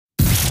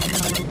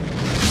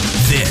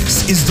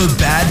This is the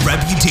Bad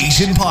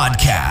Reputation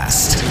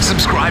Podcast.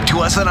 Subscribe to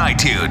us on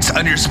iTunes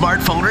on your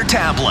smartphone or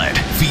tablet,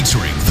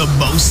 featuring the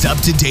most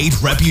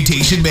up-to-date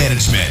reputation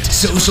management,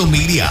 social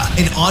media,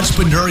 and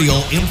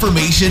entrepreneurial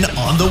information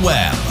on the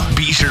web.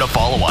 Be sure to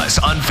follow us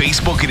on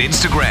Facebook and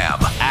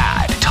Instagram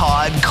at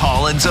Todd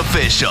Collins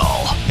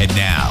Official. And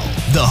now,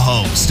 the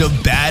host of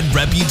Bad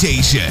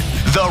Reputation,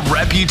 the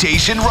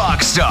Reputation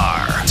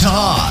Rockstar,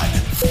 Todd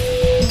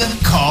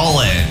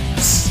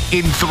Collins.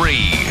 In 3,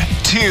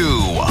 2,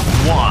 1.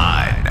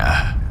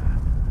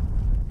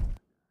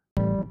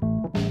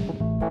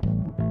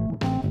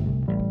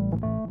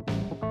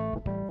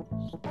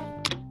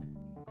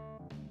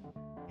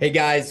 Hey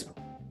guys,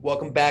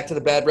 welcome back to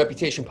the Bad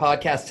Reputation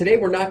Podcast. Today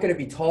we're not going to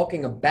be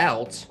talking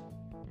about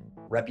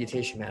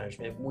reputation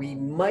management. We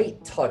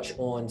might touch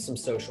on some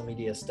social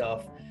media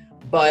stuff,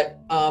 but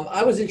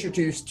I was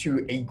introduced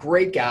to a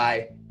great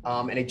guy,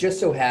 and it just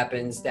so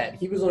happens that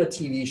he was on a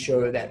TV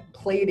show that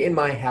played in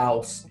my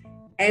house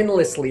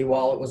endlessly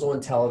while it was on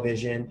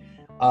television.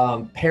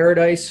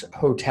 Paradise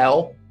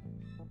Hotel.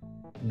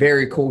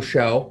 Very cool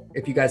show.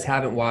 If you guys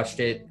haven't watched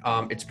it,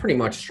 it's pretty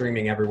much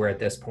streaming everywhere at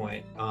this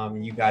point.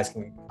 You guys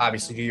can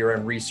obviously do your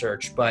own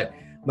research, but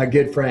my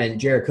good friend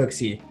Jared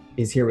Cooksey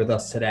is here with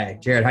us today.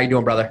 Jared, how you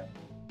doing, brother?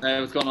 Hey,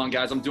 what's going on,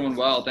 guys? I'm doing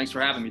well. Thanks for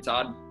having me,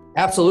 Todd.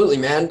 Absolutely,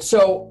 man.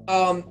 So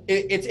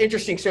it's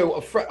interesting. So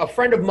a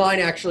friend of mine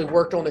actually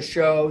worked on the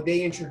show.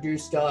 They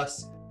introduced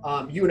us.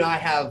 You and I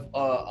have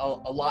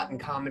a lot in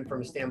common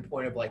from a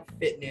standpoint of like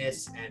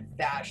fitness and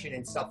fashion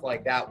and stuff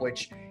like that,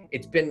 which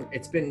it's been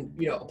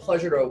a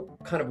pleasure to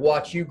kind of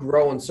watch you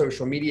grow on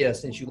social media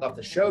since you left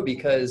the show,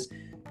 because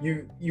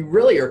you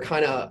really are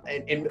kind of,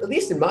 and at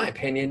least in my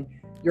opinion,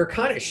 you're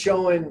kind of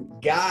showing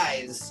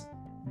guys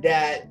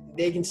that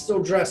they can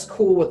still dress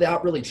cool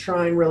without really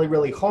trying really,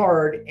 really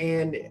hard.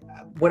 And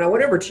when I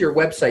went over to your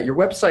website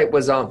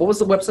was, what was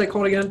the website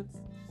called again?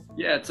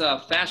 Yeah, it's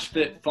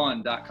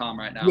fastfitfun.com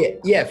right now.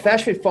 Yeah,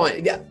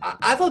 FastFitFun. Yeah,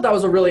 I thought that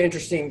was a really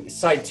interesting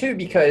site too,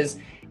 because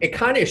it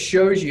kind of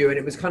shows you, and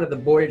it was kind of the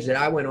voyage that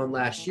I went on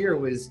last year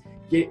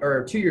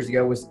or 2 years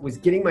ago, was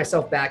getting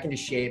myself back into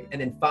shape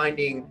and then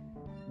finding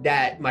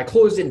that my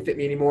clothes didn't fit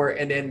me anymore,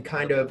 and then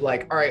kind of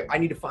like, all right, I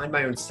need to find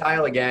my own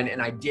style again,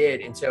 and I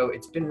did. And so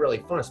it's been really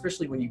fun,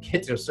 especially when you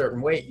get to a certain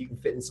weight, you can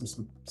fit in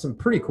some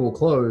pretty cool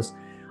clothes.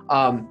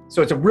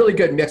 So it's a really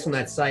good mix on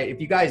that site.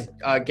 If you guys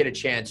get a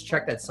chance,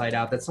 check that site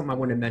out. That's something I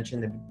wanted to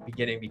mention in the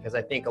beginning, because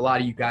I think a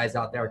lot of you guys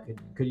out there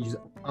could use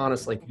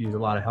a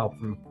lot of help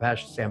from a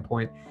fashion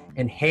standpoint.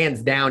 And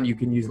hands down, you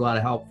can use a lot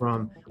of help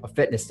from a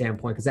fitness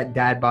standpoint, because that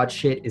dad bod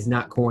shit is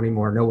not cool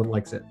anymore. No one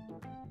likes it.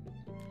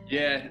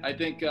 Yeah, I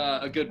think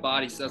a good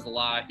body says a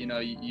lot. You know,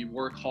 you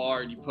work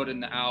hard, you put in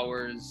the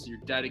hours,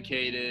 you're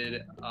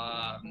dedicated.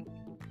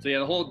 So yeah,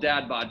 the whole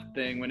dad bod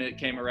thing, when it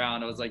came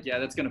around, I was like, yeah,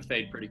 that's going to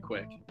fade pretty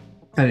quick.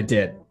 And it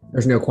did.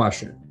 There's no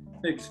question.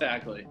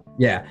 Exactly.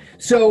 Yeah.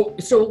 So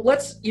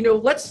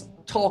let's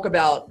talk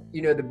about,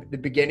 the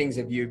beginnings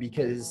of you,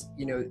 because,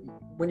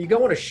 when you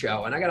go on a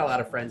show, and I got a lot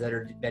of friends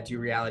that do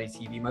reality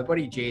TV. My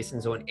buddy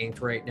Jason's on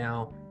Inked right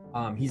now.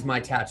 He's my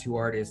tattoo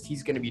artist.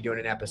 He's going to be doing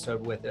an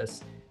episode with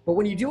us. But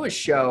when you do a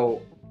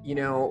show, you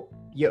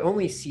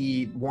only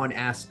see one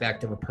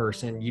aspect of a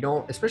person. You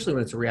don't, especially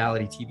when it's a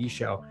reality TV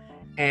show,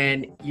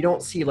 and you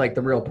don't see like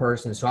the real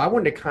person. So I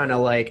wanted to kind of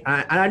like,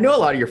 I know a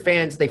lot of your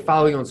fans, they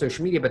follow you on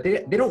social media, but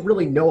they don't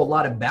really know a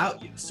lot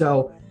about you.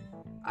 So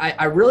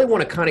I really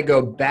want to kind of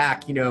go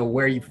back,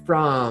 where you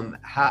from,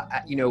 how,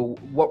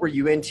 what were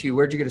you into?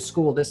 Where'd you go to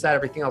school? This, that,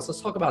 everything else.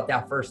 Let's talk about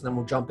that first, and then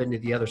we'll jump into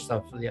the other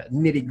stuff, the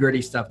nitty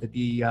gritty stuff that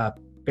the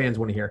fans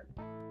want to hear.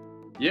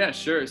 Yeah,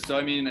 sure. So,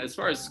 I mean, as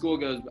far as school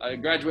goes, I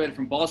graduated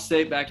from Ball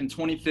State back in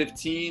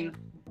 2015.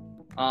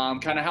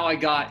 Kind of how I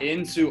got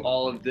into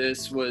all of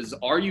this was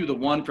Are You the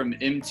One from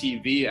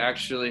MTV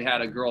actually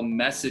had a girl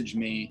message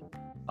me,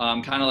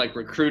 kind of like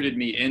recruited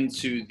me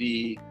into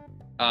the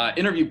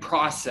interview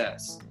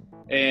process.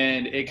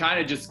 And it kind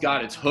of just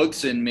got its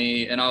hooks in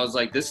me. And I was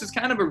like, this is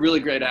kind of a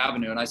really great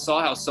avenue. And I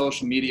saw how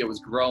social media was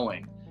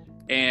growing.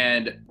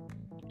 And,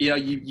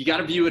 you got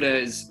to view it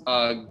as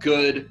a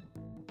good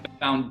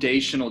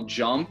foundational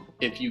jump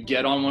if you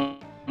get on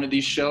one of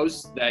these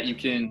shows, that you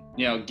can,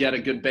 get a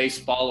good base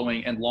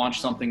following and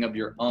launch something of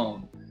your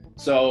own.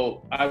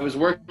 So I was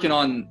working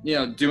on,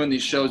 doing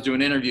these shows,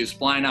 doing interviews,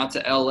 flying out to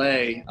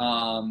LA,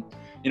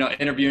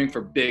 interviewing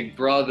for Big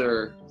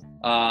Brother,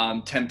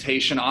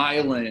 Temptation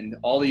Island,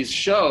 all these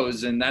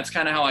shows. And that's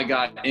kind of how I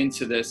got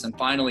into this and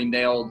finally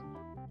nailed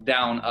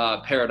down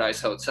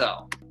Paradise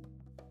Hotel.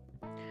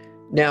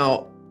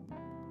 Now,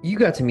 you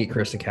got to meet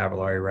Krista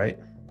Cavallari, right?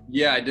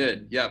 Yeah, I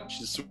did. Yeah,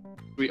 she's a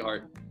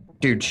sweetheart.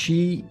 Dude,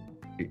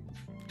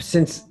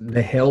 since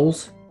The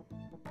Hills,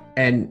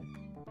 and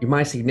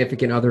my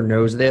significant other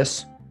knows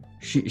this,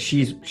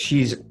 she's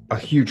a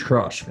huge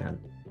crush, man.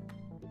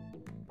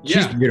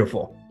 She's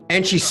beautiful.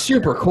 And she's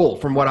super cool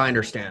from what I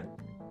understand.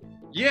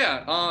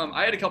 Yeah,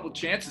 I had a couple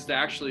chances to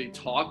actually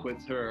talk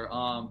with her.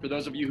 For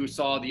those of you who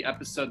saw the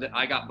episode that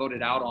I got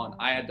voted out on,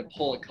 I had to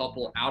pull a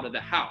couple out of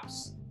the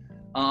house.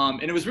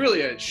 And it was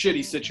really a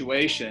shitty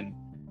situation.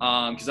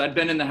 because I'd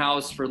been in the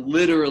house for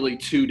literally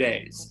 2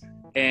 days.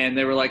 And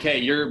they were like, hey,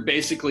 you're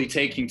basically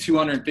taking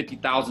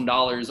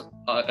 $250,000,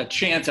 a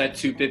chance at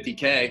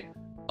 $250K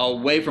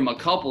away from a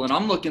couple. And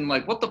I'm looking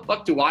like, what the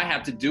fuck do I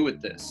have to do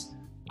with this?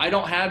 I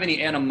don't have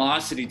any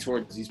animosity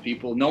towards these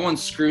people. No one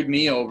screwed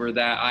me over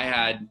that I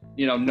had,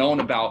 known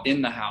about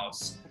in the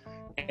house.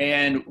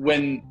 And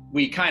when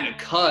we kind of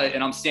cut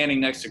and I'm standing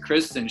next to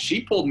Kristen,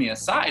 she pulled me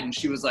aside and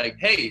she was like,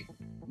 hey,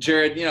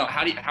 Jared,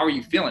 how are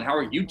you feeling? How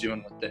are you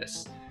doing with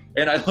this?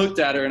 And I looked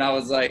at her and I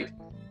was like,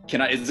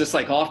 is this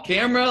like off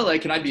camera?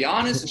 Like, can I be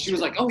honest? And she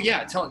was like, oh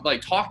yeah,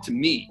 talk to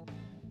me.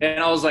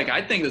 And I was like,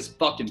 I think this is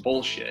fucking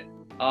bullshit.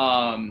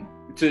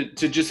 To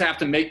just have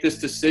to make this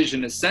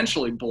decision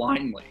essentially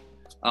blindly.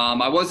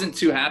 I wasn't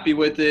too happy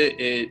with it.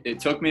 It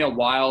took me a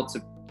while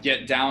to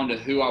get down to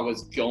who I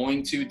was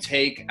going to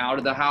take out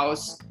of the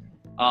house.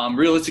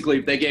 Realistically,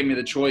 if they gave me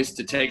the choice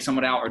to take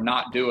someone out or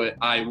not do it,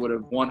 I would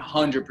have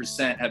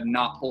 100% have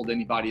not pulled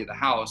anybody of the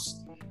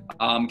house,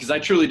 because I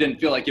truly didn't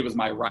feel like it was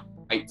my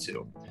right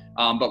to.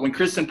 But when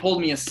Kristen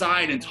pulled me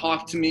aside and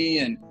talked to me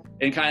and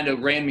kind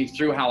of ran me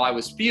through how I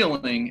was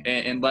feeling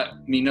and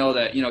let me know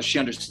that, she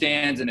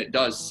understands and it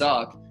does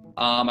suck,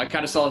 I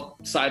kind of saw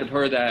a side of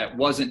her that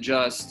wasn't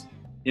just,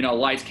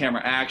 lights,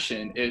 camera,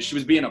 action. She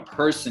was being a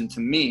person to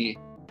me,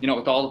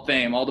 with all the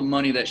fame, all the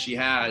money that she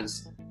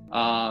has.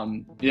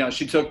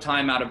 She took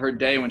time out of her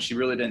day when she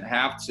really didn't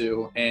have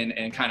to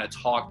and kind of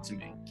talked to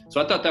me. So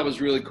I thought that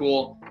was really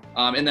cool.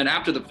 And then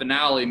after the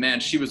finale, man,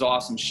 she was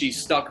awesome. She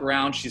stuck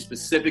around. She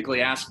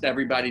specifically asked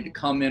everybody to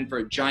come in for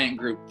a giant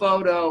group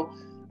photo.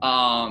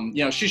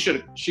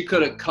 She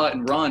could have cut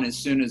and run as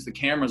soon as the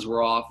cameras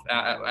were off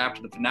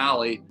after the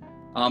finale.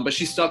 But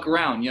she stuck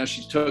around.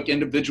 She took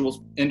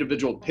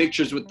individual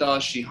pictures with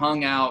us. She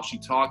hung out. She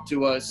talked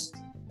to us.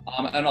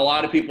 And a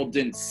lot of people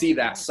didn't see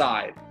that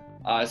side.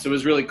 So it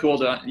was really cool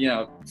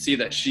to, see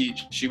that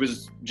she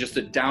was just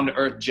a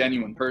down-to-earth,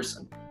 genuine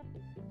person.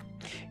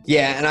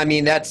 Yeah, and I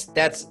mean that's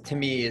to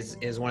me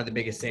is one of the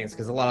biggest things,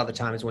 because a lot of the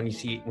times when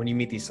you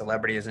meet these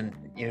celebrities, and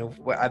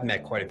I've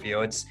met quite a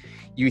few,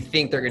 you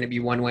think they're going to be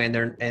one way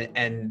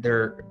and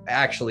they're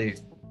actually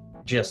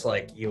just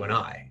like you and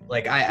I.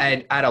 Like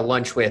I had a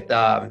lunch with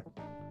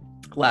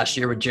last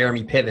year with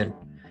Jeremy Piven,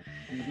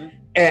 mm-hmm.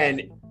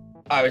 and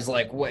I was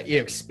like, what,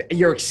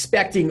 you're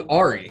expecting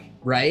Ari,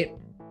 right?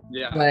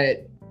 Yeah.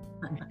 But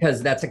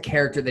because that's a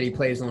character that he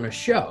plays on a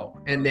show.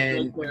 And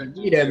then when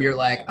you meet him, you're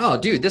like, oh,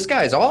 dude, this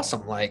guy is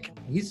awesome. Like,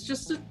 he's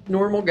just a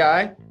normal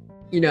guy,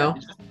 He's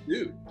just a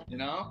dude,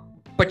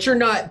 But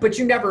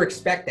you never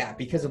expect that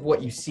because of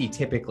what you see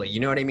typically. You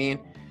know what I mean?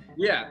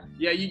 Yeah.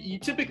 Yeah. You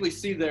typically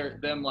see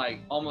them like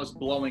almost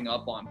blowing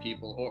up on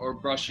people or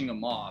brushing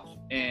them off.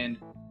 And,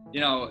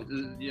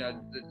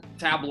 the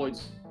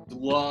tabloids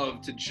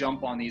love to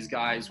jump on these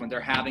guys when they're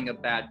having a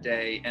bad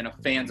day and a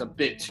fan's a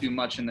bit too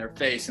much in their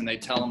face and they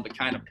tell them to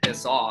kind of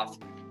piss off.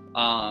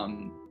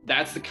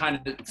 That's the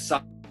kind of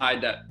side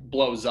that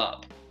blows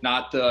up,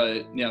 not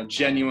the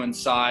genuine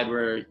side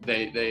where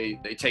they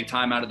take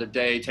time out of the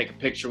day, take a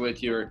picture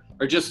with you,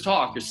 or just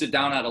talk or sit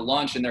down at a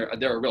lunch and they're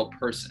a real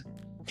person.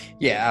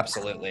 Yeah,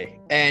 absolutely.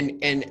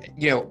 And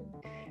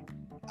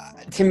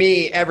to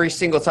me, every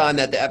single time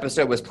that the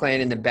episode was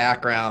playing in the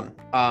background,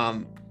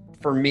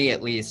 for me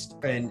at least,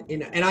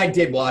 and I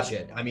did watch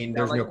it. I mean,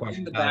 there's no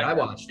question about it. I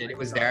watched it. It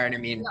was there, and I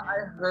mean,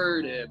 I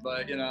heard it,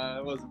 but I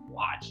wasn't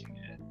watching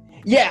it.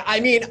 Yeah, I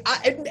mean,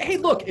 hey,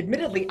 look.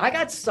 Admittedly, I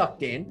got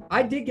sucked in.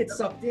 I did get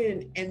sucked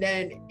in, and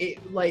then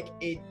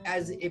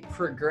as it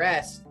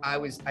progressed,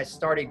 I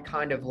started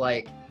kind of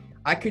like,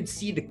 I could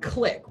see the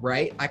click,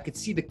 right? I could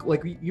see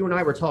you and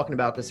I were talking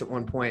about this at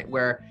one point,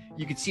 where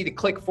you could see the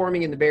click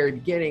forming in the very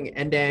beginning,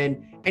 and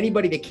then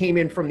anybody that came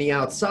in from the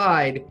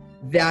outside,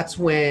 that's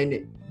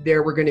when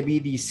there were going to be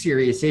these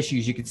serious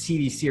issues. You could see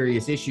these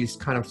serious issues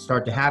kind of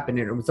start to happen.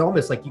 And it was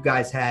almost like you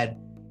guys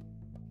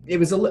it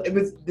was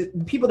the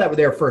people that were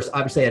there first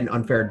obviously had an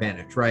unfair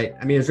advantage, right?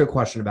 I mean, there's no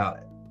question about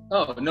it.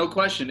 Oh, no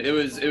question. It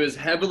was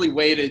heavily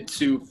weighted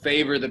to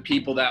favor the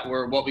people that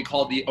were what we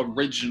call the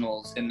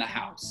originals in the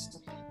house.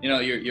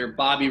 Your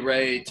Bobby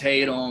Ray,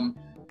 Tatum,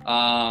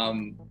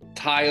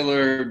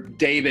 Tyler,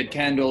 David,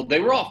 Kendall, they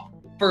were all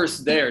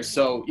first there.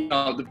 So,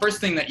 the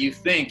first thing that you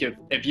think,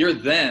 if you're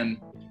them,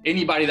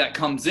 anybody that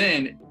comes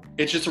in,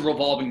 it's just a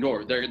revolving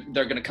door. They're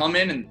going to come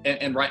in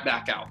and right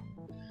back out.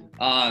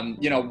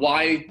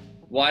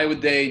 Why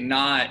would they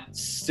not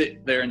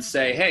sit there and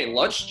say, hey,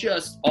 let's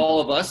just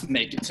all of us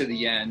make it to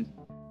the end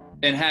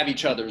and have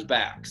each other's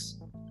backs?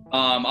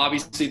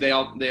 Obviously, they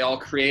all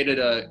created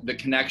the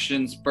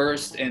connections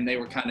first, and they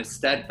were kind of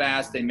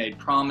steadfast. They made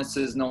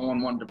promises. No one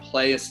wanted to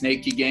play a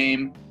snaky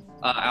game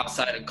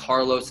outside of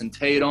Carlos and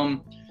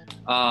Tatum.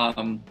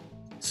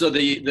 So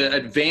the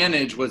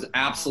advantage was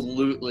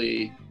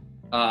absolutely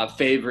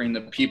favoring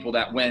the people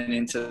that went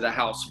into the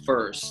house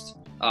first,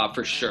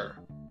 for sure.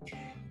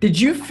 Did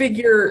you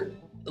figure,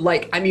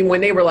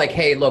 when they were like,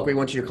 hey, look, we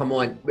want you to come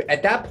on,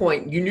 at that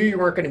point, you knew you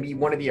weren't going to be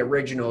one of the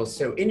originals.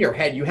 So in your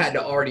head, you had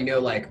to already know,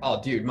 like,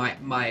 oh, dude,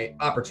 my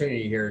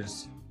opportunity here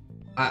is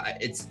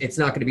it's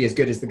not going to be as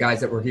good as the guys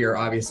that were here,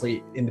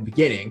 obviously, in the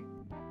beginning.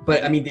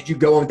 But I mean, did you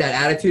go on with that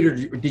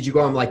attitude, or did you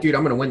go on like, dude,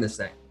 I'm going to win this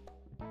thing?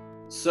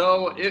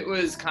 So it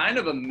was kind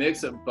of a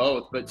mix of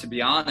both. But to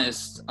be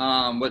honest,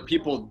 what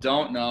people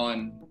don't know,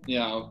 and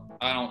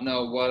I don't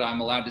know what I'm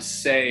allowed to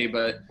say,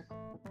 but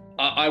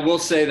I will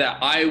say that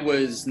I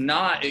was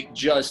not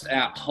just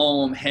at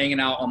home hanging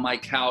out on my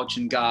couch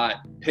and got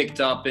picked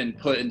up and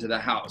put into the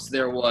house.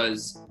 There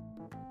was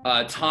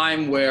a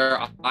time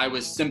where I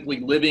was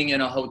simply living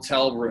in a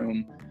hotel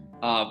room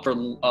for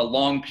a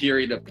long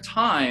period of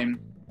time.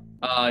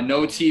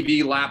 No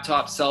TV,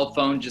 laptop, cell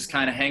phone, just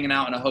kind of hanging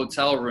out in a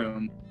hotel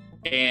room.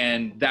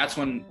 And that's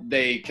when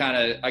I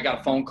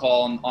got a phone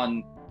call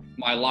on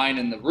my line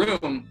in the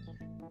room.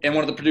 And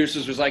one of the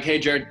producers was like, "Hey,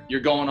 Jared,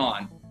 you're going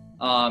on."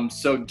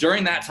 So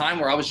during that time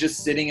where I was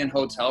just sitting in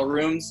hotel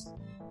rooms,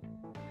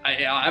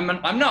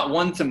 I'm not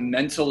one to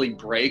mentally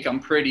break. I'm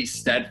pretty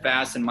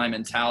steadfast in my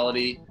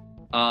mentality.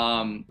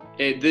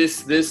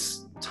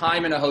 This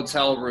time in a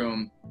hotel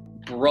room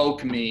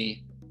broke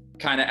me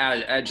kind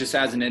of just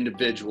as an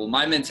individual.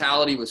 My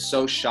mentality was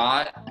so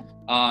shot,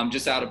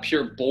 just out of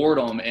pure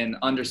boredom and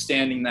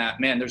understanding that,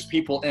 man, there's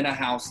people in a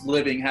house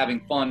living,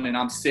 having fun, and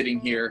I'm sitting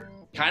here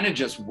kind of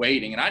just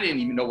waiting, and I didn't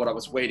even know what I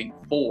was waiting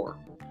for.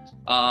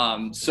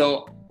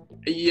 So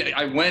yeah,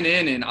 I went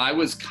in and I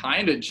was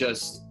kind of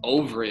just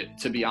over it,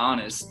 to be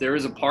honest. There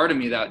was a part of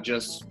me that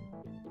just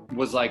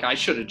was like, I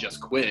should have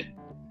just quit.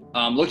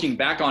 Looking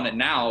back on it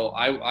now,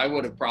 I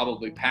would have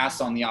probably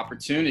passed on the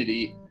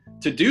opportunity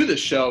to do the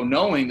show,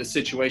 knowing the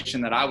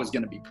situation that I was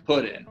going to be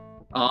put in.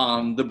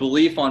 The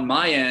belief on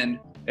my end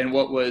and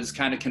what was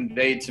kind of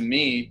conveyed to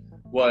me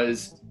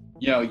was,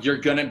 you're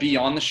going to be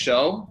on the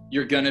show,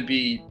 you're going to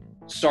be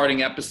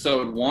starting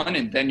episode 1,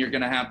 and then you're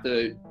going to have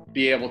to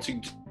be able to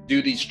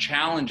do these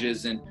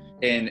challenges and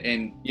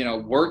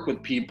work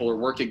with people or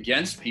work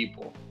against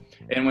people.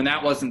 And when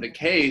that wasn't the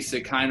case,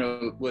 it kind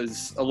of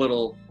was a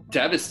little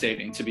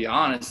devastating, to be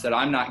honest, that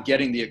I'm not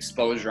getting the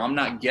exposure, I'm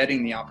not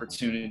getting the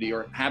opportunity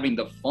or having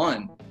the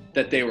fun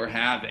that they were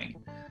having.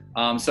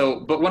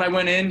 But when I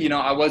went in,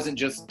 I wasn't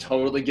just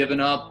totally giving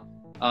up,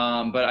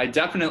 but I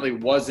definitely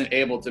wasn't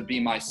able to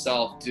be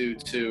myself due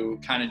to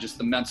kind of just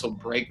the mental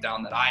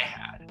breakdown that I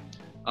had.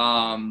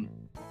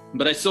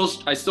 But I still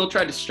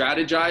tried to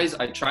strategize.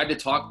 I tried to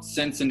talk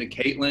sense into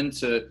Caitlin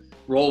to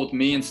roll with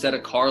me instead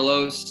of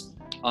Carlos.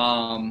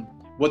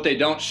 What they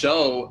don't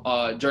show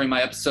during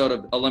my episode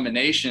of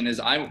elimination is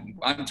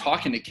I'm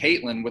talking to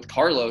Caitlin with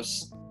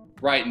Carlos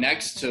right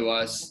next to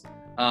us,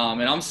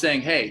 and I'm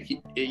saying,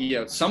 hey,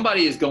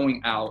 somebody is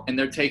going out and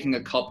they're taking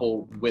a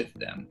couple with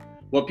them.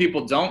 What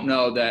people don't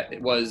know that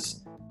it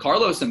was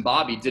Carlos and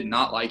Bobby did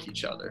not like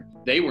each other.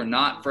 They were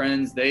not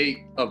friends.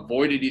 They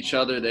avoided each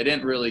other. They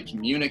didn't really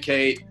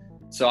communicate.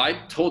 So I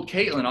told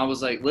Caitlin, I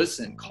was like,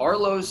 listen,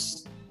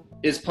 Carlos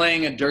is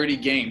playing a dirty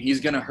game. He's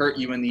going to hurt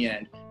you in the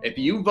end. If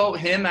you vote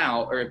him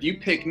out, or if you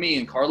pick me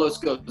and Carlos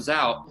goes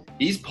out,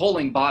 he's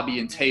pulling Bobby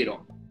and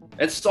Tatum.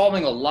 It's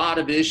solving a lot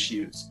of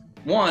issues.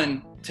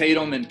 One,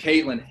 Tatum and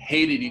Caitlin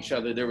hated each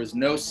other. There was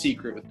no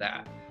secret with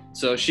that.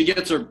 So she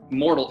gets her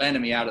mortal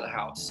enemy out of the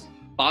house.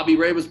 Bobby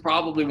Ray was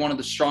probably one of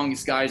the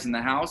strongest guys in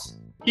the house.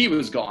 He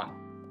was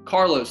gone.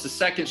 Carlos, the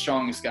second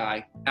strongest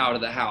guy, out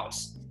of the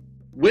house.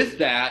 With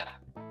that,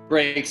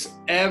 breaks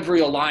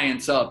every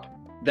alliance up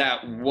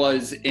that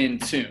was in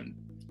tune.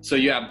 So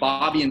you have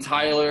Bobby and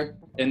Tyler,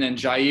 and then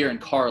Jair and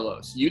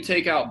Carlos. You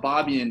take out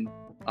Bobby and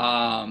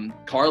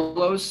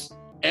Carlos,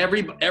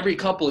 every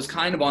couple is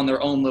kind of on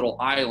their own little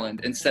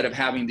island instead of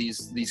having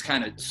these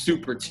kind of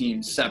super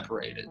teams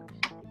separated.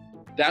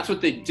 That's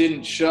what they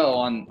didn't show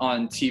on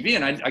TV,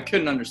 and I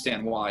couldn't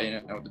understand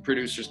why. The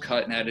producers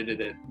cut and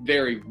edited it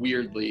very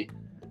weirdly.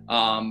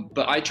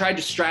 But I tried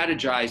to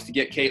strategize to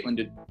get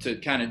Caitlin to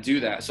kind of do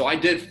that. So I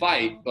did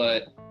fight,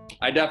 but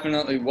I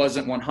definitely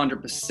wasn't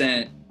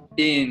 100%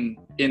 in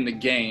the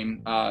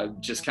game,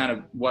 just kind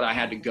of what I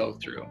had to go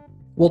through.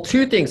 Well,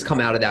 two things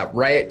come out of that,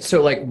 right?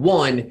 So like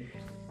one,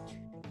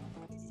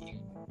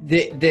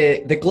 the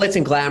glitz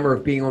and glamour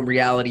of being on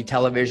reality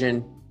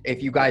television,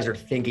 if you guys are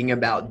thinking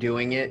about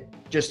doing it,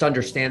 just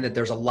understand that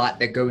there's a lot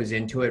that goes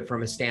into it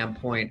from a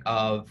standpoint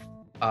of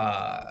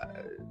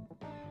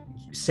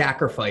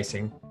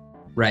sacrificing,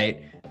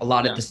 right? A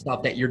lot of the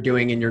stuff that you're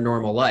doing in your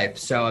normal life.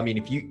 So, I mean,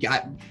 if you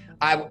got,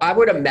 I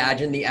would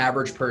imagine the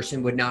average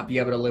person would not be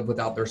able to live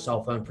without their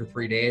cell phone for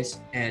 3 days,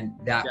 and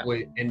that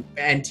would, and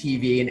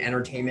TV and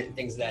entertainment and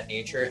things of that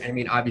nature. And I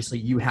mean, obviously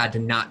you had to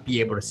not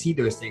be able to see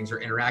those things or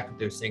interact with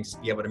those things to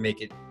be able to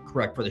make it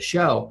correct for the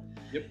show.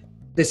 Yep.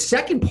 The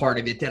second part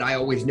of it that I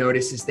always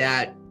notice is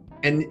that,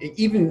 and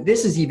even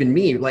this is even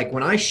me, like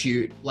when I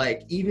shoot,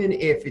 like even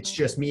if it's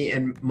just me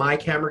and my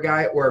camera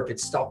guy, or if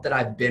it's stuff that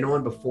I've been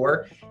on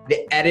before,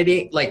 the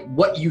editing, like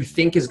what you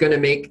think is going to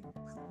make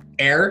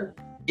air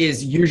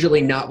is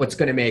usually not what's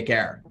going to make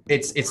air.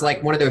 It's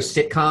like one of those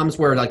sitcoms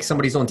where like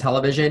somebody's on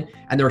television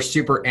and they're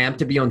super amped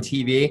to be on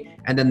TV,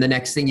 and then the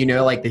next thing you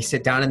know, like they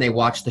sit down and they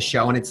watch the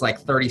show and it's like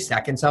 30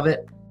 seconds of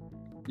it.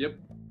 Yep.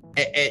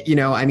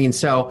 I mean,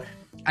 so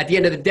at the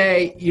end of the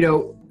day,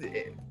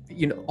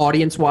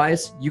 audience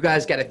wise, you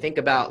guys got to think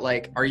about,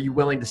 like, are you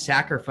willing to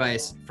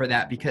sacrifice for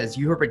that? Because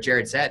you heard what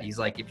Jared said. He's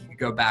like, if you could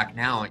go back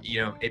now,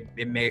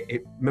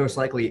 it most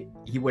likely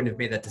he wouldn't have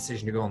made that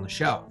decision to go on the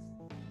show.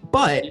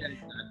 But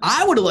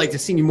I would have liked to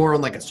seen you more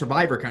on like a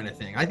Survivor kind of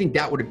thing. I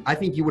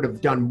think you would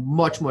have done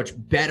much, much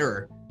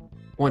better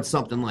on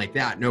something like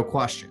that. No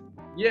question.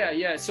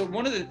 Yeah. So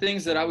one of the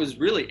things that I was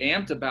really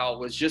amped about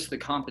was just the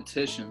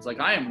competitions.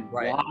 Like, I am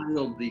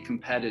wildly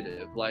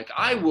competitive. Like,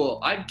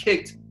 I've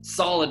kicked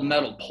solid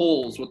metal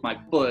poles with my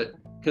foot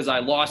because I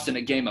lost in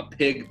a game of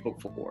pig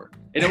before.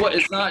 And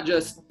it's not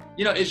just,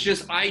 it's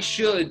just I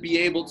should be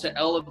able to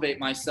elevate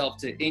myself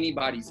to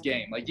anybody's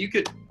game. Like, you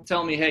could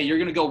tell me, hey, you're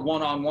going to go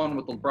one-on-one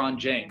with LeBron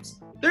James.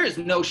 There is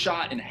no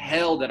shot in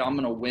hell that I'm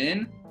going to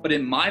win. But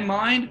in my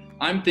mind,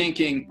 I'm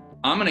thinking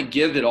I'm going to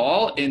give it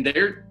all. And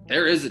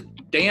there is a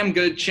damn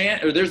good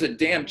chance, or there's a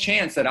damn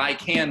chance that I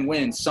can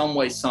win some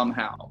way,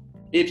 somehow,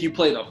 if you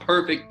play the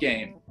perfect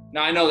game.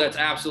 Now, I know that's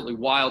absolutely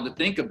wild to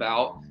think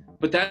about,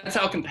 but that's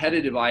how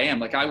competitive I am.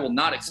 Like, I will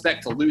not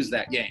expect to lose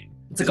that game.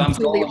 It's a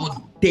completely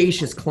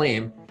audacious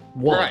claim.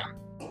 Right.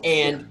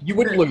 And you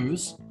would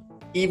lose,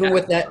 even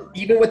with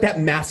that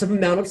massive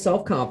amount of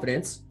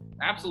self-confidence.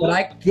 Absolutely. But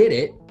I get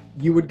it.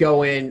 You would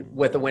go in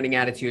with a winning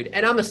attitude,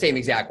 and I'm the same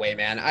exact way,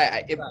 man.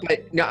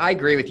 But no, I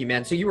agree with you,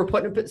 man. So you were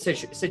put in a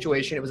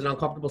situation. It was an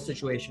uncomfortable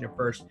situation at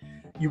first.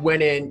 You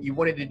went in. You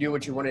wanted to do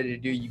what you wanted to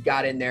do. You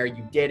got in there.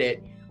 You did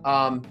it.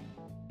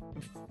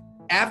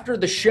 After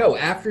the show,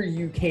 after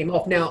you came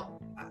off. Now,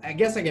 I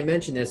guess I can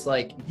mention this.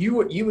 Like,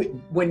 you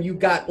when you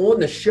got on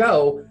the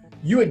show,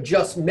 you had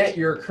just met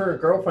your current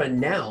girlfriend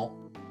now,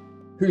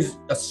 who's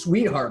a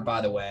sweetheart,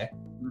 by the way.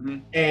 Mm-hmm.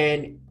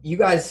 And you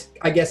guys,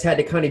 I guess, had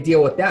to kind of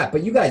deal with that,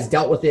 but you guys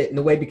dealt with it in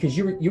the way, because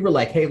you were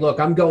like, hey, look,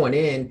 I'm going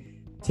in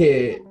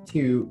to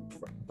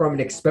from an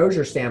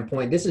exposure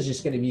standpoint, this is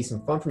just going to be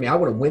some fun for me. I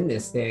want to win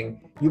this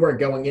thing. You weren't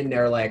going in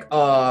there like,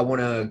 oh, I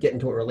want to get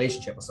into a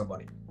relationship with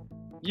somebody.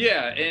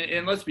 Yeah,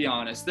 and let's be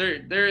honest,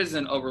 there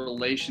isn't a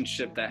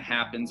relationship that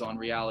happens on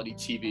reality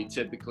TV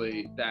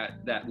typically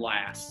that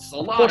lasts. A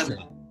lot of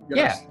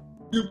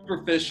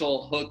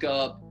superficial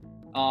hookup.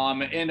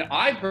 And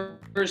I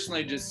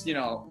personally just,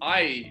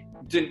 I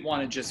didn't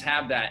want to just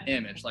have that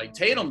image. Like,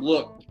 Tatum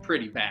looked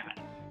pretty bad,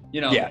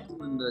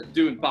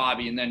 doing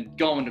Bobby and then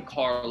going to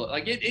Carla.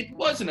 Like, it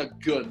wasn't a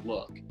good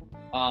look.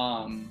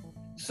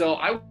 So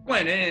I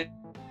went in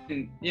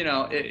and,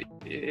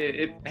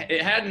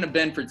 it hadn't have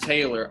been for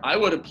Taylor, I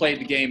would have played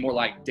the game more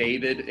like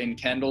David and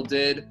Kendall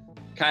did,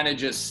 kind of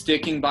just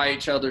sticking by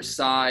each other's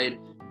side,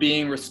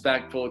 being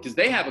respectful, because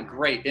they have a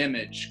great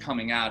image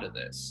coming out of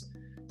this.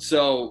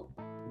 So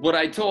what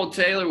I told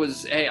Taylor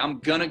was, hey, I'm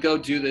going to go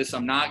do this.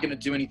 I'm not going to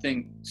do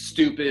anything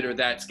stupid or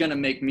that's going to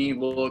make me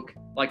look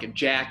like a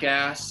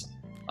jackass.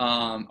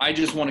 I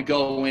just want to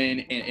go in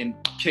and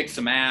kick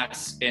some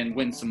ass and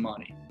win some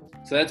money.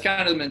 So that's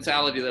kind of the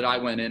mentality that I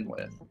went in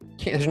with.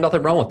 There's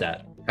nothing wrong with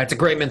that. That's a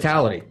great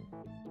mentality.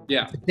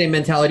 Yeah. It's the same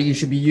mentality you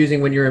should be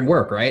using when you're in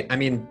work, right? I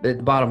mean, the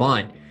bottom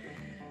line.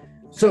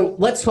 So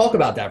let's talk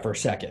about that for a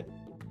second.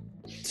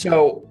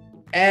 So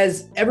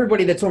as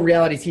everybody that's on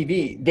reality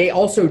TV, they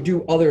also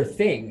do other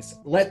things.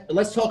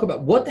 Let's talk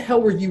about, what the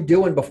hell were you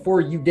doing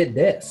before you did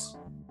this?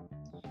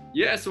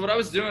 Yeah, so what I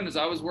was doing is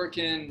I was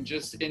working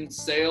just in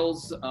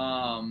sales,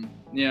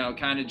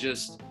 kind of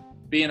just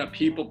being a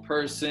people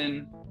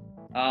person.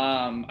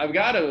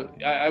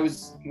 I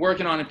was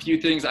working on a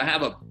few things. I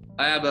have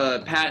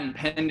a patent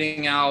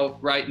pending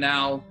out right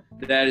now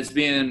that is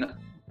being,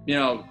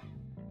 kind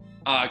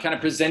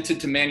of presented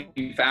to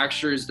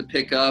manufacturers to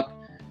pick up.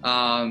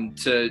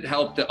 To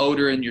help the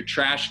odor in your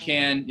trash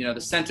can.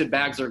 The scented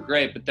bags are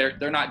great, but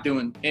they're not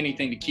doing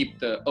anything to keep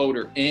the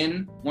odor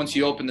in. Once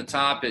you open the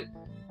top,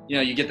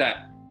 you get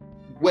that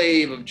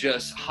wave of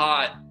just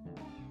hot,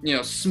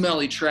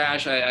 smelly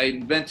trash. I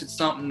invented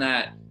something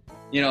that,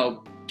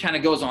 kind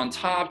of goes on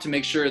top to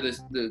make sure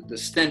the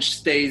stench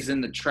stays in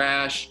the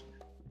trash.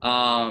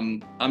 I'm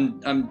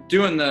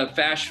doing the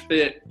Fast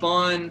Fit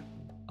Fun.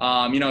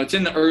 It's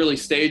in the early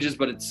stages,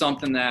 but it's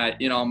something that,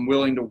 I'm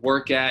willing to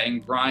work at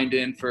and grind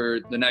in for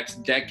the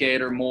next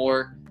decade or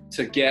more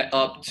to get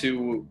up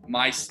to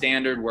my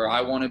standard where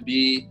I want to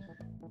be.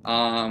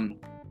 YouTube,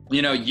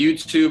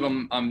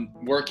 I'm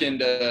working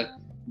to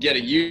get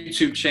a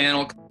YouTube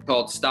channel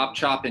called Stop,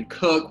 Chop, and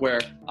Cook,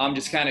 where I'm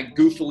just kind of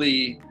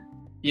goofily,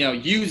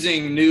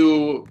 using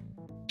new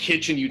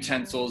kitchen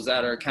utensils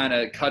that are kind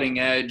of cutting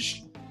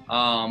edge,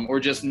 or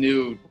just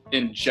new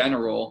in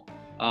general.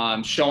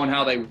 Showing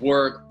how they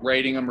work,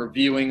 rating them,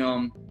 reviewing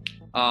them.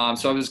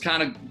 So I was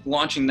kind of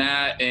launching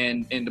that,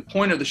 and the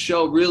point of the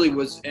show really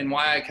was, and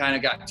why I kind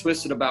of got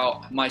twisted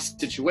about my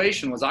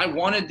situation, was I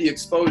wanted the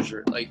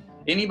exposure. Like,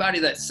 anybody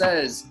that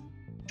says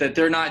that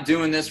they're not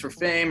doing this for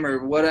fame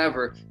or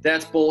whatever,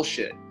 that's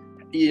bullshit.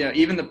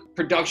 Even the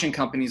production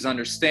companies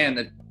understand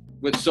that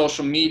with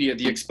social media,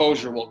 the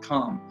exposure will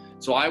come.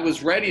 So I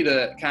was ready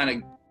to kind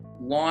of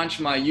launch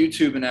my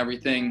YouTube and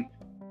everything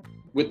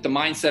with the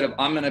mindset of,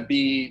 I'm going to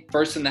be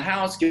first in the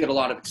house, get a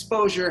lot of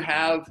exposure,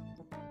 have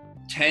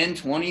 10,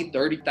 20,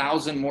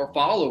 30,000 more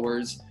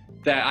followers,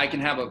 that I can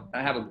have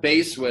a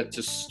base with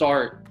to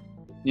start,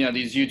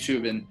 these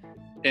YouTube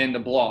and the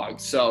blog.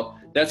 So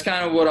that's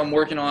kind of what I'm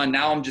working on.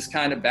 Now I'm just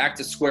kind of back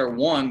to square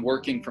one,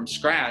 working from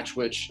scratch,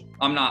 which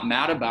I'm not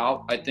mad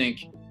about. I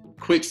think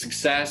quick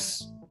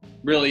success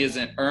really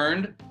isn't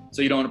earned,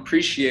 so you don't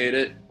appreciate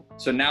it.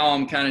 So now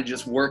I'm kind of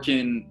just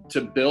working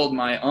to build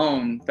my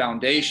own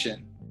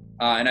foundation.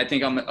 And I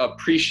think I'm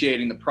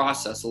appreciating the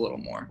process a little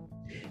more.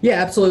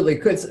 Yeah, absolutely.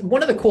 Because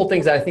one of the cool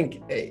things that I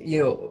think,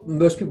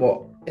 most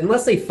people,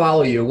 unless they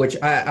follow you, which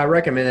I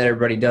recommend that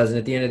everybody does. And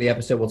at the end of the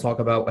episode, we'll talk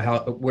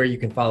about where you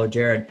can follow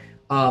Jared.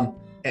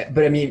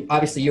 But I mean,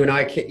 obviously you and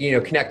I,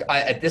 connect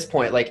at this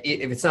point, like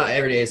if it's not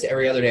every day, it's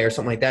every other day or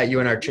something like that. You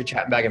and I are chit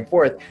chatting back and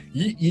forth.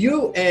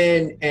 You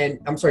and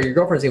I'm sorry, your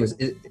girlfriend's name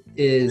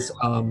is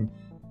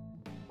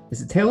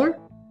it Taylor?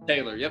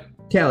 Taylor. Yep.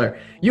 Taylor.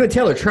 You and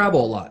Taylor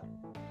travel a lot.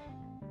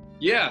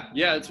 Yeah.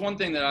 It's one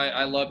thing that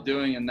I love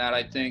doing, and that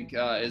I think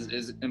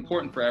is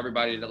important for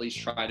everybody to at least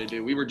try to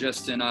do. We were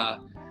just in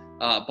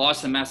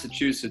Boston,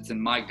 Massachusetts,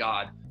 and my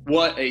God,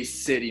 what a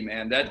city,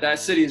 man. That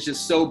city is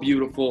just so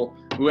beautiful.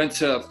 We went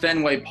to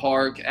Fenway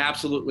Park,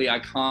 absolutely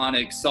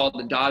iconic. Saw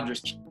the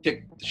Dodgers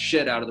kick the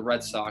shit out of the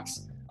Red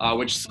Sox,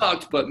 which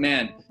sucked, but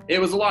man,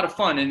 it was a lot of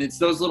fun. And it's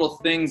those little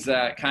things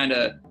that kind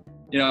of,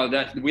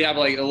 that we have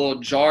like a little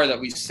jar that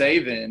we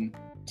save in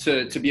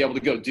to be able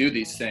to go do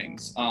these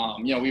things.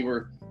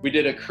 We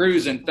did a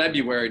cruise in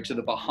February to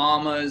the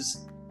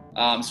Bahamas.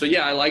 So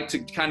yeah, I like to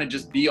kind of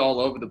just be all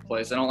over the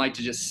place. I don't like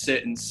to just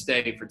sit and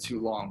stay for too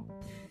long.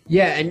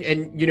 Yeah,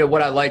 and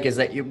what I like is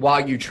that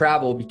while you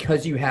travel,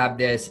 because you have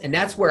this, and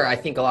that's where I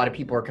think a lot of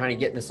people are kind of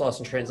getting this lost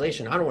in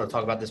translation. I don't want to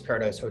talk about this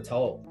Paradise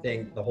Hotel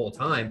thing the whole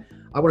time.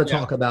 I want to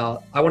talk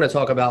about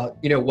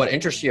what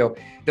interests you.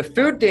 The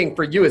food thing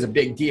for you is a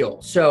big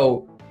deal.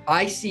 So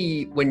I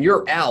see when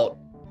you're out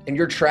and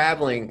you're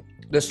traveling,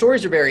 the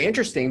stories are very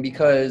interesting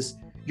because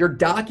you're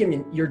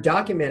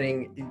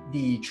documenting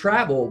the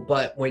travel,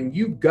 but when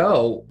you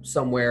go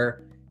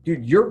somewhere,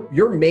 dude,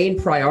 your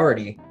main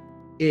priority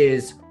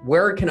is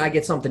where can I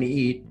get something to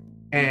eat,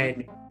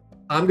 and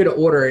I'm going to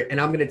order it,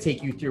 and I'm going to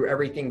take you through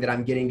everything that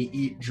I'm getting to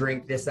eat,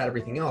 drink, this, that,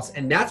 everything else.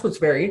 And that's what's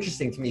very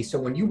interesting to me. So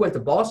when you went to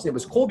Boston, it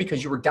was cool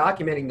because you were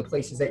documenting the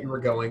places that you were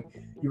going,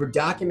 you were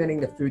documenting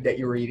the food that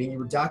you were eating, you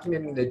were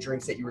documenting the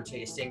drinks that you were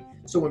tasting.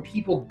 So when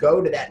people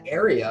go to that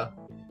area,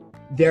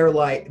 they're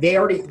like,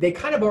 they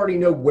kind of already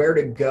know where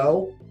to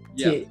go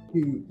to,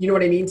 you know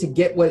what I mean? To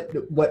get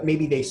what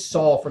maybe they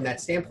saw from that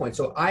standpoint.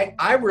 So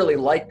I really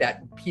like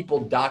that people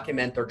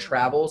document their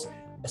travels,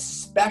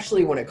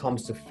 especially when it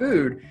comes to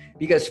food,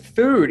 because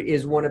food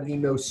is one of the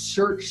most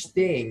searched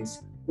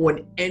things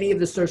on any of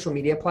the social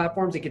media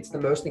platforms. It gets the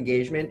most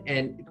engagement,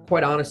 and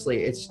quite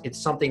honestly, it's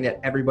something that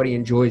everybody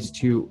enjoys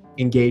to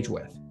engage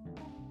with.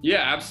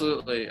 Yeah,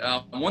 absolutely.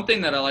 One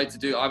thing that I like to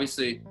do,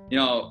 obviously,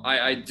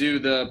 I do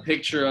the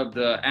picture of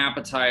the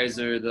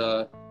appetizer,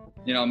 the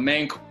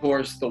main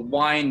course, the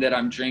wine that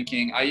I'm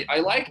drinking. I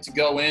like to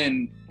go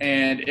in,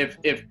 and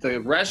if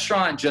the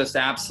restaurant just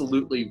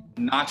absolutely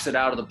knocks it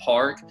out of the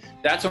park,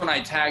 that's when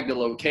I tag the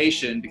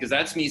location, because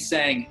that's me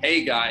saying,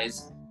 hey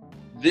guys,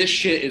 this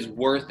shit is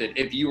worth it.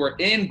 If you are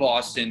in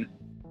Boston,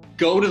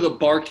 go to the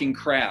Barking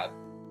Crab.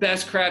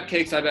 Best crab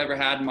cakes I've ever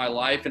had in my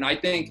life. And I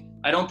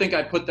don't think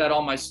I put that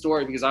on my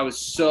story because it was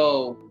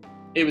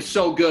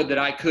so good that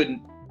I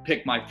couldn't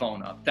pick my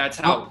phone up. That's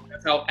how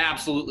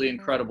absolutely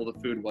incredible the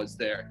food was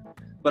there.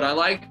 But I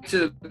like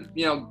to,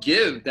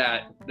 give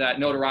that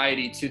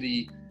notoriety to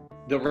the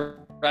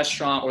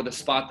restaurant or the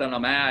spot that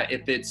I'm at.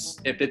 If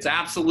it's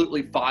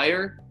absolutely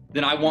fire,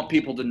 then I want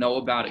people to know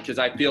about it because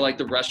I feel like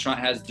the restaurant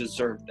has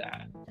deserved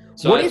that.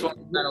 So that's why I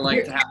kind of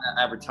like to have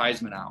that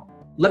advertisement out.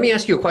 Let me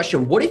ask you a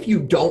question. What if you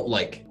don't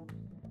like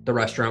the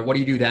restaurant? What do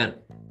you do then?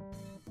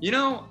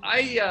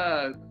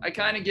 I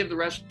kind of give the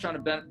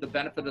restaurant the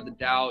benefit of the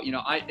doubt.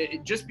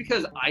 Just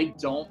because I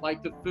don't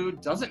like the food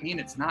doesn't mean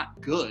it's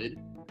not good.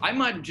 I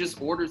might have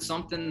just ordered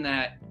something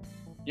that,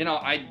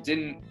 I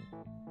didn't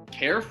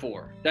care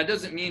for. That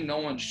doesn't mean no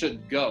one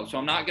should go. So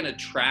I'm not gonna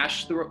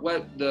trash the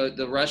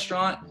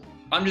restaurant.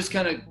 I'm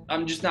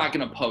just not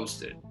gonna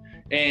post it.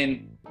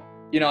 And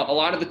a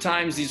lot of the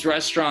times these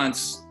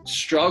restaurants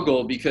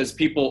struggle because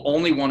people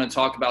only want to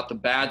talk about the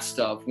bad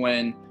stuff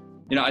when.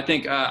 I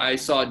think I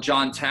saw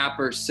John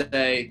Tapper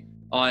say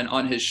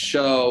on his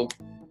show,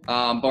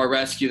 Bar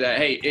Rescue, that,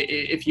 hey,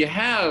 if you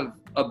have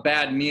a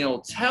bad meal,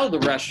 tell the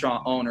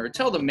restaurant owner,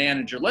 tell the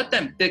manager, let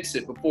them fix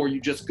it before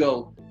you just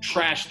go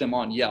trash them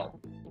on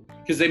Yelp.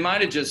 Because they might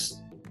have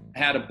just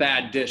had a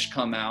bad dish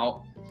come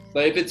out.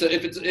 But if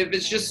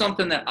it's just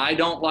something that I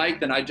don't like,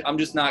 then I'm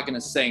just not going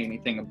to say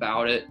anything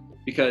about it,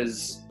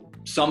 because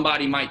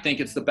somebody might think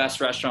it's the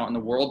best restaurant in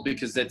the world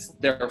because it's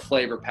their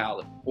flavor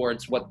palette or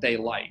it's what they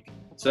like.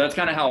 So that's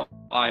kind of how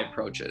I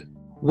approach it.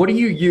 What do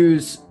you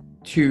use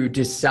to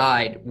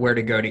decide where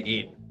to go to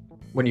eat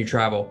when you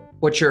travel?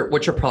 What's your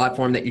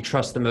platform that you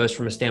trust the most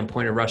from a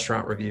standpoint of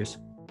restaurant reviews?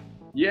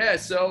 Yeah,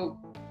 so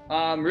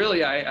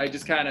really I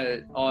just kind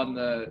of, on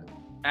the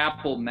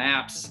Apple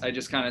Maps, I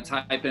just kind of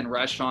type in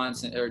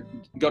restaurants or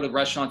go to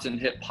restaurants and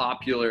hit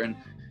popular, and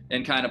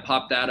and kind of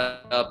pop that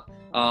up.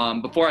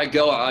 Before I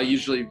go, I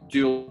usually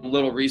do a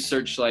little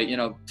research, like,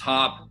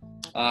 top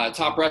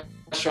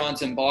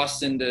restaurants in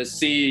Boston to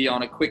see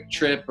on a quick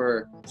trip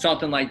or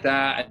something like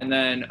that. And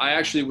then I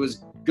actually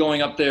was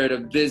going up there to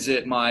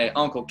visit my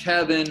Uncle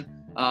Kevin.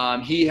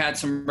 He had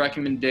some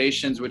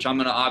recommendations, which I'm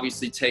going to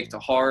obviously take to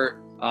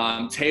heart.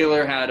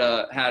 Taylor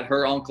had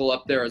her uncle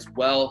up there as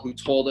well, who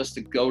told us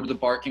to go to the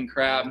Barking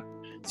Crab.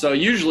 So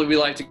usually we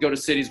like to go to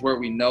cities where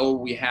we know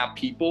we have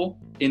people,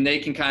 and they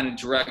can kind of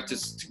direct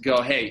us to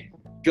go, hey,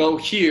 go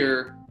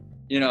here.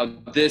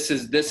 This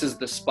is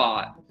the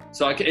spot.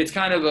 So it's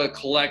kind of a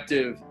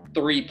collective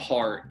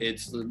 3-part.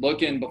 It's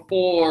looking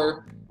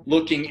before,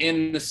 looking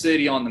in the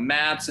city on the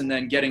maps, and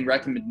then getting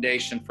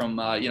recommendation from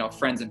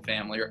friends and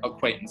family or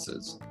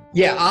acquaintances.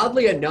 Yeah,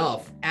 oddly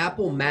enough,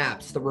 Apple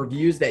Maps, the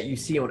reviews that you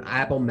see on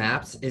Apple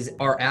Maps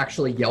are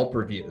actually Yelp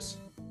reviews.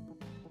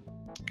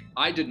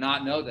 I did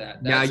not know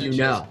that. Now you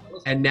know,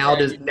 and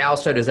now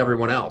so does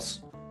everyone else.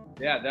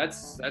 Yeah,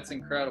 that's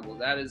incredible.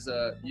 That is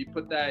you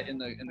put that in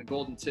the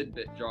golden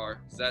tidbit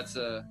jar. That's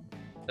a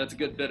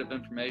good bit of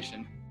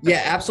information.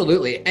 Yeah,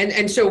 absolutely.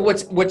 And so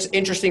what's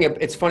interesting,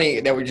 it's funny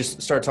that we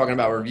just started talking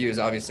about reviews,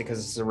 obviously,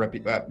 because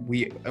it's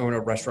we own a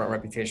restaurant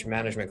reputation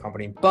management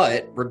company.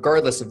 But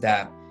regardless of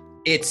that,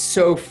 it's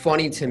so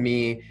funny to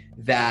me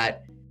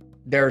that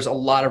there's a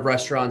lot of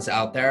restaurants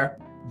out there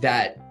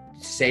that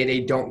say they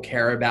don't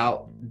care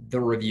about the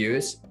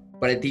reviews,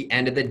 but at the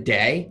end of the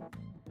day,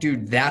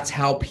 dude, that's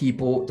how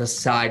people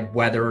decide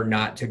whether or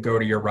not to go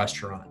to your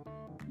restaurant.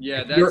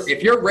 Yeah,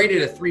 if you're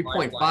rated a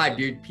 3.5,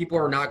 dude, people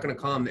are not going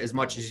to come as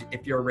much as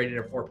if you're rated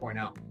a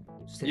 4.0.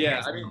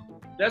 Yeah, I mean,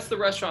 that's the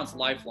restaurant's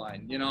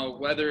lifeline.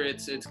 Whether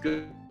it's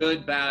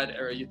good, bad,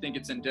 or you think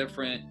it's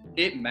indifferent,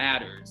 it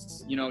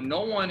matters.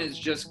 No one is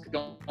just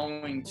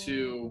going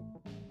to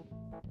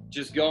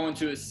go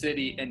into a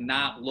city and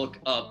not look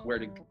up where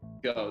to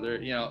go. There,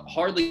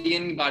 hardly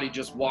anybody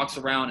just walks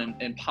around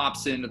and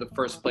pops into the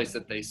first place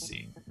that they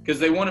see, because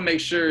they want to make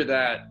sure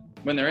that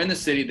when they're in the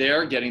city, they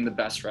are getting the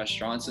best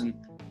restaurants, and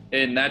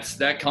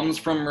that comes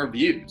from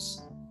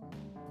reviews.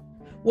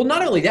 Well,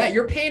 not only that,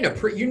 you're paying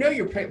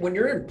when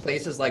you're in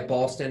places like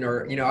Boston,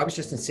 or I was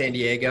just in San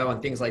Diego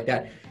and things like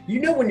that.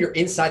 When you're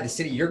inside the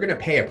city, you're going to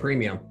pay a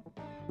premium,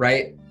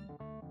 right?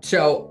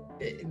 So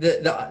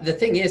the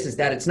thing is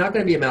that it's not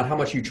going to be about how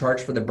much you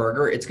charge for the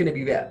burger. It's going to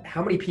be about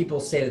how many people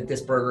say that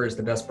this burger is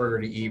the best burger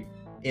to eat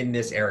in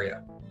this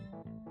area.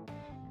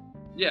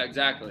 Yeah,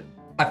 exactly.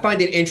 I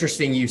find it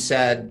interesting you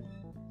said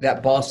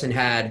that Boston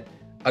had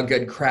a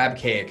good crab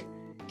cake,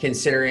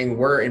 considering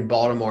we're in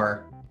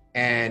Baltimore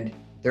and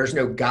there's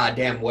no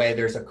goddamn way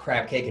there's a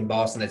crab cake in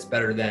Boston that's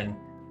better than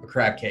a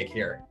crab cake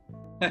here.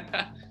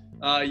 Yeah.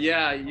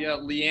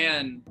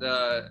 Leanne,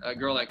 a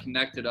girl that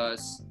connected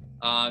us,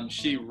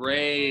 she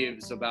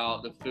raves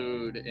about the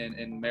food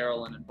in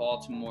Maryland and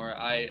Baltimore.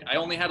 I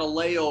only had a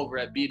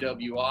layover at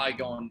BWI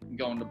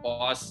going to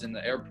Boston,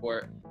 the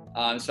airport,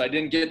 so I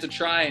didn't get to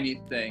try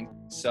anything.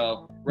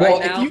 So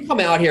if you come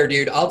out here,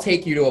 dude, I'll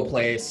take you to a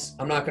place.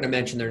 I'm not going to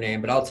mention their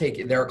name, but I'll take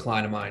you. They're a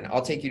client of mine.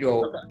 I'll take you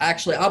to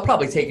actually, I'll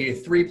probably take you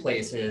to 3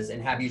 places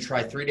and have you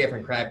try 3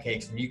 different crab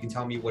cakes, and you can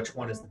tell me which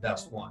one is the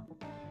best one.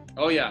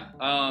 Oh yeah.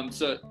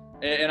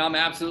 And I'm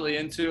absolutely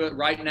into it.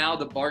 Right now,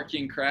 the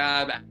Barking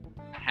Crab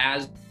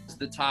has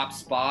the top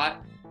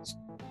spot.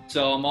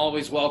 So I'm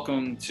always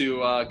welcome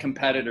to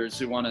competitors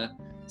who want to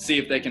see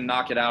if they can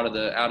knock it out of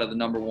the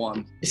number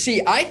 1.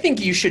 See, I think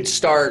you should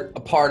start a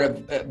part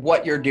of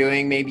what you're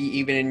doing, maybe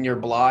even in your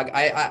blog.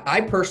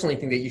 I personally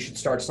think that you should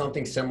start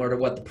something similar to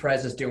what the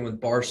Prez is doing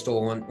with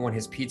Barstool on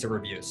his pizza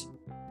reviews.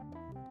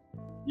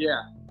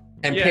 Yeah.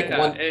 And pick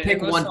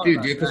one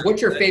food, dude, because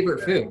what's your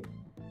favorite food?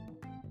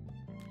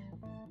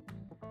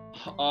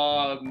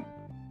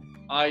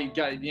 I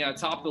got,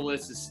 top of the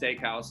list is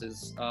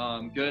steakhouses.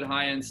 Good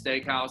high-end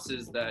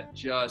steakhouses that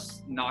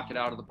just knock it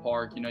out of the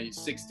park.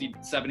 $60,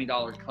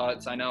 $70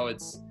 cuts. I know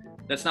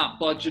that's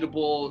not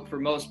budgetable for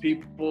most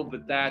people,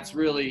 but that's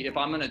really, if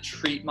I'm going to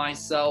treat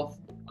myself,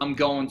 I'm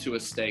going to a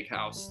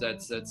steakhouse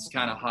that's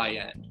kind of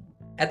high-end.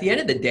 At the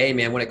end of the day,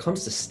 man, when it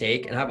comes to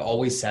steak, and I've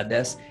always said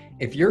this,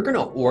 if you're going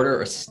to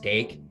order a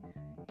steak,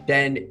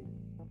 then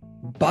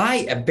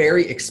buy a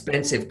very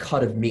expensive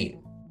cut of meat.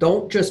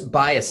 Don't just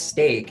buy a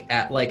steak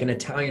at like an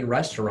Italian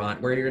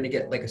restaurant where you're going to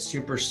get like a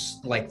super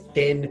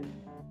thin,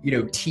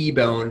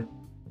 T-bone.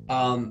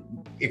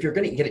 If you're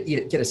going to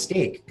get a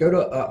steak, go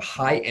to a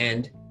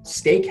high-end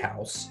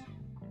steakhouse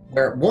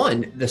where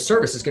 1, the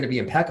service is going to be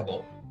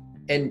impeccable,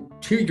 and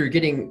 2, you're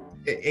getting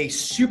a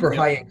super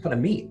high-end cut of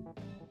meat.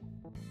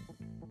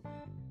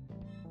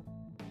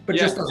 But it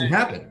just doesn't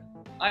happen.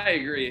 I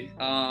agree.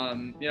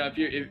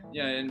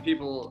 And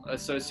people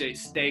associate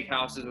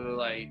steakhouses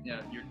with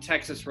your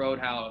Texas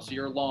Roadhouse,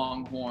 your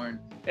Longhorn,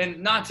 and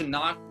not to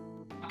knock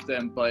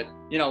them, but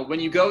when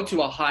you go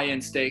to a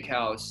high-end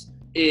steakhouse,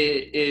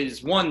 it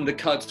is, 1, the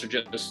cuts are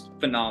just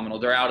phenomenal.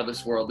 They're out of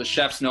this world. The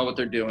chefs know what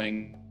they're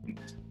doing.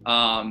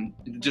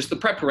 Just the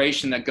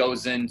preparation that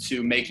goes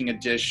into making a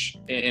dish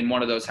in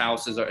one of those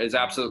houses is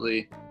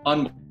absolutely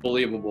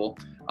unbelievable.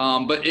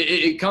 But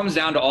it comes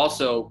down to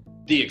also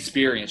the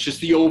experience, just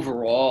the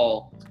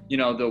overall, you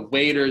know, the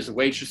waiters, the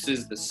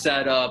waitresses, the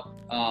setup,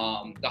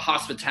 the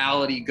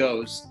hospitality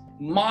goes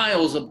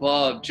miles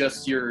above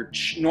just your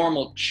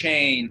normal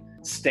chain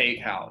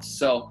steakhouse.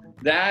 So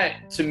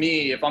that, to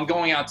me, if I'm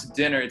going out to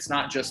dinner, it's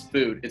not just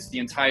food, it's the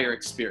entire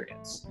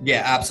experience.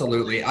 Yeah,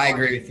 absolutely. I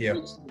agree with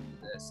you.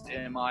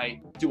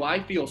 Do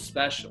I feel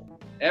special?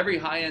 Every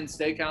high-end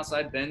steakhouse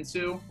I've been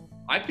to,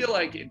 I feel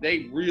like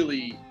they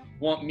really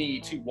want me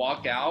to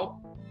walk out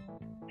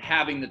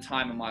having the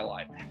time of my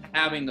life,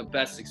 having the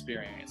best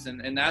experience.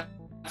 And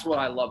that's what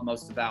I love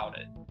most about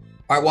it.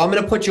 All right, well, I'm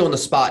going to put you on the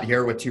spot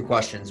here with 2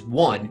 questions.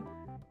 1,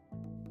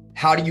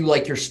 how do you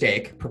like your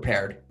steak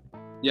prepared?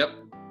 Yep.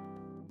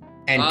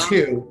 And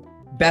 2,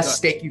 best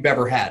steak you've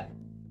ever had.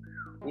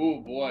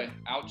 Oh boy,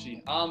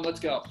 ouchie. Let's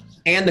go.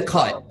 And the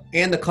cut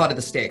of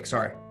the steak,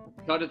 sorry.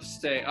 Cut of the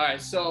steak. All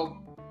right, so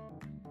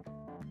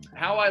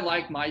how I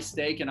like my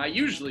steak, and I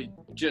usually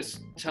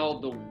just tell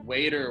the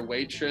waiter or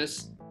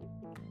waitress,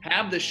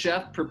 have the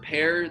chef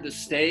prepare the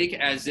steak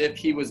as if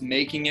he was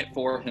making it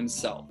for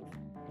himself.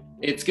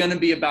 It's going to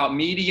be about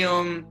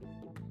medium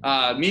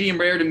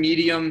rare to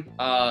medium,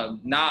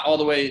 not all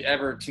the way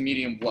ever to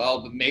medium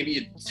well, but maybe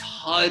a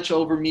touch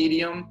over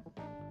medium.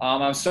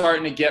 I'm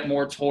starting to get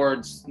more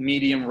towards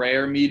medium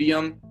rare,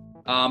 medium.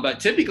 But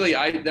typically,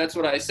 that's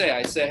what I say.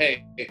 I say,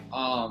 hey,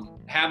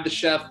 have the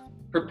chef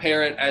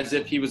prepare it as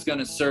if he was going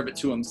to serve it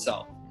to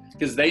himself,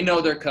 because they know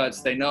their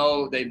cuts. They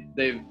know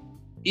they've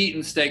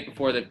eaten steak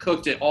before. They've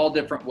cooked it all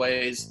different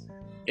ways.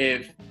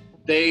 If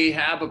they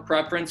have a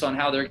preference on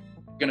how they're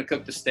going to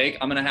cook the steak,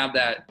 I'm going to have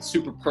that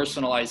super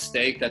personalized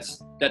steak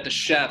that the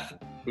chef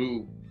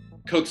who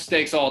cooks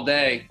steaks all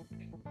day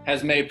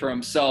has made for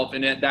himself,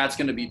 and that's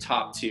going to be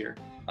top tier.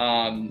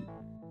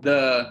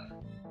 The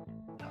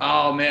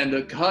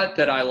cut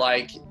that I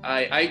like,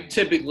 I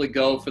typically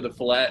go for the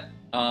fillet.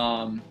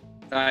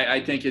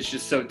 I think it's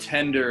just so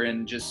tender,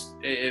 and just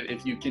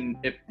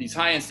if these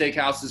high-end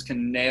steakhouses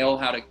can nail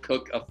how to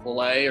cook a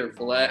fillet,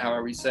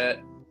 however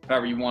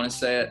you want to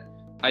say it,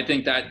 I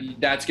think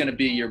that's going to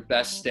be your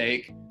best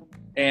steak.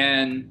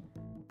 And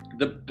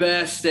the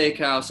best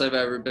steakhouse I've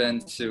ever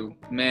been to,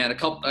 man,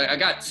 I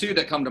got 2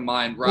 that come to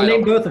mind right. Well,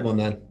 name both of them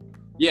then.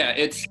 Yeah,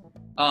 it's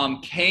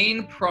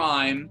Kane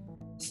Prime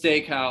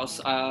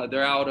Steakhouse.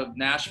 They're out of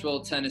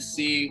Nashville,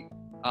 Tennessee.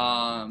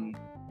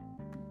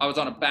 I was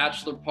on a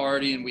bachelor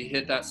party and we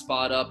hit that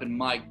spot up, and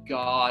my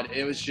God,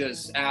 it was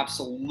just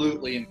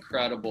absolutely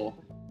incredible.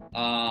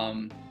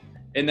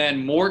 And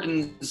then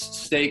Morton's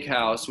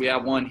Steakhouse, we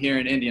have one here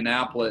in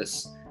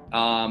Indianapolis.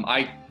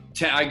 I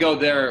go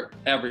there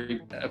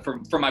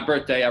for my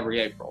birthday every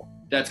April.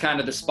 That's kind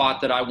of the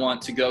spot that I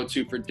want to go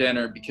to for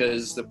dinner,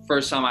 because the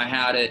first time I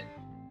had it,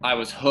 I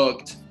was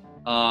hooked.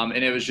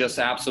 And it was just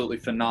absolutely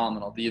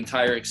phenomenal. The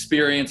entire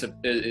experience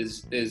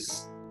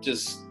is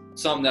just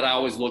something that I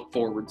always look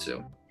forward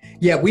to.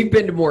 Yeah, we've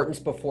been to Morton's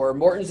before.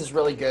 Morton's is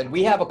really good.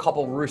 We have a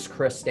couple Roost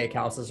Chris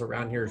steakhouses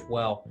around here as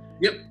well.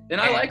 Yep,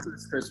 and I like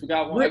Roost Chris. I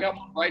got one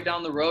right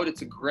down the road.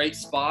 It's a great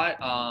spot.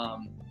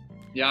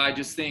 Yeah, I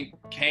just think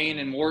Kane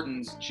and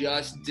Morton's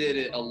just did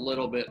it a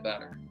little bit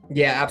better.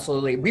 Yeah,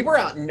 absolutely. We were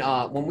out in,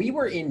 when we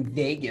were in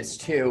Vegas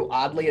too,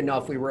 oddly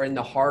enough, we were in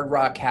the Hard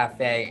Rock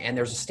Cafe, and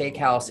there's a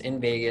steakhouse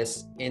in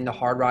Vegas in the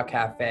Hard Rock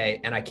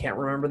Cafe, and I can't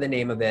remember the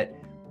name of it,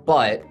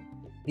 but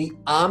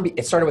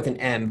it started with an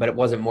M, but it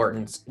wasn't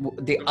Morton's.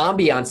 The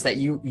ambiance that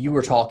you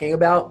were talking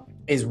about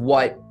is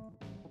what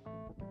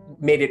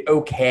made it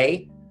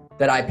okay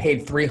that I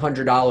paid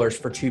 $300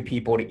 for 2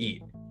 people to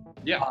eat.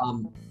 Yeah.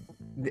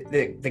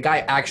 The guy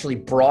actually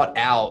brought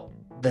out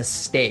the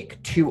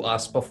steak to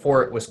us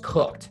before it was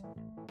cooked.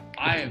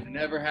 I have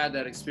never had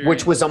that experience.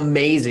 Which was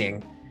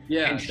amazing.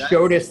 Yeah. And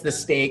showed us the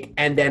steak,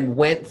 and then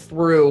went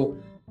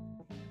through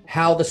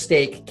how the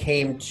steak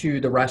came to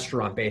the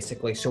restaurant,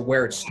 basically. So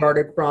where it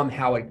started from,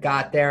 how it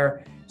got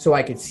there. So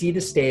I could see the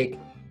steak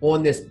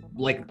on this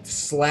like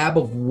slab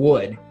of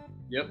wood.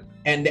 Yep.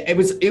 And it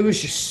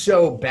was just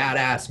so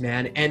badass,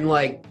 man. And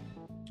like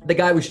the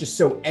guy was just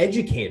so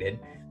educated.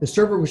 The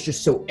server was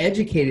just so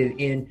educated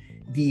in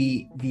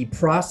the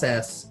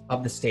process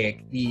of the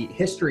steak, the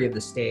history of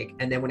the steak.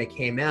 And then when it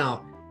came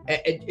out,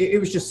 it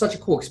was just such a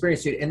cool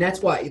experience, dude. And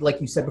that's why, like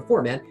you said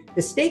before, man,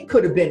 the steak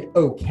could have been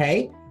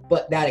okay,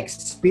 but that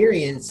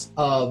experience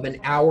of an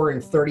hour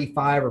and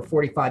 35 or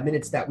 45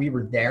 minutes that we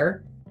were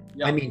there,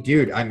 yep. I mean,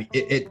 dude,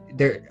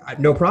 there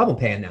no problem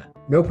paying that.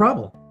 No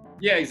problem.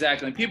 Yeah,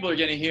 exactly. And people are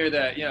going to hear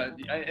that, you know,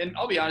 and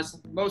I'll be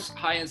honest, most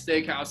high-end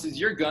steakhouses,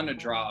 you're going to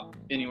drop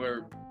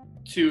anywhere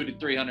 $200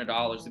 to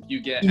 $300 if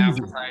you get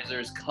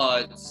appetizers,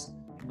 cuts,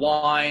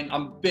 wine.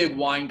 I'm a big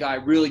wine guy,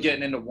 really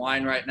getting into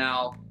wine right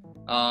now.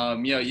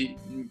 You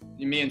know,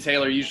 me and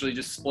Taylor usually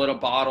just split a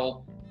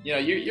bottle. You know,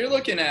 you're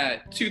looking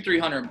at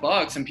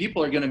 $200-300, and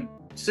people are gonna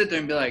sit there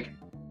and be like,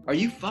 "Are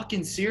you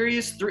fucking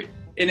serious?"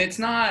 And it's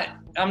not.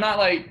 I'm not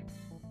like,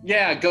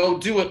 yeah, go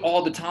do it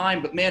all the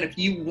time. But man, if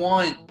you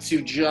want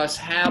to just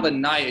have a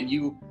night and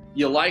you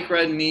like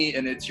red meat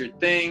and it's your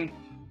thing,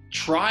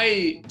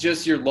 try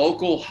just your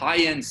local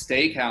high-end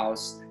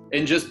steakhouse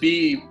and just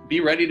be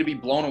ready to be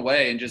blown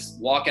away and just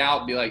walk out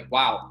and be like,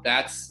 wow,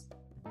 that's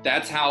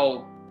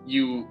how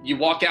you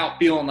walk out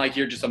feeling like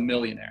you're just a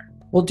millionaire.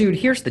 Well, dude,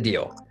 here's the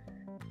deal.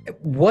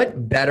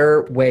 What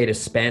better way to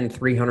spend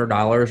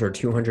 $300 or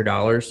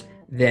 $200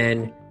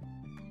 than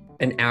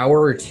an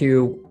hour or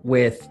two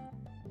with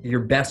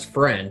your best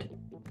friend?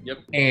 Yep.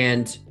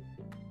 And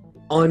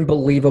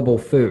unbelievable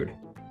food.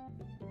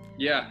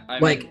 Yeah.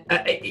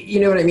 You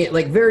know what I mean?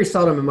 Like, very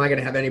seldom am I going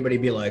to have anybody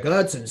be like, oh,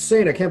 that's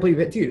insane, I can't believe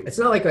it. Dude, it's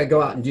not like I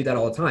go out and do that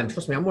all the time.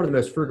 Trust me, I'm one of the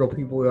most frugal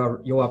people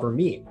you'll ever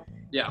meet.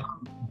 Yeah.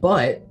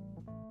 But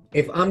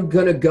if I'm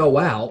going to go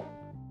out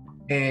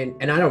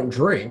and I don't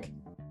drink,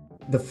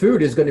 the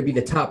food is going to be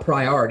the top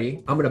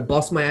priority. I'm going to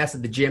bust my ass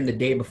at the gym the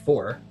day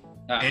before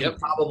and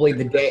probably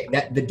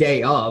the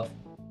day of,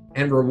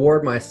 and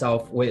reward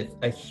myself with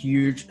a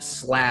huge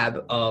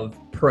slab of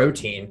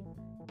protein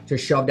to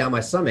shove down my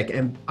stomach.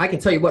 And I can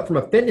tell you what, from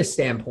a fitness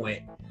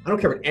standpoint, I don't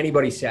care what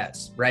anybody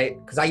says, right?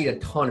 Because I eat a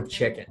ton of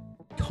chicken,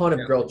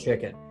 grilled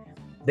chicken.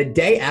 The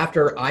day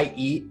after I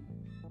eat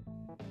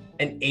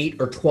an 8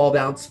 or 12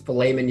 ounce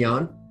filet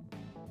mignon,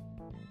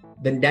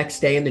 the next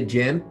day in the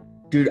gym,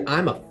 dude,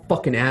 I'm a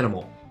fucking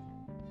animal.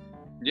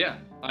 Yeah,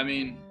 I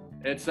mean,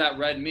 it's that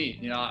red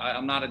meat. You know,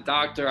 I'm not a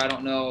doctor. I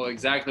don't know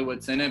exactly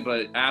what's in it,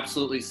 but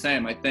absolutely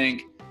same. I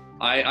think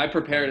I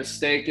prepared a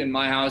steak in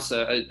my house,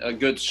 a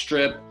good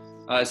strip,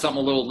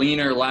 something a little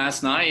leaner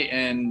last night,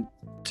 and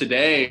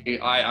today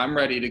I'm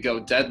ready to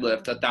go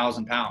deadlift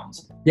 1,000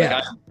 pounds. Yeah.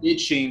 Like, I'm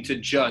itching to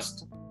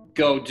just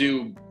go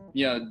do,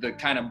 you know, the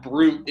kind of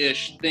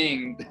brute-ish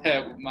thing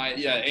that my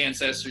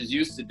ancestors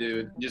used to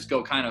do, just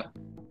go kind of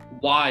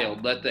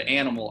wild, let the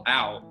animal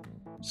out.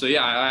 So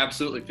yeah, I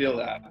absolutely feel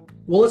that.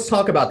 Well, let's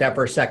talk about that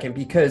for a second,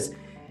 because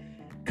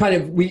kind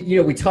of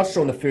we touched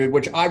on the food,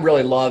 which I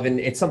really love, and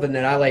it's something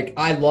that I like.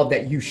 I love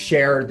that you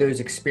share those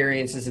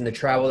experiences in the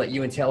travel that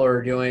you and Taylor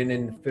are doing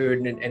and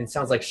food, and it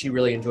sounds like she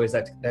really enjoys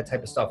that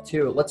type of stuff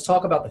too. Let's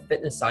talk about the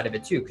fitness side of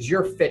it too, because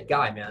you're a fit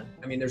guy, man.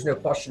 I mean, there's no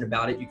question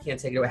about it. You can't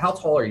take it away. How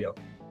tall are you?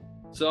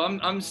 So I'm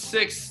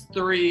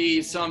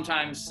 6'3",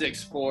 sometimes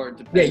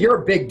 6'4". Yeah,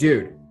 you're a big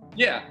dude.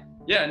 Yeah,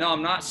 no,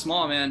 I'm not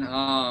small, man.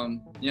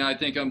 I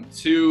think I'm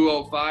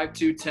 205,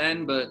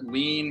 210, but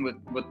lean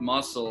with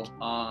muscle.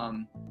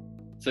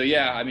 So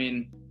yeah, I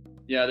mean,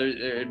 yeah,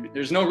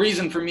 there's no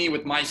reason for me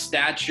with my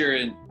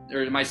stature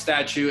or my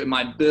statute and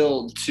my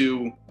build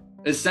to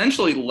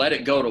essentially let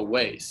it go to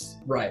waste.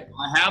 Right.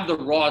 I have the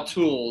raw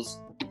tools,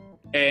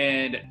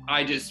 and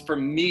for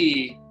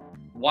me,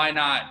 why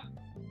not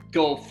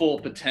go full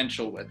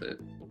potential with it?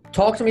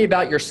 Talk to me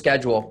about your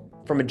schedule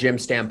from a gym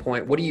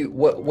standpoint. What do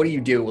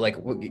you do? Like,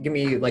 give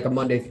me like a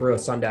Monday through a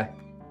Sunday.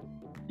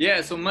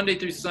 Yeah, so Monday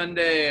through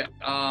Sunday,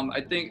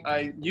 I think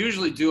I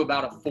usually do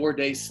about a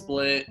 4-day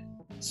split.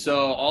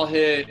 So I'll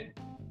hit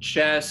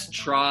chest,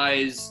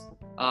 tris,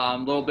 a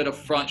little bit of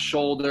front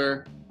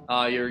shoulder,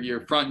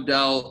 your front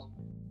delt.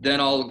 Then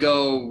I'll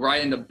go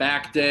right into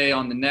back day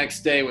on the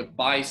next day with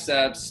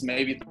biceps,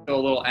 maybe throw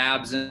a little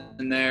abs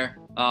in there.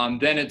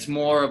 Then it's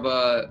more of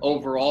a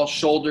overall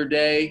shoulder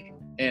day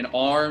and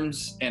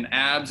arms and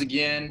abs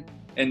again.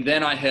 And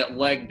then I hit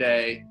leg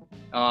day,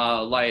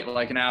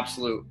 like an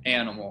absolute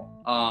animal.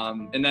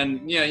 And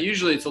then,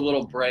 usually it's a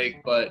little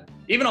break, but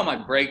even on my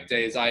break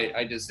days,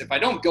 I just, if I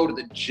don't go to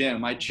the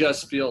gym, I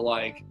just feel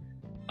like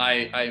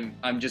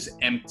I'm just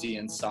empty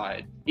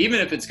inside. Even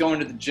if it's going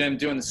to the gym,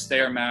 doing the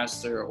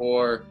Stairmaster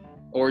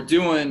or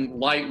doing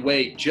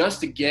lightweight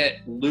just to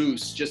get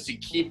loose, just to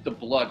keep the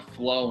blood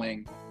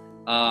flowing.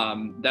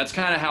 That's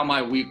kind of how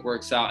my week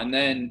works out. And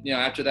then,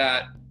 after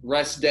that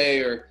rest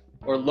day or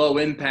low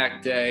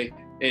impact day,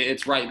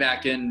 it's right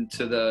back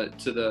into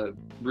the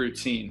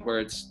routine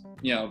where it's,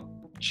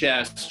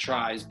 chest,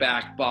 tris,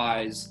 back,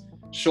 bis,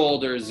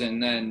 shoulders,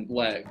 and then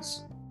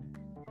legs.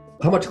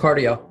 How much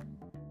cardio?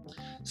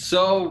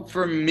 So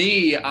for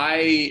me,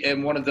 I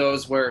am one of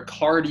those where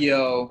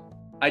cardio,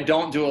 I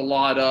don't do a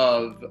lot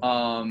of,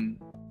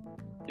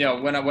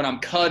 when I'm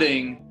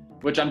cutting,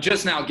 which I'm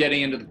just now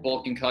getting into the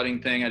bulk and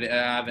cutting thing. I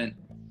haven't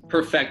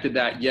perfected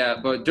that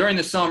yet, but during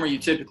the summer, you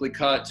typically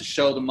cut to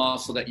show the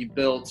muscle that you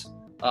built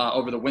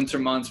over the winter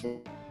months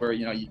where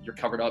you're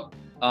covered up.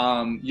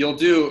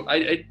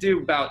 I do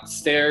about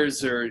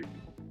stairs or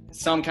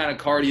some kind of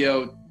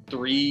cardio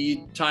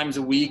 3 times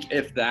a week,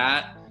 if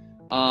that.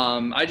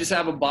 I just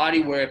have a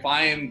body where if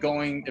I'm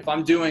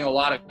doing a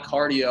lot of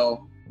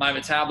cardio, my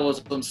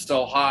metabolism's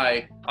so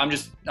high,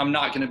 I'm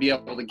not going to be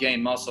able to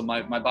gain muscle.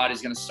 My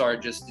body's going to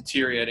start just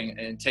deteriorating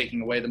and taking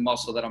away the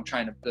muscle that I'm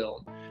trying to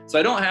build. So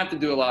I don't have to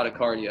do a lot of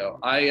cardio.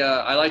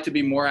 I like to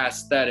be more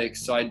aesthetic,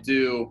 so I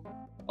do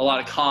a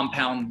lot of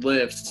compound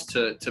lifts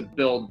to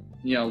build,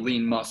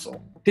 lean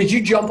muscle. Did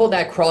you jump on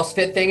that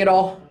CrossFit thing at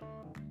all?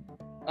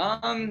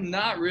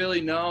 Not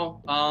really,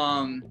 no.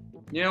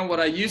 What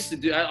I used to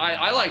do,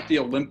 I like the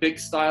Olympic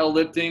style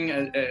lifting.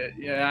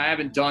 I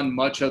haven't done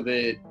much of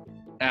it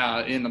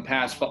in the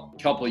past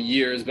couple of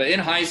years, but in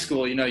high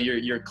school,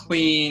 your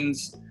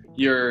cleans,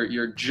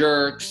 your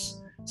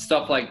jerks,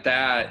 stuff like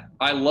that.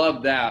 I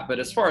love that. But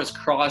as far as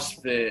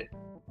CrossFit,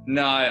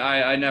 No,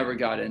 I never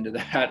got into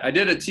that. I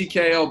did a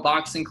TKO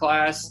boxing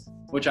class,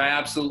 which I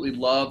absolutely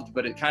loved,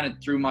 but it kind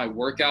of threw my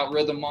workout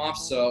rhythm off.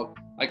 So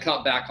I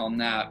cut back on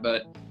that.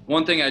 But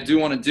one thing I do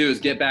want to do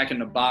is get back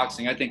into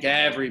boxing. I think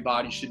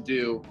everybody should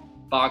do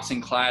boxing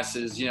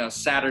classes,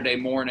 Saturday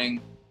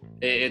morning.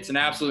 It's an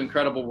absolute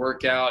incredible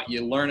workout.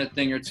 You learn a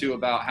thing or two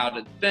about how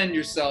to defend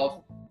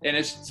yourself.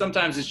 And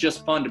sometimes it's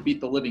just fun to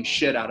beat the living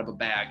shit out of a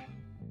bag.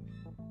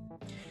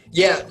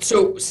 Yeah.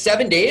 So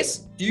 7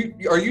 days?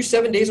 Are you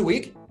 7 days a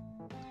week?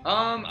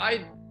 I'll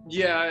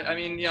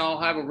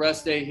have a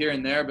rest day here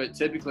and there, but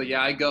typically,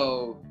 I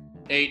go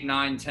 8,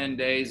 9, 10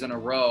 days in a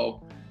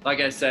row. Like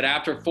I said,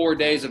 after 4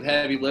 days of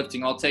heavy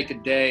lifting, I'll take a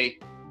day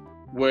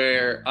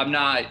where I'm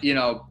not,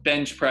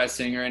 bench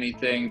pressing or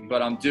anything,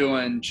 but I'm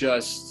doing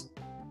just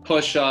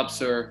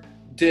push-ups or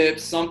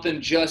dips,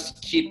 something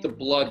just to keep the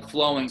blood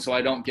flowing so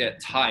I don't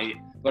get tight,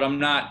 but I'm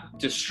not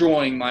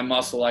destroying my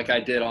muscle like I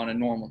did on a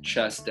normal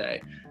chest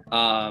day.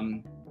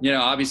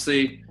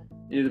 Obviously,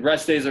 the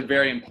rest days are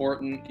very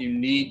important. You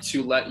need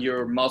to let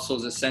your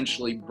muscles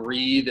essentially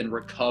breathe and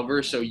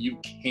recover so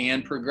you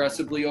can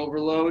progressively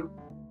overload.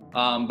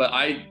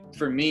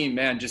 For me,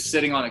 man, just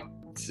sitting on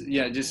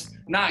just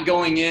not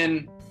going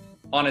in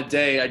on a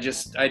day, I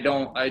just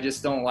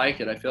don't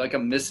like it. I feel like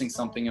I'm missing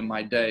something in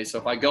my day. So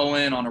if I go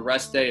in on a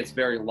rest day, it's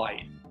very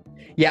light.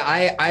 Yeah,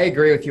 I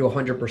agree with you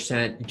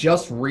 100%.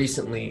 Just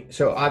recently,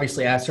 so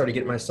obviously I started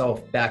getting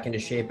myself back into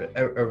shape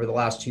over the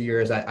last 2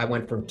 years. I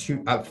went from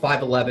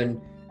 5'11"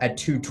 at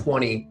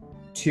 220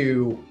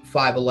 to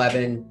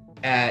 5'11"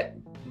 at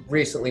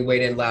recently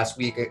weighed in last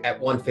week at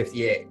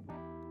 158.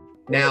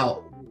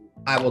 Now,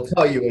 I will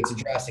tell you it's a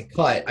drastic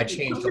cut. I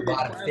changed a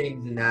lot of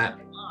things in that.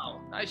 Wow,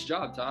 nice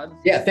job, Todd.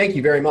 Yeah, thank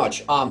you very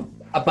much.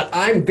 But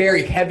I'm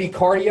very heavy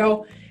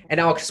cardio,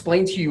 and I'll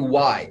explain to you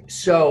why.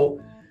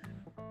 So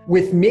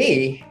with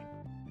me,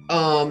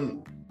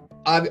 I'm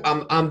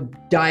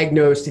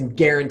diagnosed and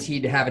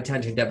guaranteed to have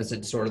attention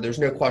deficit disorder. There's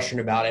no question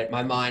about it.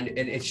 My mind,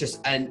 it's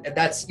just, and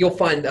you'll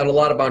find that a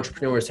lot of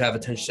entrepreneurs have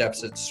attention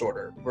deficit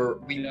disorder.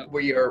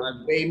 We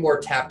are way more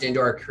tapped into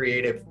our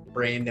creative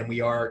brain than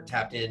we are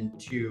tapped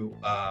into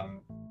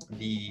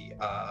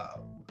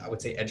I would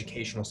say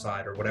educational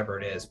side or whatever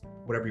it is,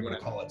 whatever you want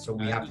to call it. So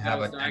we have to have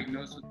I was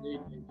diagnosed with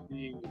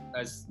ADHD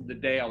as the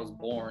day I was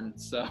born.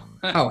 So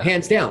oh,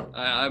 hands down.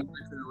 I'm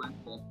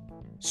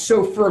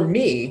So for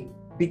me,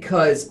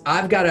 because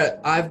I've got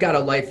a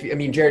life. I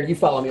mean, Jared, you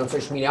follow me on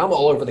social media. I'm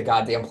all over the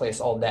goddamn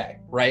place all day,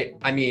 right?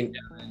 I mean,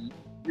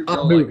 you're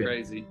I'm moving like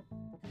crazy.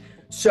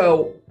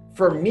 So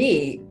for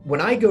me,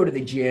 when I go to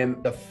the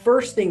gym, the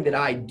first thing that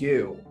I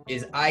do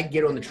is I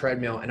get on the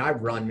treadmill and I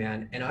run,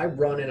 man. And I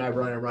run and I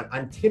run and run.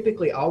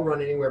 I'll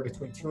run anywhere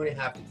between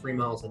 2.5 to 3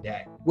 miles a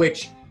day,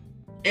 which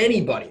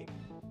anybody,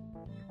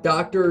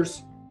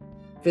 doctors,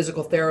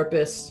 physical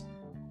therapists,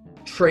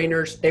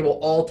 trainers, they will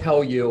all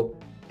tell you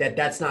that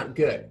that's not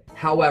good.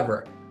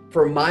 However,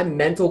 for my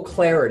mental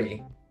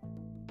clarity,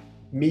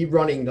 me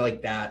running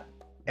like that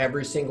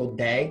every single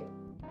day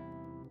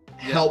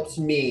helps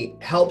me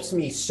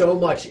so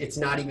much. It's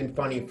not even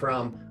funny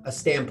from a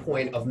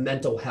standpoint of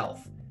mental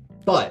health.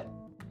 But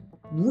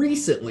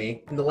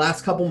recently, in the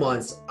last couple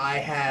months, I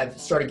have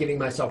started giving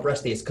myself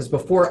rest days, because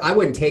before I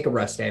wouldn't take a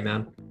rest day,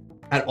 man,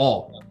 at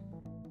all.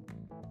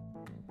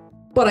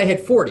 But I hit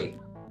 40.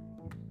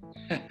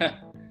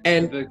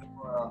 And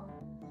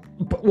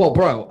well,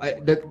 bro,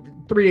 the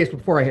 3 days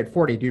before I hit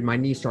 40, dude, my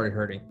knee started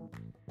hurting.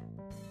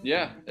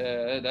 Yeah,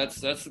 that's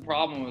the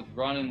problem with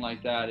running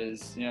like that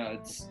is,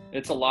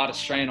 it's a lot of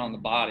strain on the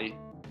body.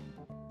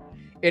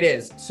 It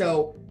is.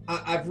 So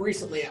I've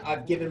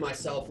given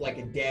myself like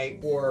a day,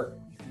 or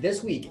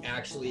this week,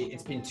 actually,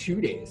 it's been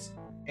 2 days.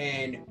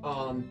 And,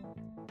 when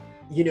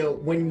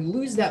you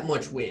lose that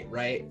much weight,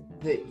 right,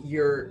 that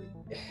you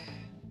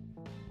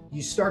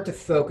start to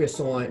focus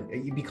on,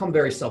 you become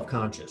very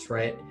self-conscious,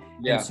 right?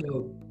 Yeah. And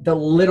so the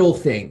little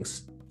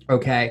things,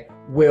 okay,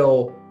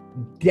 will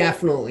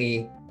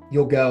definitely,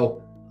 you'll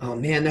go, oh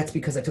man, that's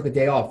because I took a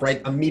day off,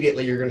 right?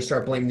 Immediately you're going to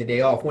start blaming the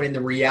day off, when in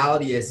the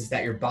reality is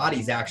that your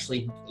body's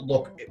actually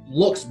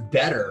looks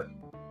better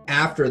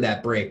after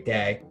that break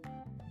day.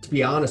 To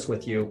be honest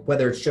with you,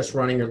 whether it's just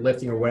running or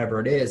lifting or whatever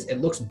it is,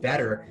 it looks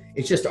better.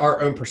 It's just our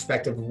own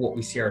perspective of what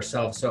we see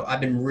ourselves. So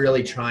I've been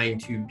really trying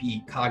to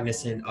be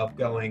cognizant of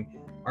going,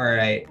 all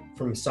right,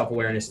 from a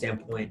self-awareness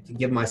standpoint, to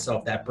give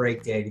myself that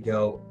break day to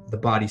go, the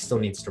body still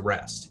needs to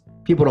rest.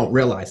 People don't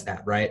realize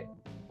that, right?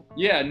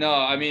 Yeah, no,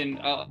 I mean,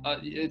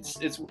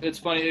 it's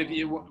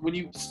funny when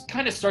you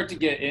kind of start to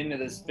get into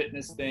this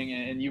fitness thing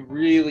and you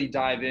really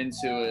dive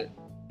into it,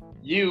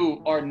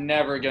 you are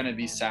never going to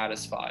be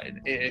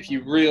satisfied if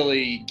you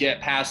really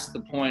get past the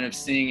point of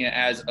seeing it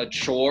as a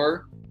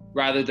chore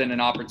rather than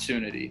an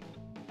opportunity.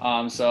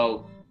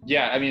 So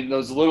yeah, I mean,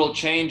 those little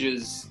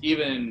changes,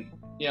 even,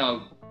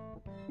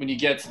 when you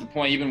get to the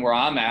point, even where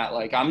I'm at,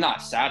 like, I'm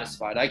not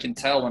satisfied. I can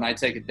tell when I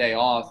take a day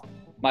off,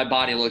 my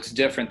body looks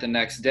different the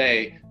next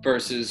day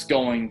versus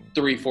going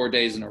 3-4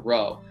 days in a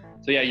row.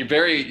 So yeah, you're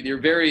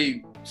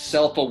very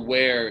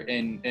self-aware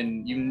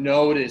and you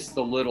notice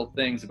the little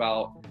things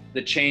about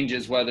the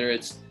changes, whether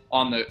it's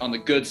on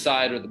the good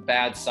side or the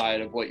bad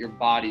side of what your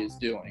body is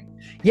doing.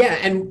 Yeah,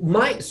 and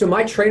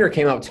my trainer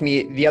came up to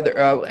me the other,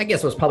 I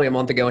guess it was probably a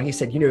month ago, and he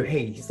said,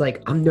 hey, he's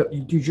like,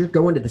 dude, you're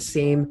doing the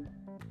same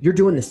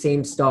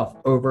stuff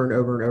over and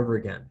over and over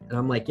again. And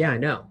I'm like, yeah, I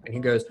know. And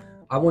he goes,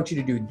 I want you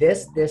to do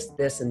this, this,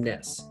 this, and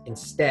this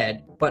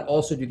instead, but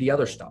also do the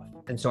other stuff.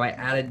 And so I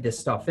added this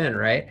stuff in,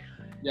 right?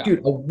 Yeah.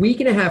 Dude, a week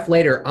and a half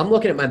later, I'm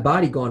looking at my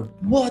body going,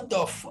 what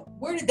the fuck?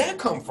 Where did that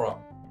come from?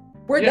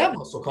 Where'd that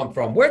muscle come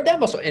from? Where'd that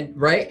muscle? And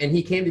right. And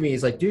he came to me,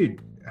 he's like, dude,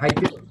 how you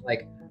feeling?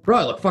 Like, bro,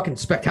 I look fucking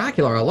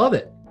spectacular. I love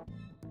it.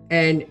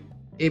 And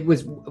it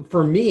was,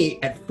 for me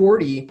at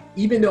 40,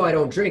 even though I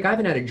don't drink, I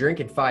haven't had a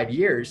drink in 5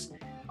 years.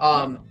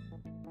 For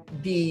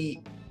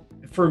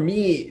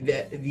me,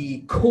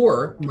 the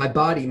core, my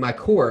body, my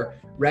core,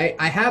 right?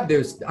 I have a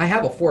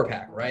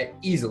 4-pack, right?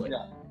 Easily,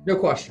 no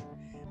question.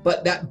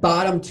 But that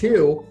bottom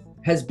 2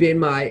 has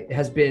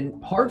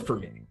been hard for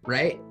me,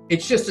 right?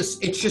 It's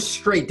just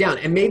straight down.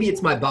 And maybe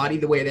it's my body,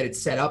 the way that it's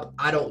set up.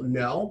 I don't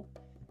know.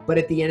 But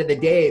at the end of the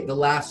day, the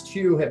last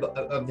 2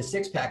 of the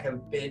 6-pack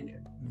have been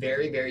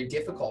very, very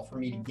difficult for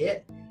me to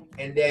get.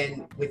 And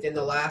then within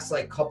the last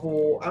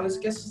couple, I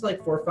guess it's 4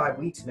 or 5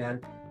 weeks,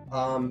 man,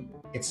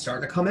 it's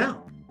starting to come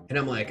out. And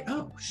I'm like,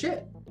 oh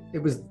shit, it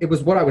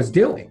was what I was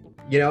doing.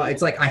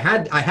 It's like I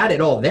had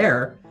it all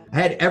there. I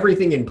had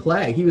everything in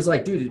play. He was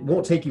like, dude, it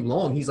won't take you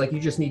long. He's like, you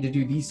just need to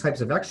do these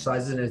types of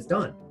exercises and it's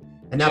done.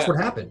 And that's what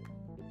happened.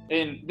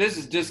 And this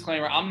is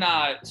disclaimer. I'm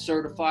not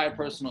certified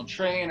personal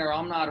trainer.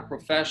 I'm not a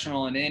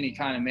professional in any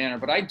kind of manner,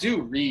 but I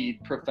do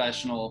read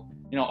professional,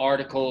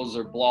 articles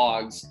or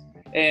blogs.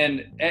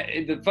 And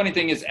the funny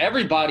thing is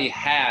everybody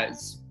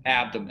has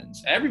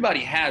abdomens.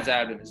 Everybody has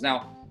abdomens.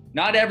 Now,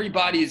 not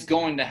everybody is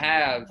going to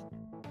have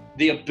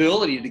the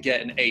ability to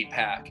get an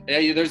 8-pack.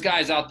 There's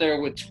guys out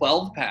there with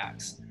 12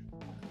 packs.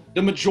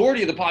 The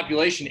majority of the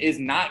population is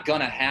not going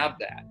to have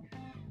that.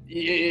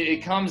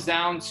 It comes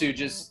down to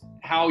just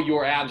how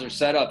your abs are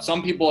set up.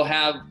 Some people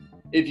have,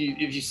 if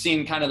you've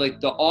seen kind of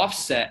like the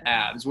offset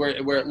abs where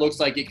it looks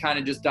like it kind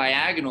of just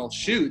diagonal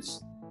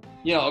shoots,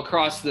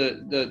 across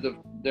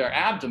their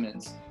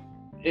abdomens.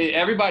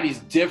 Everybody's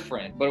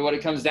different, but what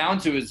it comes down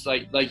to is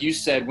like you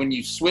said, when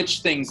you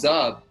switch things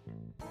up,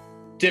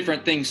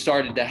 different things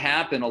started to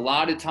happen. A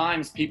lot of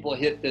times people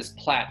hit this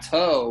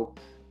plateau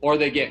or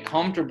they get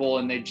comfortable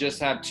and they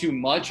just have too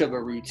much of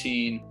a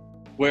routine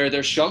where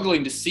they're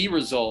struggling to see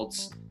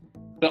results.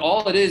 But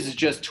all it is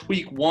just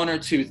tweak 1 or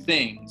 2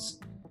 things,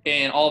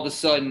 and all of a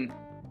sudden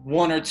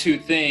 1 or 2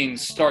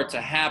 things start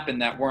to happen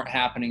that weren't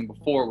happening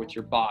before with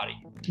your body.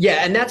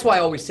 Yeah, and that's why I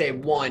always say,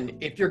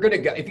 if you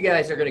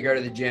guys are gonna go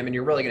to the gym and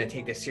you're really gonna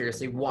take this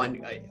seriously,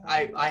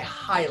 I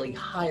highly,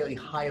 highly,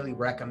 highly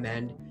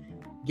recommend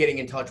getting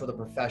in touch with a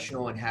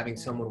professional and having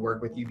someone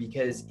work with you,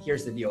 because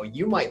here's the deal.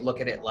 You might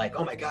look at it like,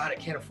 oh my God, I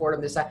can't afford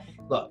them, this, that.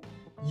 Look,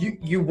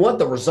 you want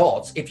the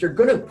results. If you're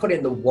gonna put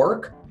in the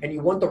work and you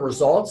want the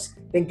results,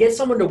 then get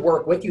someone to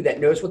work with you that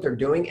knows what they're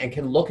doing and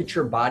can look at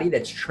your body,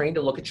 that's trained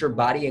to look at your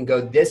body and go,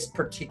 this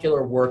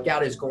particular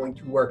workout is going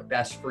to work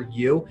best for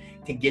you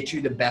to get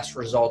you the best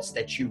results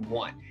that you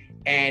want.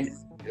 And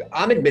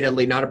I'm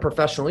admittedly not a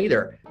professional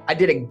either. I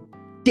did a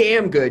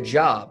damn good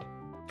job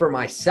for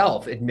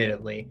myself,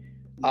 admittedly,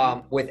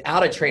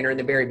 without a trainer in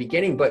the very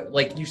beginning. But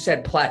like you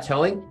said,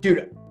 plateauing,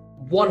 dude,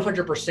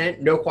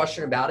 100%, no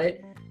question about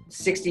it.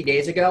 60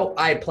 days ago,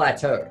 I had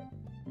plateaued.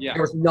 Yeah.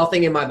 There was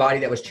nothing in my body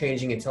that was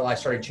changing until I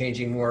started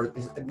changing more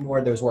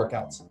of those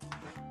workouts.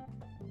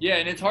 Yeah,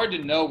 and it's hard to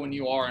know when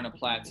you are in a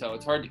plateau.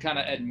 It's hard to kind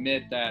of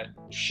admit that,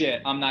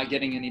 shit, I'm not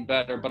getting any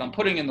better, but I'm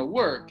putting in the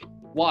work.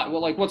 Why?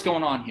 Well, what's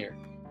going on here?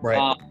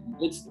 Right.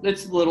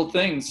 It's little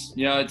things.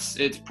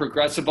 It's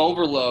progressive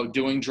overload,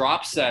 doing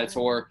drop sets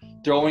or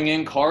throwing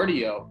in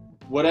cardio,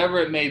 whatever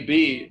it may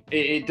be.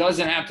 It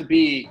doesn't have to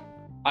be,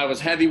 I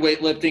was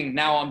heavyweight lifting,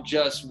 now I'm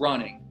just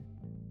running.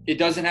 It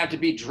doesn't have to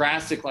be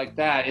drastic like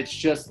that. It's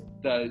just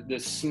the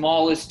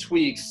smallest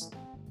tweaks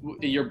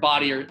your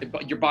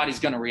body's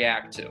going to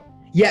react to.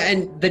 Yeah,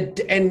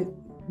 and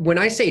when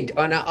I say,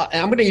 and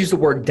I'm going to use the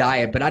word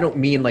diet, but I don't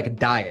mean like a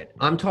diet.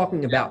 I'm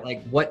talking about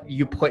like what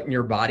you put in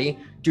your body,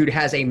 dude,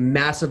 has a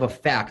massive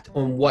effect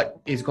on what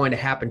is going to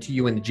happen to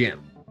you in the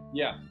gym.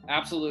 Yeah,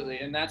 absolutely.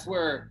 And that's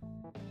where,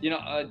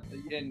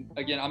 and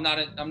again, I'm not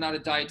a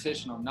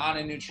dietitian, I'm not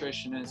a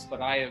nutritionist,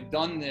 but I have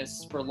done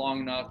this for long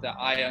enough that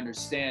I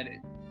understand it.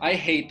 I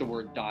hate the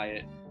word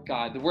diet.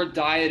 God, the word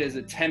diet is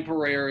a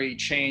temporary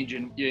change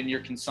in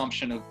your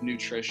consumption of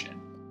nutrition.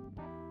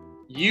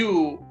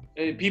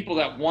 People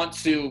that want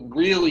to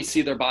really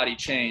see their body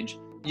change,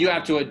 you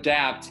have to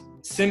adapt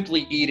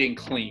simply eating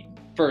clean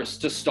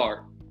first to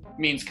start.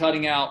 Means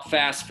cutting out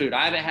fast food.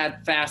 I haven't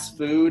had fast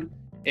food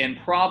in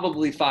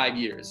probably 5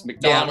 years.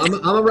 McDonald's. Yeah,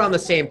 I'm around the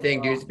same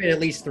thing, dude. It's been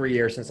at least 3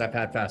 years since I've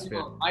had fast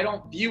food. I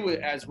don't view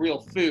it as real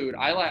food.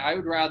 I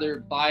would rather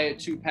buy a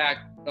 2-pack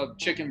of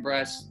chicken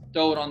breast,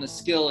 throw it on the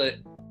skillet,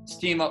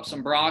 steam up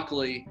some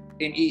broccoli,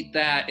 and eat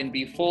that and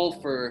be full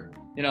for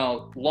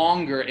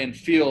longer and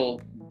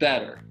feel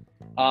better.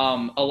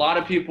 A lot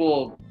of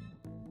people,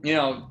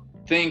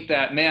 think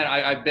that, man,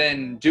 I've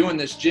been doing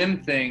this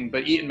gym thing,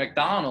 but eating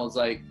McDonald's,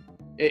 like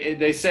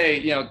they say,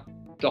 you know,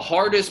 the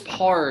hardest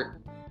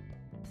part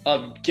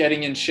of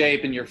getting in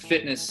shape in your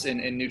fitness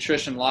and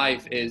nutrition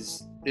life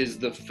is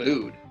the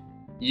food.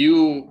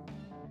 You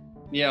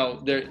know,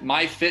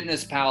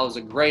 MyFitnessPal is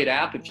a great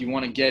app if you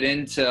want to get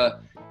into,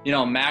 you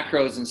know,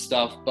 macros and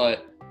stuff,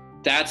 but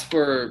that's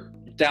for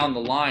down the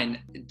line.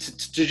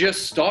 To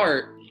just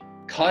start,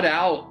 cut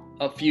out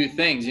a few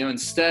things, you know,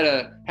 instead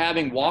of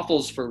having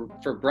waffles for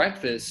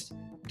breakfast,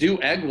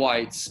 do egg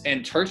whites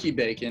and turkey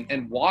bacon,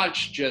 and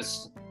watch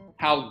just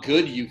how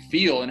good you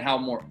feel and how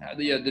more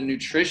the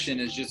nutrition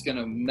is just going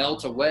to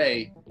melt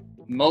away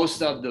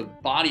most of the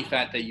body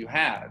fat that you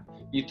have.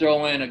 You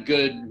throw in a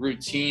good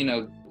routine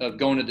of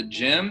going to the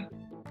gym,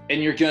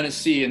 and you're going to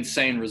see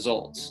insane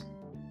results.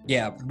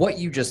 Yeah, what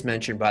you just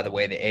mentioned, by the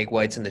way, the egg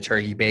whites and the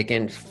turkey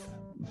bacon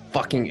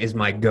fucking is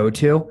my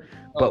go-to.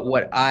 But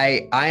what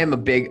I am a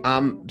big,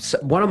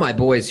 one of my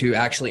boys who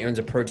actually owns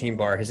a protein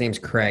bar, his name's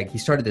Craig. He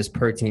started this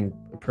protein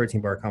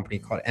bar company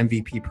called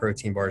MVP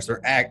Protein Bars. They're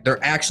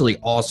actually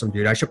awesome,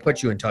 dude. I should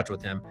put you in touch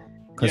with him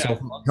because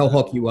he'll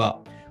hook you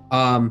up.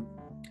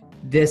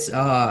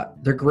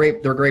 They're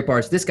great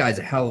bars. This guy's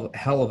a hell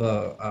of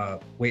a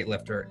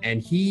weightlifter,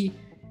 and he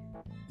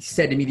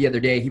said to me the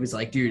other day, he was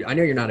like, dude, I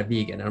know you're not a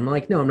vegan. And I'm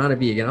like, no, I'm not a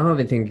vegan. I don't have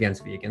anything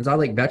against vegans. I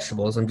like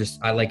vegetables.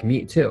 I like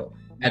meat too.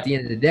 At the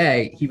end of the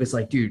day, he was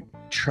like, dude,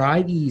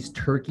 try these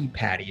turkey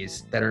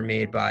patties that are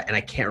made by, and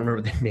I can't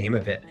remember the name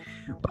of it,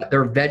 but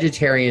they're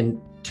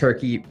vegetarian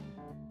turkey.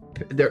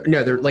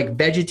 They're like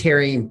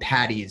vegetarian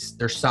patties.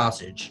 They're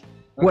sausage,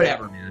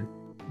 whatever, man.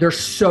 They're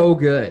so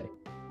good.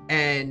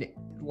 And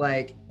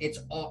like, it's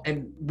all,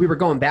 and we were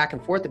going back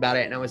and forth about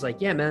it. And I was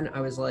like, yeah, man,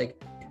 I was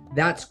like,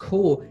 that's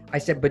cool. I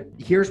said, but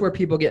here's where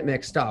people get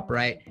mixed up,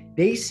 right?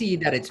 They see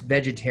that it's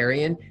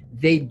vegetarian.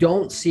 They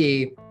don't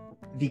see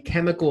the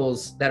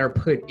chemicals that are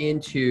put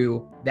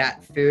into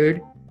that food.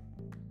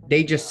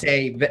 They just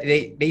say,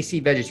 they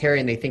see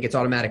vegetarian, they think it's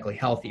automatically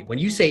healthy. When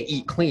you say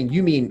eat clean,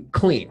 you mean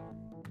clean.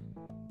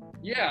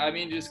 Yeah, I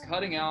mean, just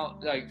cutting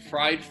out like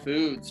fried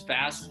foods,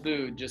 fast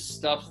food, just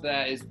stuff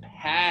that is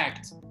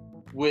packed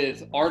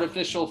with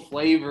artificial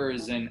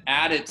flavors and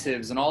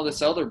additives and all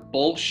this other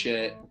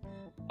bullshit.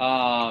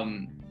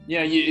 You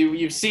know,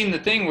 you've seen the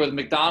thing with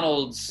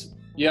McDonald's.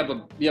 You have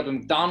a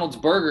McDonald's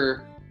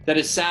burger that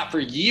has sat for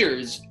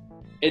years,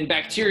 and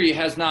bacteria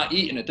has not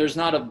eaten it. There's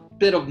not a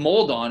bit of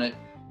mold on it.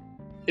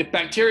 If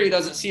bacteria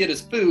doesn't see it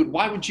as food,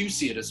 why would you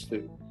see it as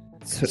food?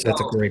 That's a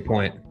great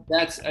point.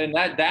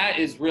 That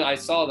is real. I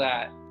saw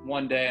that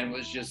one day and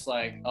was just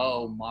like,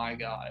 oh my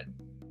God.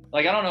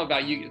 Like, I don't know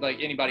about you, like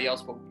anybody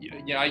else, but you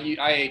know,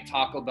 I ate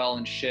Taco Bell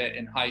and shit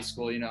in high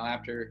school, you know,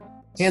 after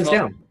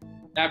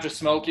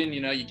smoking,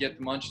 you know, you get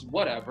the munchies,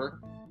 whatever.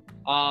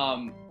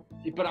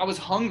 But I was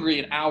hungry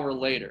an hour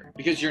later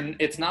because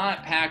it's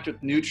not packed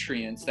with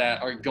nutrients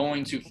that are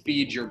going to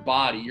feed your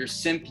body. You're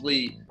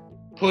simply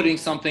putting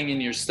something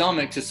in your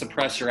stomach to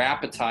suppress your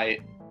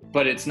appetite,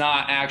 but it's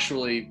not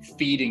actually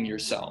feeding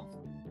yourself.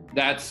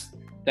 That's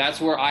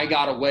where I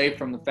got away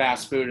from the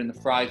fast food and the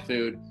fried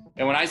food.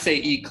 And when I say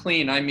eat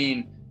clean, I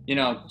mean, you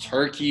know,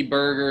 turkey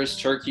burgers,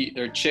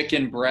 their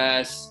chicken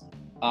breasts,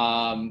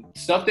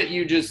 stuff that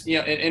you just, you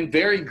know, and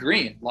very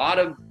green.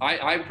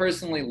 I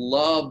personally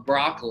love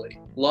broccoli.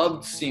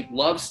 Love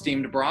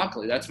steamed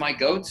broccoli. That's my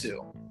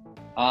go-to.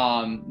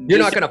 You're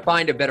not going to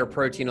find a better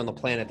protein on the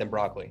planet than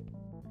broccoli.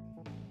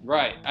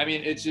 Right. I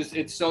mean,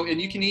 it's so,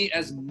 and you can eat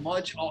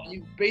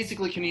you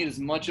basically can eat as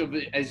much of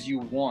it as you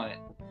want,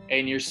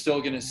 and you're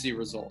still going to see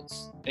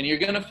results, and you're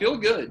going to feel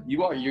good.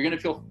 You're going to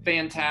feel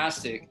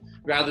fantastic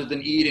rather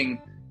than eating,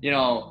 you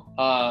know,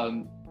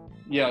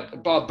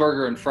 a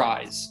burger and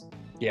fries.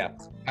 Yeah,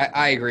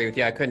 I agree with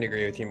you. I couldn't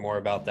agree with you more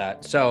about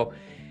that. So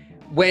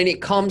when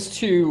it comes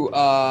to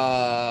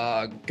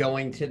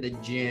going to the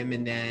gym,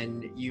 and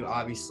then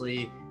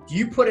do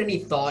you put any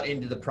thought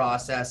into the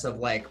process of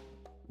like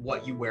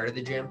what you wear to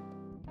the gym?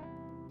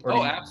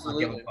 Oh,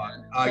 absolutely.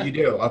 You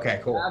do? Okay,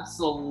 cool.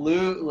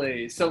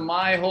 Absolutely. So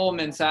my whole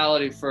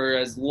mentality for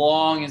as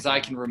long as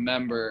I can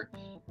remember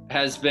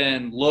has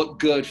been look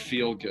good,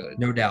 feel good.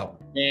 No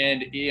doubt.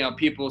 And, you know,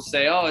 people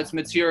say, oh, it's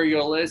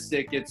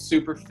materialistic, it's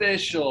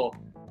superficial.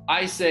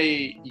 I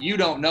say, you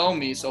don't know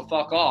me, so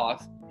fuck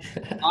off.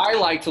 I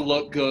like to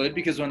look good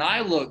because when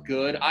I look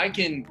good, I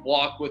can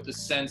walk with a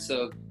sense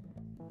of,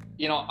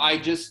 you know, I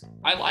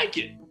like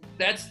it.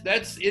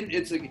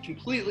 It's a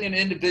completely an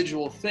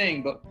individual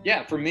thing. But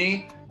yeah, for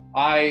me,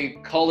 I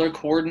color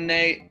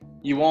coordinate.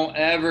 You won't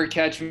ever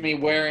catch me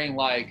wearing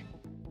like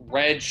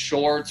red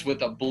shorts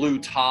with a blue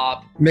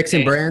top.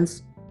 Mixing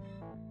brands?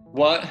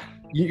 What?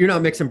 You're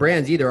not mixing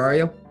brands either, are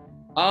you?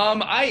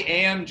 I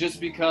am,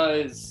 just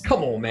because.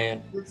 Come on,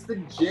 man. It's the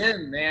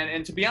gym, man.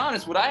 And to be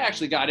honest, what I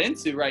actually got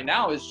into right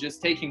now is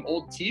just taking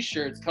old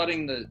t-shirts,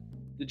 cutting the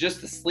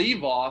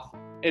sleeve off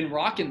and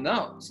rocking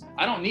those.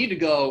 I don't need to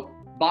go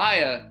buy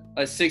a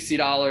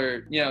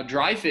 $60, you know,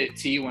 dry fit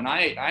tee when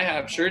I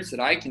have shirts that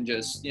I can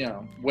just, you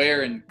know,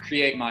 wear and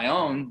create my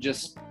own,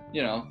 just,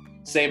 you know,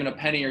 saving a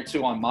penny or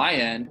two on my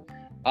end.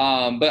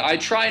 But I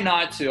try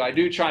not to. I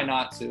do try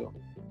not to.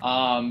 But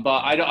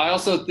I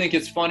also think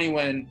it's funny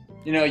when,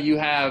 you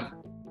have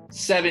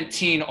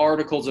 17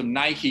 articles of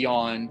Nike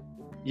on,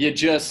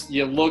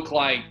 you look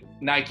like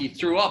Nike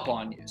threw up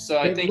on you. So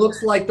I think it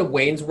looks like the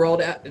Wayne's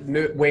World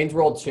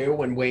 2,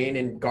 when Wayne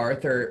and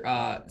Garth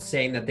are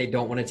saying that they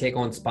don't want to take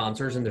on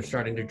sponsors and they're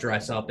starting to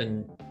dress up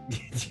and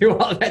do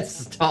all that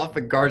stuff,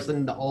 and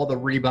Garson, all the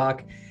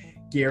Reebok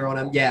gear on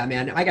him. Yeah,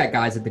 man, I got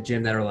guys at the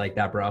gym that are like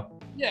that, bro.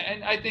 Yeah,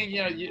 and I think,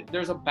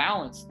 there's a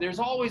balance. There's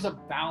always a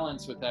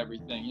balance with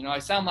everything. I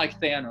sound like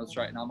Thanos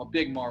right now. I'm a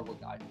big Marvel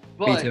guy.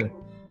 But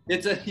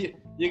Me too.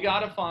 You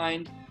got to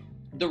find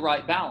the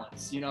right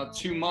balance.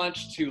 Too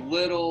much, too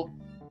little.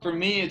 For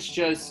me, it's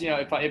just,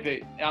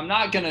 I'm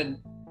not going to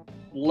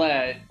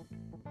let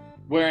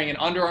wearing an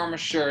Under Armour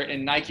shirt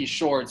and Nike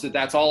shorts,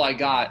 that's all I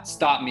got,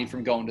 stop me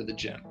from going to the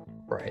gym.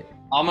 Right.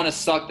 I'm going to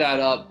suck that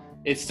up.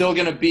 It's still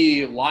going to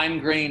be lime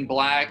green,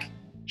 black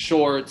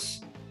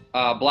shorts,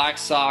 black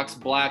socks,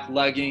 black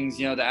leggings,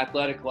 the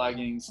athletic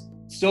leggings.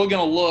 Still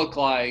going to look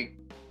like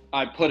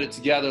I put it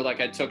together, like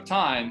I took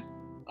time.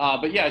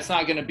 But yeah, it's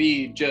not going to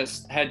be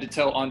just head to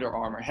toe Under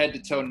Armour, head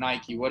to toe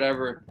Nike,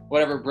 whatever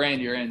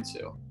brand you're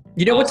into.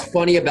 You know what's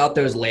funny about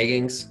those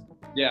leggings?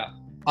 Yeah.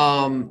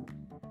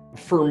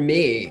 For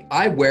me,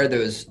 I wear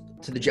those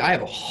to the gym. I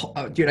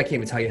have dude, I can't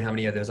even tell you how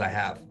many of those I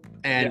have.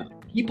 And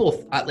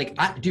people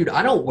dude,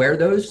 I don't wear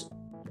those.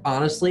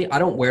 Honestly, I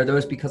don't wear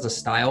those because of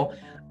style.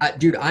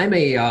 Dude, I'm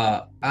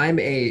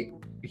a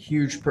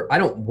huge, I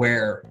don't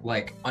wear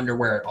like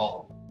underwear at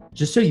all.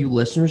 Just so you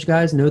listeners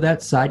guys know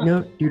that, side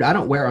note, dude, I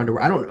don't wear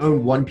underwear. I don't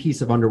own one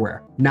piece of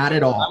underwear. Not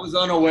at all. I was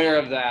unaware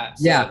of that.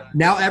 So. Yeah.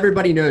 Now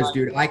everybody knows,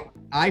 dude.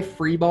 I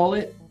free ball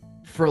it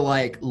for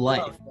like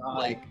life.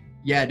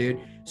 Yeah,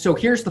 dude. So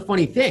here's the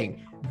funny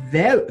thing.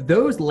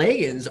 Those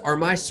leggings are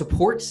my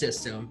support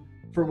system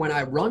for when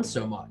I run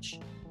so much.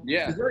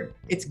 Yeah.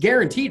 It's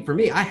guaranteed for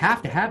me. I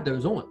have to have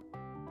those on.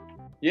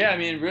 Yeah, I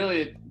mean,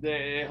 really,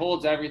 it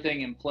holds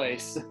everything in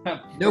place.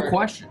 No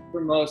question.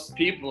 For most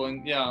people,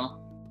 and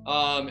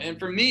and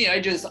for me,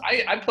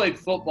 I played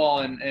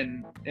football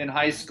in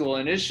high school,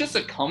 and it's just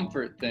a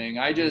comfort thing.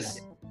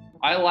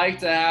 I like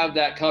to have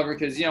that cover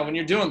because, when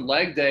you're doing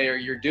leg day or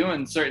you're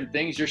doing certain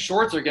things, your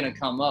shorts are going to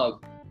come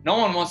up. No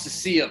one wants to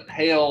see a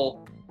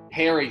pale,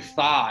 hairy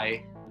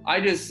thigh.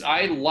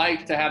 I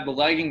like to have the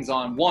leggings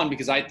on, one,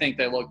 because I think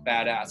they look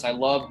badass. I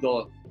love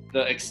the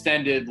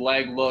extended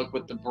leg look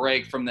with the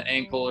break from the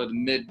ankle or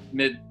the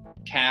mid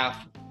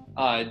calf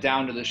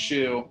down to the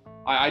shoe.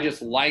 I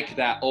just like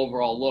that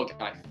overall look.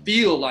 I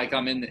feel like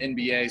I'm in the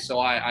NBA, so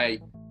I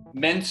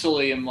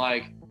mentally am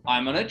like,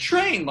 I'm going to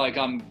train like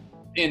I'm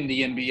in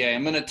the NBA.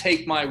 I'm going to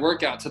take my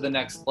workout to the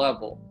next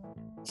level.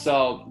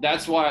 So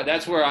that's where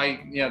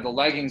the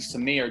leggings to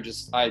me are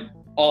just, I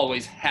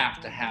always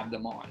have to have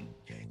them on.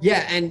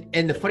 Yeah,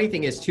 and the funny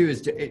thing is too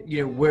is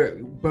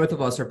we're both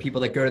of us are people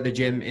that go to the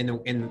gym in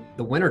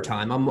the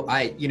wintertime.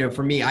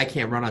 For me, I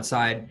can't run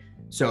outside,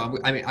 so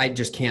I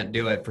just can't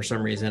do it for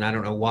some reason. I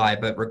don't know why,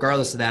 but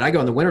regardless of that, I go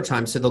in the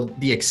wintertime. So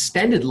the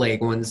extended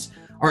leg ones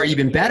are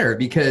even better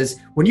because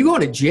when you go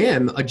in a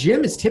gym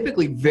is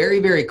typically very,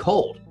 very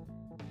cold.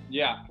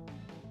 Yeah.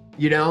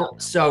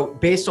 So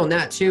based on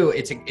that too,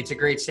 it's a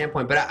great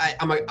standpoint. But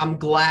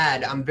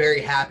I'm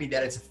very happy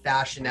that it's a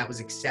fashion that was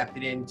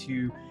accepted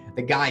into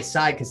the guy's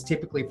side, because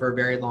typically for a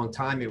very long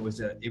time it was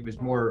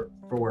more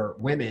for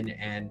women,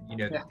 and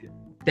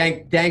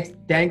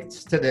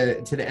thanks to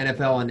the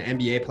NFL and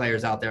NBA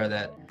players out there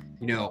that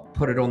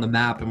put it on the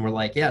map and were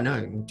like, yeah,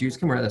 no, dudes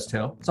can wear this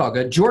too. It's all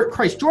good.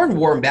 Jordan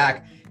wore them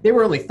back. They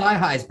were only thigh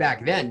highs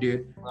back then,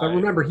 dude. Right. But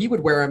remember, he would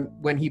wear them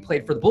when he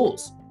played for the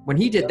Bulls. When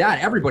he did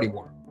that, everybody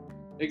wore them.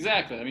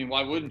 Exactly. I mean,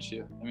 why wouldn't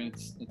you? I mean,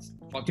 it's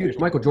fucking. Dude, if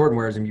Michael Jordan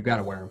wears them, you got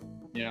to wear them.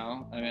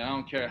 I mean, I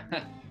don't care.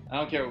 I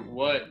don't care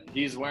what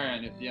he's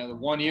wearing. If the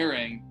one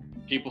earring,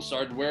 people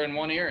started wearing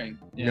one earring.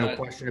 No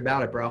question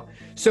about it, bro.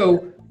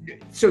 So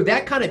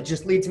that kind of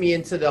just leads me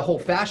into the whole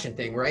fashion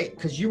thing, right?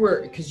 Because you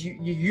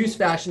use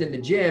fashion in the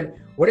gym.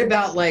 What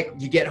about like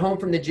you get home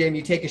from the gym,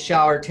 you take a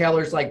shower,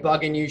 Taylor's like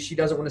bugging you. She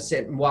doesn't want to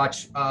sit and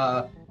watch.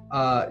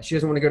 She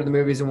doesn't want to go to the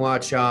movies and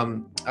watch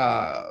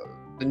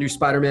the new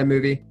Spider-Man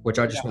movie, which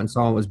I just went and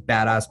saw and was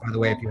badass, by the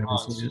way. If you haven't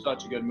seen it,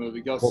 such a good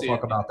movie. We'll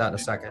talk about that in a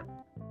second.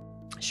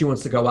 She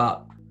wants to go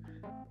out.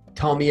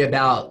 Tell me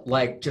about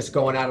like just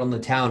going out on the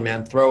town,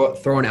 man. Throw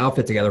an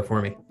outfit together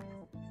for me.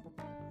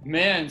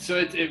 Man, so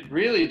it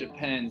really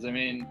depends. I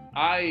mean,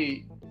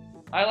 I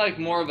like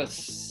more of a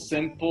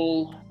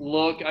simple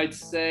look, I'd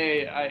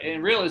say.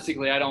 And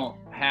realistically, I don't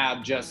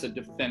have just a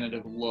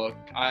definitive look.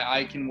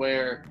 I can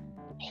wear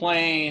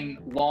plain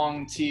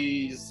long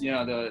tees,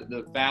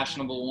 the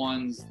fashionable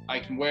ones. I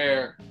can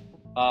wear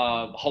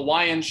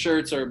Hawaiian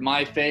shirts are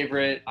my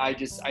favorite. I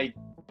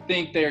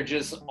think they're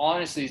just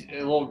honestly a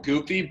little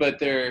goofy, but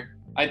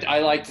I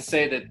like to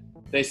say that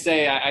they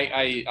say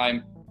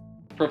I'm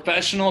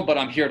professional, but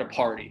I'm here to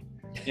party.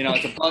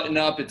 It's a button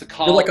up, it's a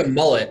collar. You're like a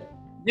mullet.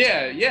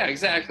 Yeah,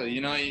 exactly.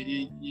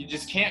 You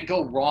just can't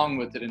go wrong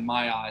with it in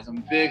my eyes. I'm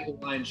a big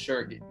Hawaiian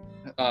shirt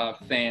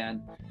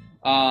fan.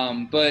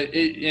 But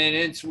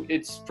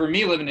it's for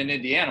me living in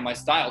Indiana, my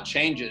style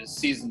changes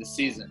season to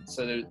season.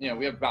 So there,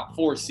 we have about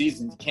 4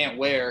 seasons. You can't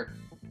wear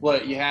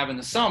what you have in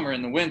the summer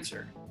in the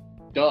winter.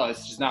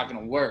 It's just not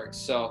going to work.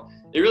 So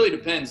it really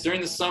depends.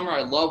 During the summer,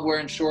 I love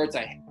wearing shorts.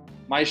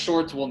 My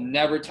shorts will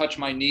never touch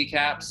my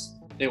kneecaps.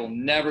 They will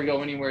never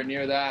go anywhere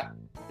near that.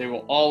 They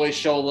will always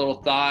show a little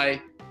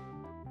thigh.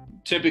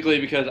 Typically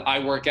because I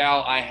work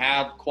out, I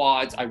have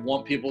quads. I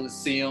want people to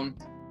see them.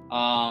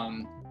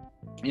 A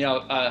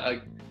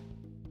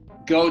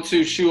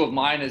go-to shoe of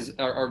mine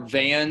are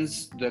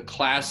Vans, the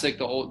classic,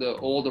 the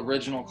old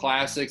original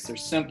classics. They're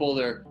simple,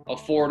 they're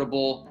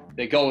affordable,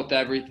 they go with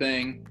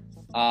everything.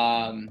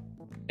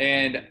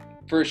 And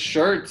for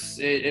shirts,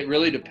 it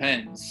really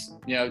depends.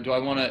 Do I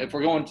want to? If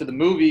we're going to the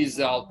movies,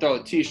 I'll throw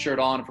a T-shirt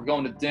on. If we're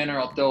going to dinner,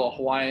 I'll throw a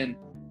Hawaiian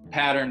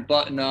pattern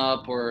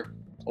button-up or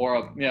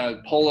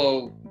a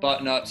polo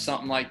button-up,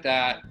 something like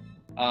that.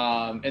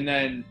 And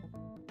then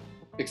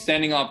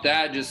extending off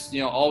that, just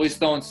always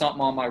throwing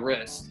something on my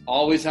wrist.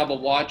 Always have a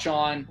watch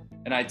on,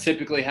 and I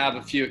typically have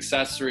a few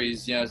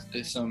accessories,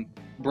 some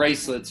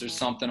bracelets or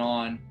something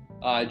on,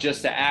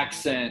 just to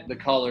accent the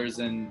colors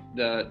and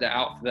the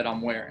outfit that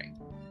I'm wearing.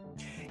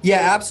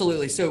 Yeah,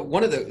 absolutely. So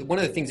one of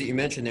the things that you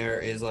mentioned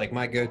there is like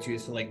my go-to.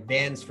 So like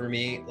Vans for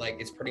me, like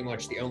it's pretty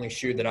much the only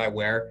shoe that I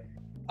wear.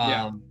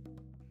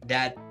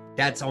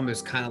 That's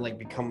almost kind of like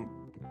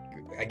become,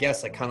 I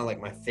guess, like kind of like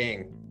my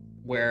thing,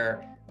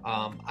 where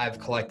I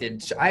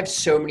have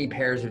so many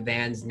pairs of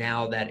Vans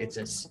now that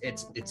it's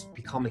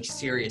become a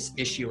serious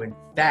issue. In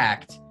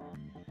fact,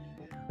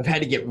 I've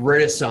had to get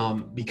rid of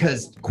some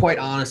because, quite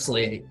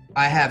honestly,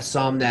 I have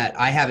some that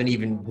I haven't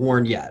even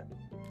worn yet.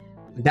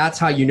 That's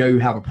how you know you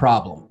have a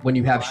problem, when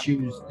you have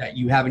shoes that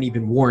you haven't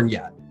even worn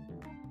yet.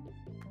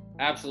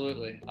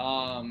 Absolutely.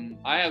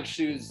 I have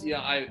shoes,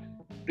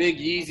 big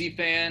Yeezy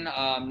fan,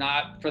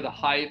 not for the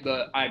hype,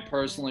 but I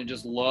personally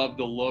just love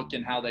the look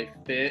and how they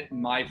fit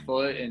my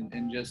foot,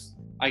 and just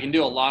I can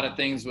do a lot of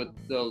things with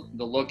the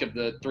look of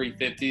the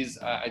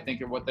 350s. I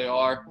think are what they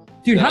are.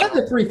 Dude, how did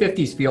the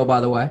 350s feel,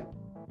 by the way?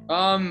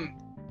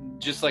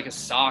 Just like a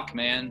sock,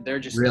 man. They're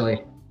just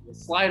really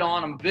slide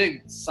on. I'm a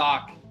big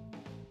sock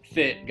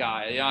fit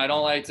guy. I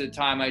don't like to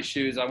tie my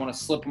shoes. I want to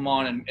slip them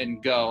on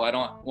and go. I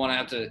don't want to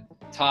have to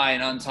tie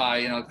and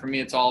untie. For me,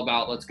 it's all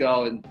about let's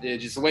go, and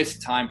it's just a waste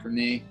of time for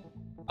me.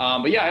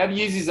 But yeah, I have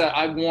Yeezys that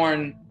I've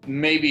worn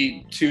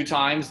maybe 2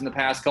 times in the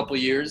past couple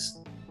of years,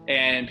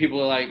 and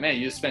people are like, "Man,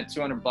 you just spent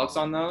 $200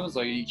 on those?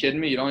 Like, are you kidding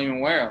me? You don't even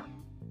wear them."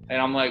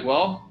 And I'm like,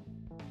 well,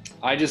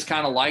 I just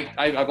kind of like.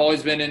 I've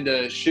always been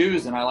into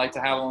shoes, and I like to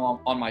have them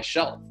on my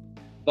shelf.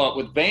 But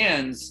with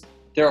Vans,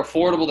 they're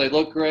affordable. They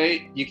look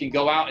great. You can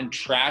go out and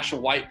trash a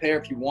white pair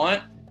if you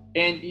want,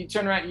 and you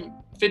turn around,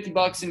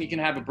 $50, and you can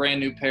have a brand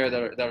new pair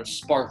that are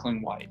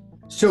sparkling white.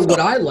 So what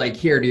I like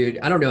here, dude,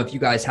 I don't know if you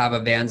guys have a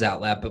Vans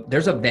outlet, but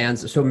there's a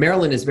Vans. So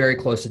Maryland is very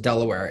close to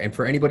Delaware. And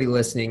for anybody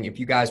listening, if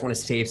you guys want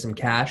to save some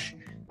cash,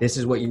 this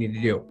is what you need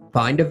to do.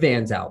 Find a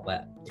Vans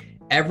outlet.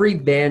 Every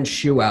Vans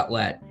shoe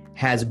outlet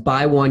has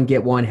buy one,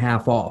 get one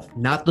half off.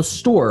 Not the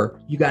store.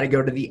 You got to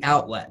go to the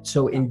outlet.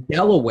 So in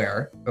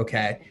Delaware,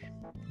 okay,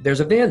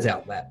 there's a Vans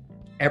outlet.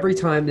 Every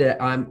time that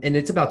and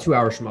it's about 2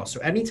 hours from us. So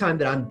anytime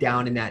that I'm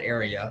down in that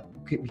area,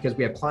 because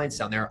we have clients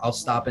down there, I'll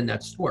stop in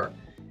that store.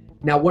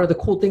 Now, one of the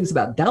cool things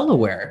about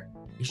Delaware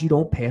is you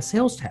don't pay a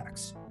sales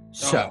tax.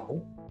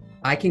 So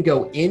I can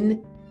go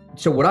in.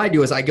 So what I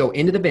do is I go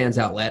into the Vans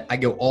outlet. I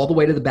go all the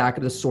way to the back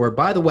of the store.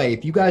 By the way,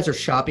 if you guys are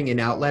shopping in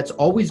outlets,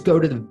 always go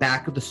to the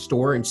back of the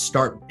store and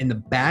start in the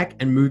back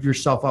and move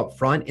yourself up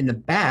front. In the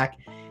back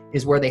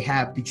is where they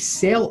have the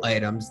sale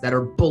items that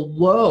are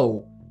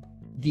below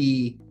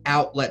the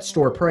outlet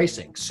store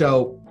pricing.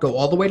 So go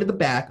all the way to the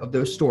back of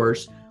those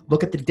stores,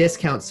 look at the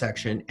discount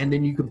section, and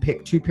then you can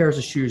pick 2 pairs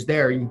of shoes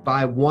there. You can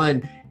buy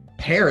one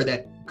pair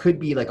that could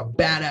be like a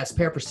badass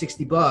pair for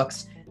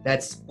 $60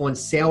 that's on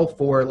sale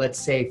for, let's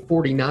say,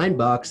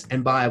 $49,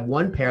 and buy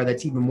one pair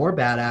that's even more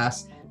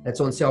badass that's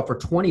on sale for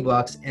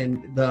 $20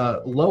 and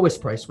the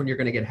lowest price when you're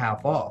going to get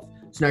half off.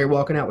 So now you're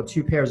walking out with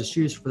 2 pairs of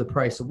shoes for the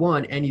price of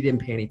one, and you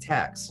didn't pay any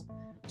tax.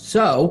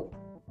 So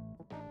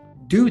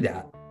do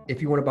that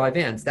if you want to buy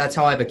Vans. That's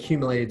how I've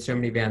accumulated so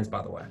many Vans,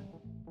 by the way.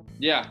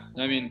 Yeah,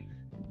 I mean,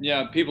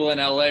 yeah, people in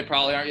LA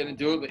probably aren't going to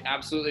do it, but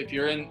absolutely, if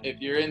you're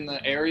in the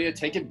area,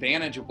 take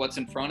advantage of what's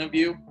in front of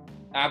you.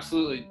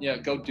 Absolutely, yeah,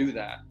 go do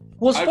that.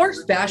 Well, as far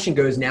as fashion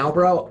goes now,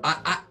 bro,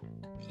 I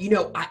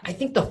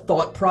think the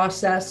thought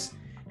process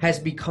has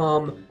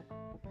become,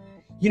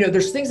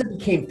 there's things that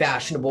became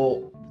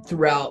fashionable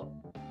throughout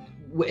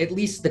at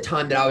least the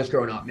time that I was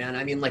growing up, man.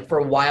 I mean, like for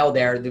a while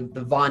there, the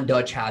Von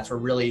Dutch hats were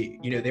really,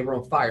 they were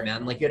on fire,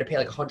 man. Like you had to pay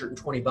like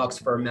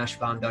 $120 for a mesh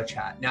Von Dutch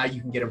hat. Now you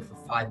can get them for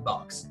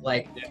 $5.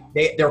 Like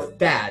they're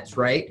fads,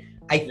 right?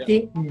 I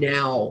think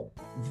now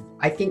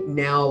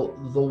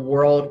the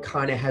world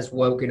kind of has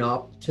woken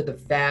up to the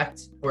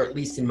fact, or at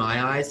least in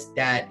my eyes,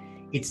 that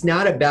it's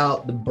not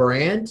about the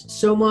brand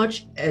so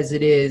much as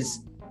it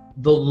is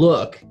the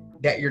look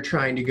that you're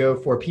trying to go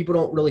for. People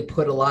don't really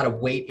put a lot of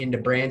weight into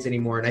brands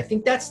anymore. And I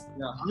think that's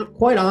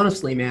quite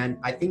honestly, man,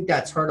 I think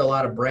that's hurt a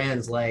lot of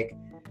brands like,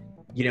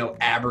 you know,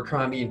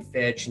 Abercrombie and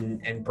Fitch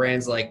and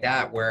brands like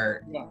that,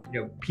 where,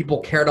 you know, people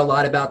cared a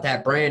lot about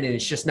that brand and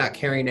it's just not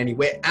carrying any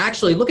weight.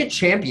 Actually, look at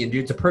Champion,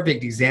 dude. It's a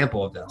perfect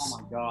example of this.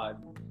 Oh my God.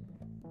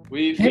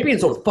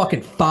 Champion's on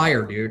fucking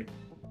fire, dude.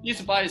 Used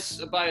to buy a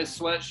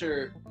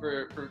sweatshirt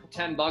for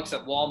 $10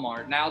 at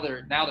Walmart. Now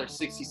they're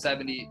 60,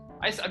 70.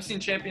 I've seen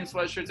Champion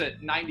sweatshirts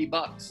at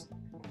 $90.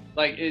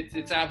 Like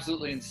it's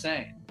absolutely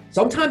insane.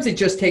 Sometimes it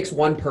just takes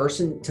one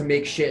person to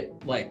make shit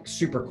like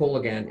super cool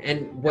again.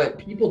 And what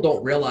people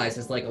don't realize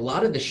is like a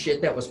lot of the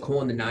shit that was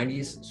cool in the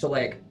 90s. So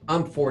like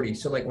I'm 40.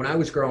 So like when I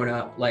was growing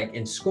up, like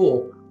in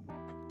school,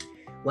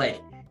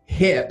 like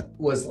hip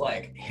was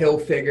like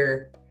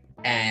Hilfiger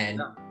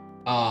and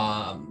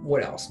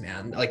what else,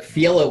 man? Like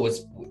Fila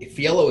was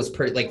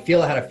pretty, like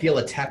Fila had a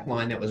Fila Tech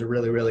line that was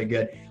really, really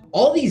good.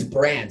 All these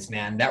brands,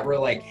 man, that were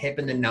like hip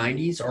in the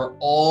 90s are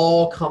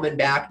all coming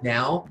back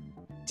now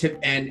to,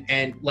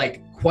 and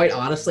like, quite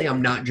honestly,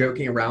 I'm not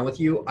joking around with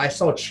you. I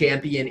saw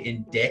Champion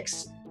in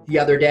Dick's the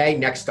other day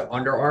next to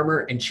Under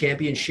Armour, and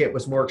Champion shit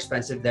was more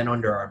expensive than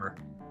Under Armour.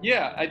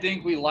 Yeah, I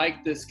think we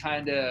like this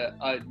kind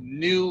of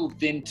new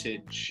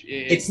vintage.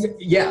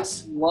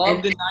 Yes.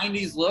 Love the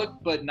 90s look,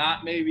 but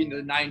not maybe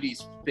the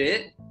 90s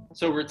fit.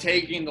 So we're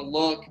taking the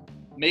look,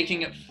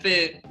 making it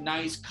fit,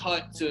 nice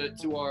cut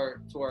to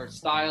our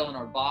style and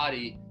our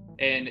body,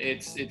 and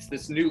it's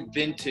this new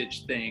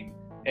vintage thing.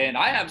 And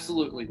I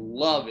absolutely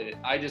love it.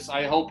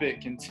 I hope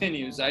it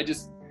continues. I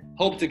just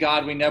hope to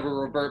God we never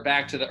revert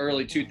back to the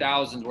early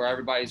 2000s where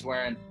everybody's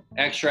wearing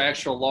extra,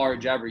 extra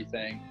large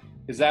everything.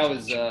 Because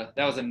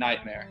that was a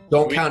nightmare.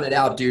 Don't count it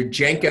out, dude.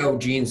 Janko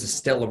Jeans is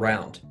still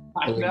around,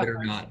 believe it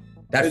or not.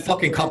 That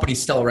fucking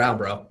company's still around,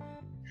 bro.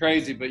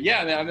 Crazy. But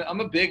yeah, man,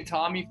 I'm a big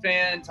Tommy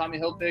fan, Tommy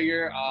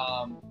Hilfiger.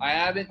 I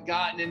haven't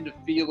gotten into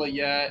Fila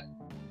yet.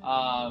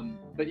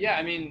 But yeah,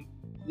 I mean,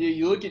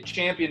 you look at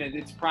Champion, and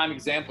it's a prime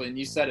example, and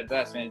you said it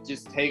best, man. It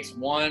just takes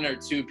one or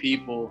two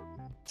people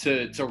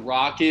to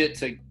rock it,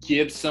 to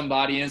give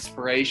somebody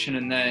inspiration,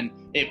 and then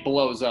it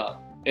blows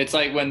up. It's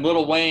like when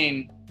Lil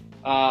Wayne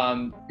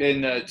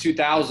in the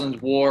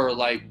 2000s wore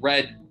like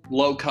red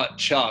low-cut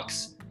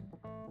Chucks.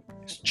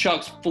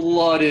 Chucks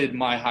flooded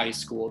my high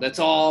school. That's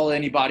all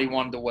anybody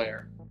wanted to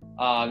wear.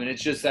 And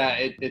it's just that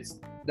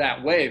it's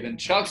that wave. And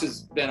Chucks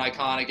has been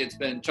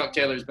iconic. Chuck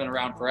Taylor's been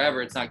around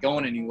forever. It's not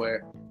going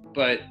anywhere.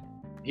 But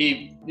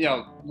he, you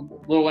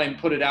know, Lil Wayne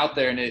put it out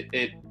there, and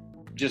it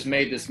just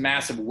made this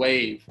massive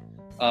wave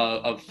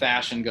of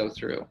fashion go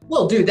through.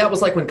 Well, dude, that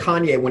was like when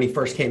Kanye, when he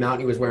first came out,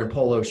 and he was wearing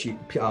polo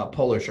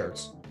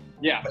shirts.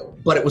 Yeah.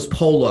 But it was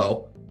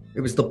Polo.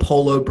 It was the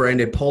Polo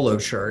branded Polo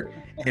shirt,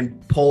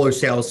 and Polo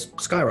sales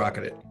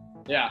skyrocketed.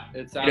 Yeah,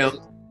 it's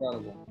absolutely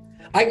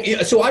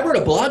incredible. So I wrote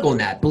a blog on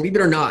that, believe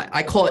it or not.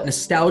 I call it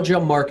nostalgia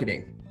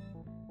marketing.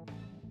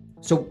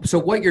 So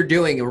what you're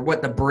doing, or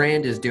what the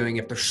brand is doing,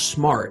 if they're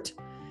smart,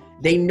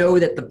 they know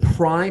that the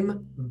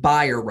prime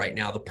buyer right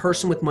now, the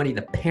person with money,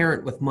 the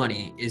parent with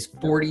money is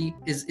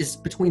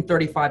between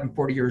 35 and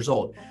 40 years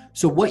old.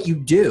 So what you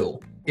do,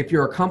 if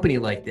you're a company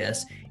like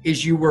this,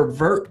 is you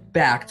revert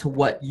back to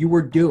what you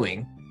were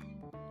doing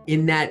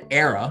in that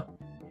era,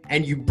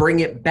 and you bring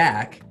it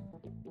back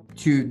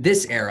to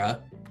this era,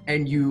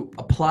 and you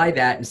apply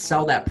that and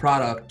sell that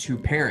product to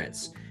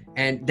parents.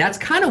 And that's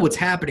kind of what's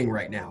happening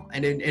right now.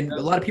 And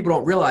a lot of people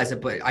don't realize it,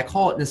 but I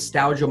call it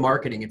nostalgia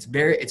marketing. It's a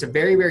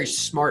very, very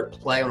smart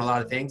play on a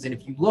lot of things. And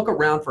if you look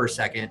around for a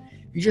second,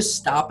 if you just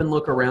stop and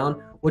look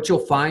around, what you'll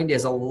find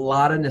is a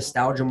lot of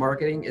nostalgia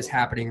marketing is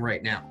happening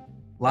right now.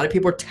 A lot of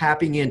people are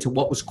tapping into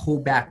what was cool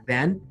back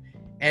then,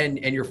 and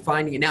you're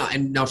finding it now.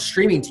 And now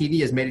streaming TV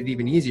has made it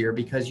even easier,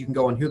 because you can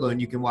go on Hulu and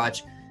you can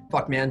watch,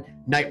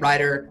 Knight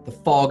Rider, The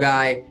Fall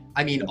Guy.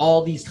 I mean,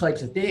 all these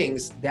types of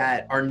things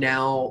that are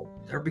now,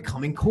 they're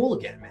becoming cool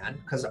again, man,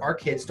 because our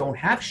kids don't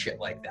have shit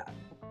like that.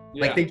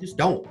 Yeah. Like, they just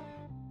don't.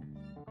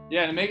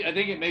 Yeah, and I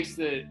think it makes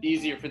it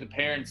easier for the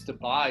parents to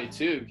buy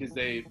too, because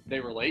they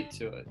relate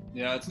to it.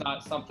 You know, it's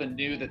not something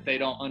new that they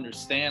don't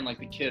understand. Like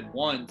the kid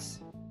wants,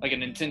 like a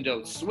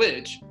Nintendo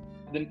Switch,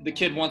 the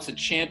kid wants a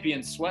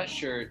Champion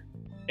sweatshirt,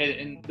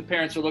 and the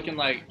parents are looking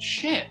like,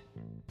 shit,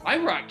 I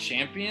rock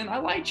Champion. I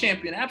like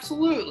Champion.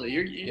 Absolutely.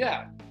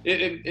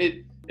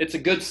 It's a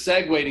good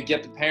segue to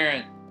get the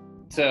parent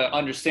to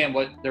understand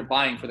what they're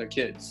buying for their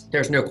kids.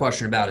 There's no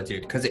question about it,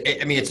 dude. Because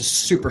it's a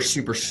super,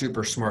 super,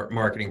 super smart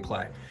marketing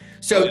play.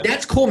 So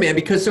That's cool, man.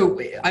 Because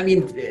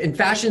and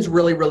fashion's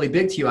really, really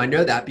big to you. I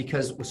know that,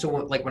 because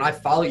like when I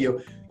follow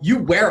you, you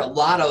wear a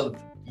lot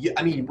of.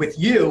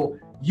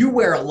 You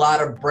wear a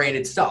lot of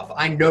branded stuff.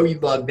 I know you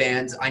love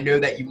Vans. I know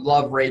that you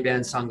love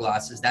Ray-Ban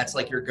sunglasses. That's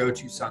like your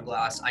go-to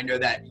sunglass. I know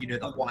that, the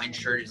Hawaiian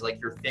shirt is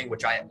like your thing,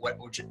 which I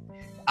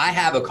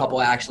have a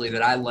couple actually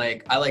that I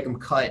like. I like them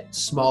cut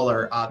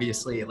smaller,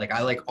 obviously. Like,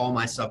 I like all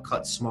my stuff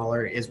cut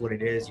smaller. It is what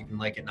it is. You can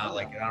like it, not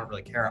like it. I don't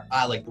really care.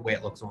 I like the way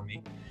it looks on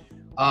me.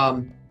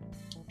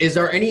 Is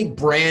there any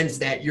brands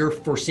that you're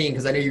foreseeing?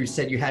 Because I know you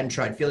said you hadn't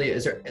tried Philly.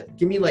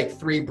 Give me like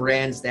 3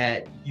 brands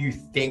that you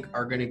think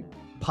are going to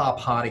pop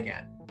hot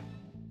again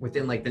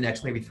within like the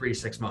next maybe 3 to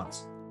 6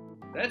 months.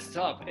 That's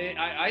tough.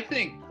 I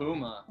think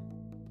Puma.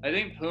 I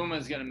think Puma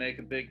is going to make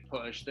a big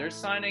push. They're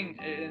signing,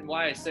 and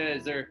why I say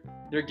is they're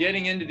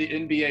getting into the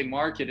NBA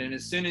market, and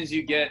as soon as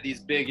you get these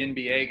big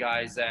NBA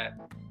guys that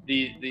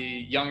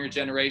the younger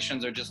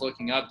generations are just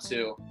looking up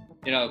to,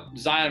 you know,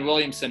 Zion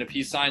Williamson, if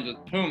he signs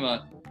with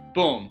Puma,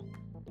 boom.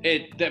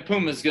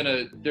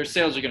 Their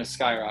sales are gonna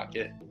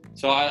skyrocket.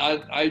 So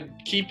I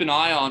keep an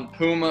eye on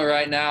Puma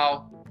right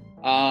now.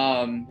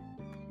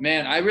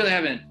 Man, I really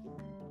haven't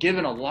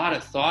given a lot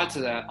of thought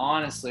to that,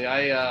 honestly.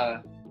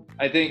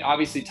 I think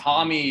obviously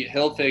Tommy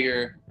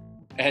Hilfiger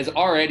has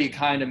already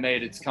kind of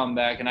made its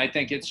comeback, and I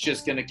think it's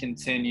just gonna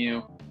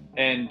continue.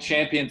 And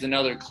Champion's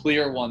another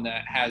clear one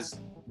that has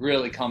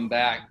really come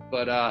back.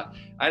 But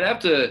I'd have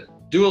to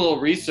do a little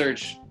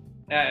research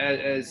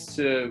as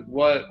to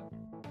what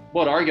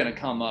are going to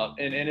come up.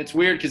 And it's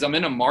weird because I'm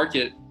in a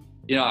market,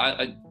 you know,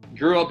 I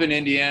grew up in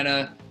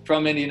Indiana,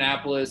 from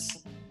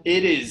Indianapolis.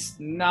 It is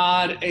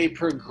not a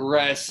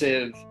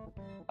progressive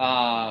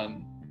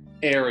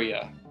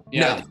area. You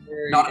know,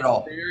 not at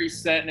all. It's very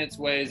set in its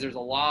ways. There's a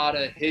lot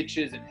of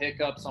hitches and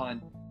hiccups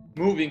on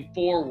moving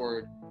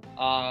forward.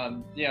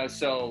 You know,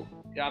 so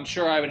I'm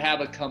sure I would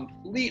have a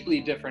completely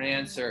different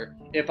answer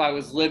if I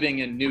was living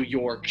in New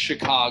York,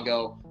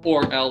 Chicago,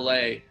 or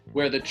LA,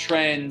 where the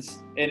trends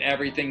and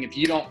everything, if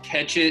you don't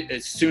catch it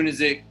as soon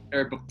as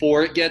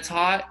before it gets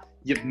hot,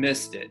 you've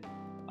missed it.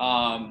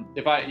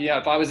 If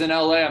I was in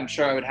LA, I'm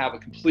sure I would have a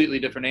completely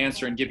different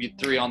answer and give you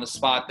 3 on the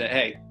spot that,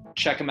 hey,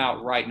 check them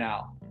out right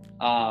now.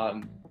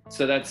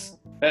 So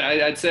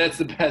I'd say that's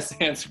the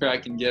best answer I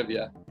can give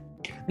you.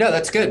 No,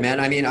 that's good, man.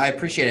 I mean, I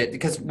appreciate it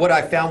because what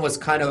I found was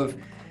kind of,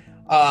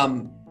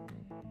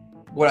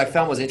 what I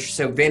found was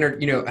interesting.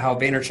 So how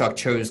Vaynerchuk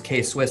chose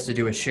K-Swiss to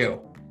do a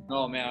shoe.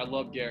 Oh man, I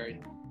love Gary.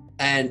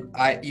 And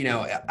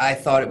I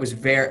thought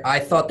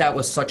that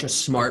was such a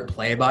smart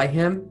play by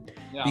him,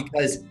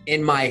 because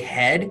in my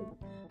head,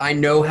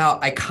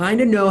 I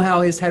kind of know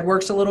how his head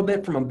works a little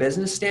bit from a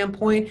business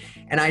standpoint.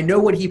 And I know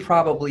what he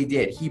probably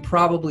did. He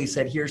probably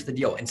said, here's the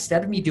deal.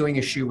 Instead of me doing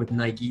a shoe with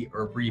Nike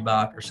or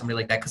Reebok or somebody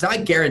like that, because I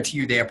guarantee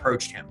you they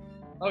approached him.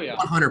 Oh yeah.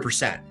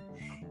 100%.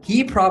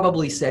 He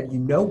probably said, you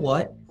know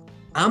what?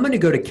 I'm going to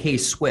go to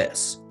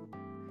K-Swiss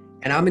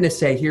and I'm going to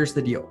say, here's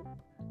the deal.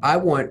 I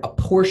want a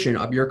portion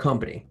of your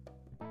company.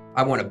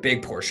 I want a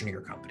big portion of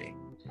your company.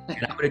 And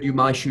I'm going to do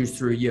my shoes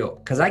through you.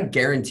 Because I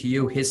guarantee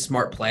you his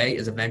smart play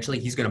is eventually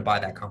he's going to buy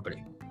that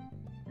company.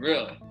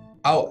 Really?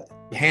 Oh,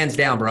 hands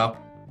down, bro.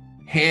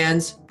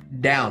 Hands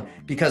down.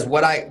 Because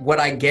what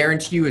I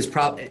guarantee you is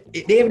probably,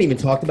 they haven't even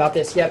talked about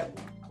this yet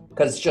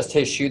because it's just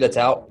his shoe that's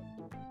out.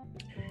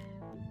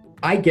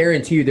 I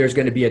guarantee you there's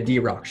going to be a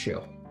D-Rock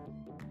shoe.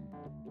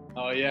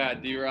 Oh yeah,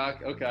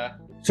 D-Rock. Okay.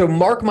 So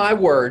mark my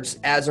words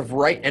as of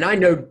right, and I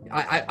know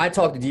I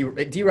talk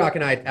to D-Rock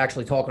and I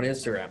actually talk on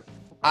Instagram.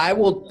 I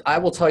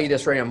will tell you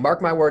this right now.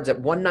 Mark my words, at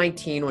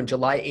 1:19 on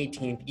July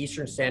 18th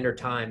Eastern Standard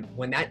Time,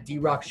 when that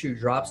D-Rock shoe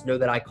drops, know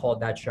that I called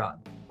that shot.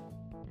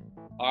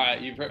 All right,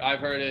 I've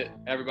heard it.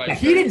 Everybody.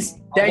 He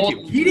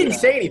didn't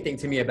say anything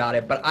to me about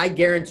it, but I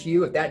guarantee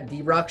you, if that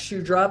D-Rock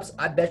shoe drops,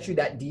 I bet you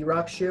that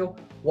D-Rock shoe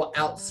will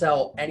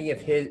outsell any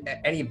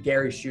of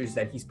Gary's shoes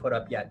that he's put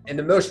up yet. And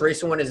the most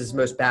recent one is his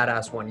most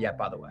badass one yet,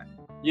 by the way.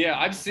 Yeah,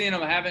 I've seen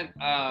them. I haven't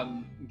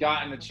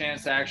gotten a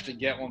chance to actually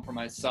get one for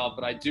myself,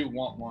 but I do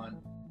want one.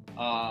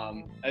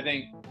 I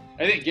think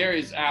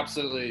Gary's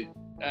absolutely.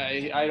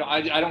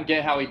 I don't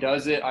get how he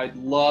does it. I'd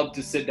love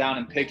to sit down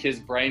and pick his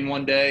brain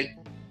one day,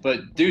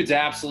 but dude's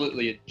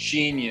absolutely a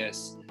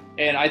genius.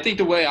 And I think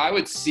the way I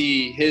would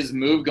see his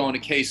move going to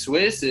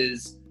K-Swiss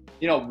is,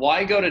 you know,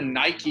 why go to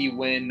Nike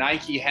when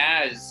Nike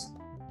has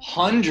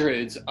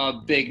hundreds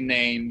of big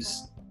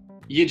names?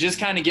 You just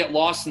kind of get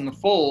lost in the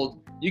fold.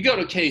 You go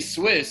to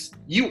K-Swiss,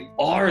 you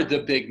are the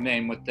big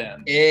name with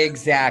them.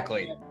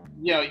 Exactly.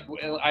 You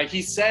know,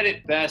 he said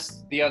it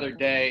best the other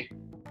day.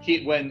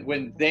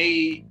 When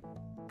they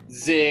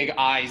zig,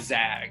 I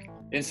zag.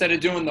 Instead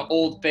of doing the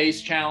old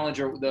face challenge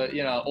or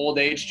the old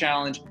age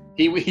challenge,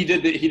 he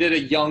did a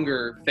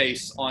younger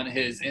face on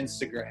his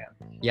Instagram.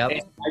 Yep.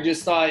 And I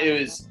just thought it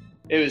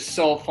was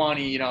so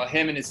funny. You know,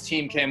 him and his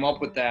team came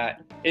up with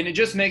that, and it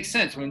just makes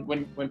sense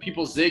when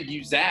people zig,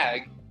 you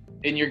zag.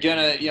 And you're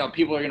gonna,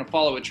 people are gonna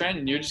follow a trend,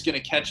 and you're just gonna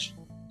catch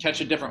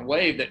a different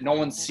wave that no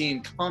one's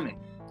seen coming.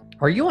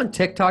 Are you on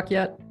TikTok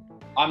yet?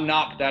 I'm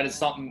not. But that is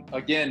something.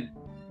 Again,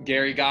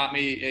 Gary got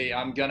me. Hey,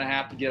 I'm gonna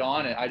have to get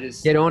on it.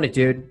 Get on it,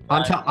 dude.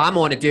 I'm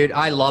on it, dude.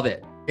 I love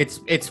it.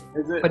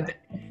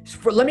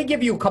 Let me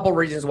give you a couple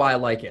reasons why I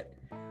like it.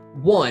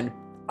 One,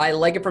 I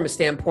like it from a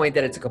standpoint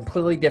that it's a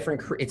completely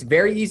different. It's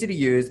very easy to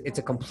use. It's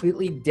a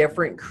completely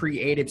different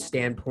creative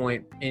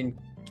standpoint in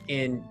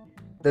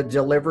the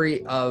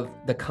delivery of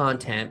the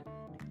content.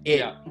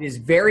 It is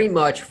very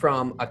much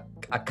from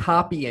a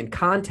copy and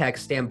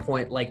context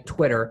standpoint, like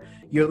Twitter.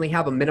 You only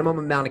have a minimum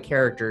amount of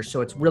characters,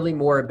 so it's really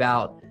more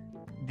about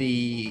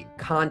the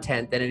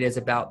content than it is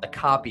about the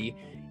copy.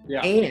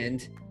 Yeah.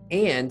 And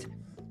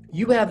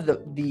you have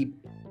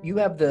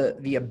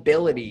the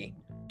ability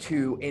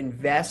to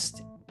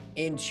invest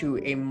into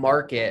a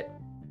market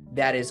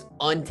that is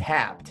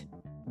untapped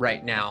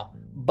right now,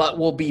 but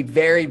will be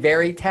very,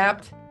 very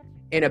tapped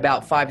in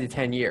about 5 to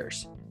 10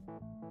 years.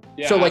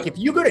 Yeah. So like if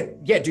you go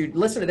to, dude,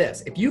 listen to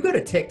this. If you go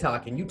to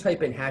TikTok and you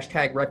type in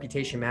hashtag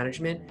reputation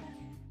management,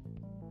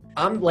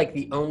 I'm like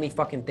the only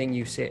fucking thing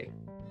you see.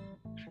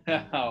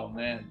 Oh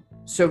man.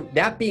 So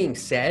that being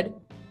said,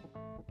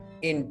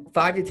 in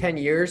 5 to 10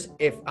 years,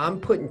 if I'm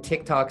putting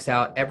TikToks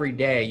out every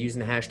day using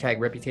the hashtag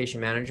reputation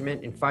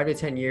management, in 5 to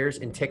 10 years,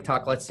 and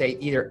TikTok, let's say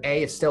either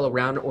A is still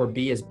around or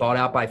B is bought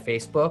out by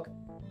Facebook.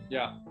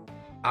 Yeah.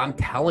 I'm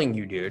telling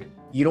you, dude,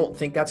 you don't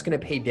think that's going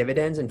to pay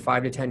dividends in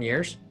 5 to 10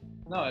 years?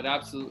 No, it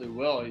absolutely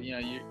will. You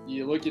know,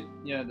 you look at,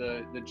 you know,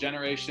 the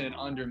generation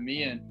under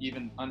me and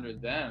even under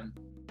them,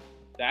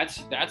 that's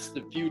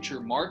the future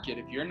market.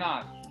 If you're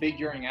not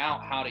figuring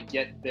out how to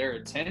get their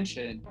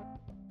attention,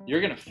 you're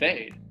going to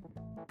fade.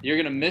 You're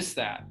going to miss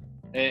that.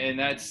 And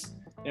that's,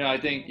 you know, I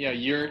think, you know,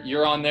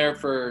 you're on there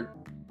for,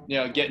 you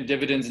know, getting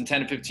dividends in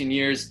 10 to 15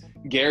 years.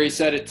 Gary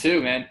said it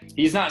too, man.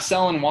 He's not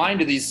selling wine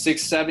to these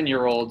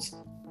 6-7-year-olds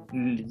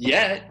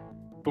yet,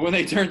 but when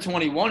they turn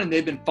 21 and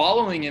they've been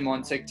following him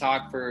on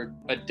TikTok for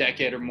a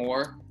decade or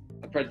more,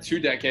 for 2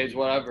 decades,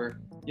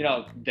 whatever, you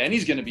know, then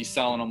he's going to be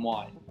selling them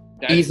wine.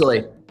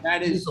 Easily.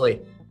 That is,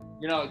 easily.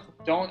 You know,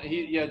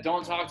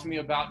 don't talk to me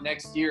about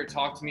next year.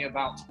 Talk to me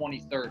about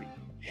 2030.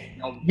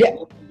 You know, yeah.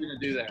 What are you going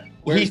to do there?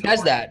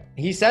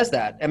 He says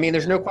that. I mean,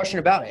 there's no question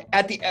about it.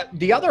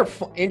 The other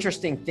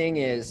interesting thing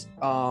is,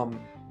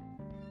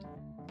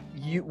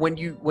 when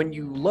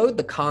you load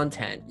the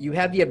content, you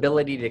have the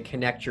ability to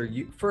connect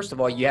first of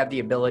all, you have the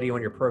ability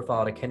on your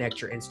profile to connect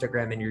your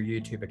Instagram and your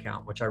YouTube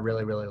account, which I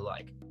really, really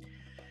like.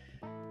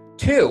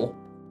 2,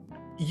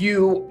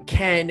 you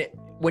can,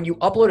 when you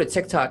upload a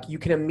TikTok, you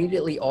can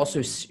immediately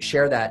also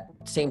share that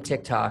same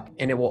TikTok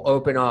and it will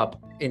open up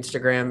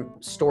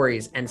Instagram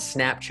stories and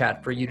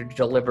Snapchat for you to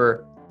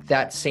deliver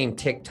that same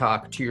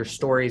TikTok to your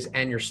stories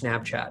and your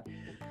Snapchat.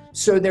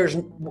 So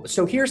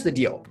here's the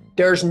deal.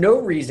 There's no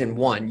reason,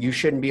 1, you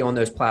shouldn't be on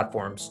those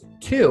platforms.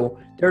 2,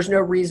 there's no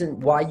reason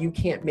why you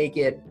can't make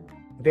it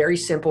very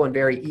simple and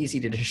very easy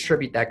to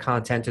distribute that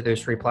content to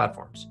those 3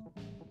 platforms.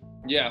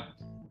 Yeah.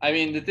 I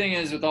mean, the thing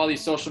is with all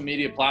these social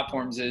media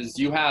platforms is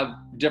you have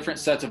different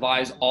sets of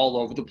eyes all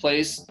over the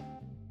place.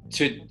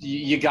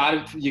 You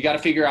gotta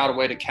figure out a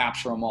way to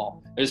capture them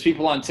all. There's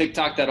people on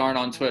TikTok that aren't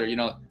on Twitter. You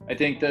know, I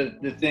think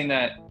the thing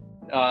that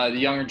the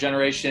younger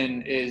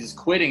generation is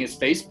quitting is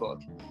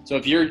Facebook. So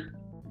if your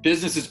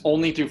business is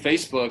only through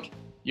Facebook,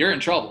 you're in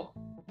trouble.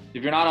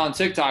 If you're not on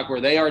TikTok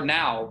where they are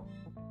now,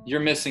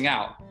 you're missing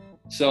out.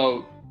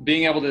 So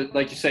being able to,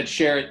 like you said,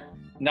 share it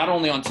not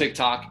only on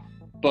TikTok,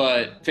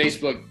 but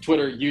Facebook,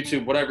 Twitter,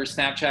 YouTube, whatever,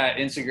 Snapchat,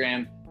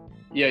 Instagram.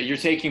 Yeah, you're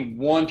taking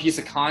one piece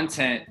of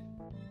content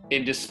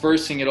and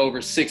dispersing it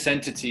over 6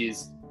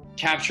 entities,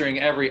 capturing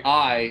every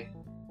eye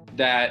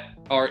that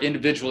are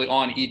individually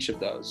on each of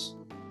those.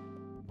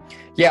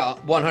 Yeah,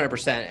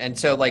 100%. And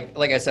so like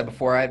I said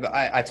before,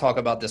 I talk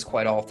about this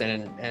quite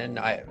often and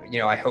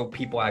I hope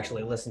people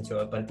actually listen to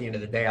it. But at the end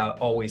of the day, I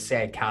always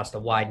say cast a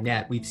wide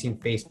net. We've seen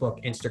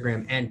Facebook,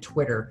 Instagram, and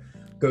Twitter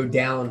go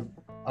down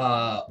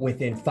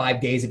within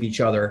 5 days of each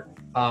other.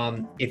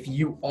 If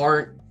you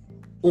aren't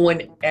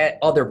on at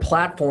other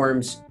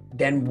platforms,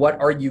 then what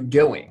are you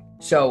doing?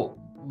 So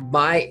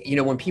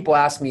when people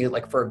ask me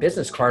like for a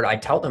business card, I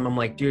tell them, I'm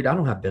like, dude, I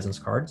don't have business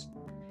cards.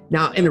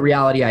 Now, in the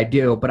reality, I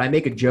do, but I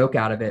make a joke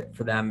out of it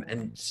for them.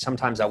 And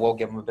sometimes I will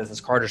give them a business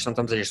card or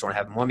sometimes I just don't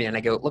have them on me. And I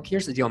go, look,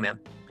 here's the deal, man.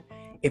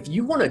 If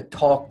you want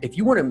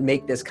to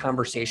make this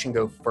conversation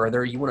go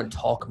further, you want to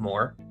talk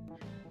more,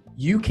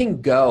 you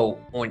can go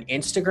on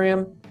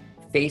Instagram,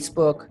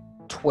 Facebook,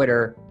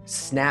 Twitter,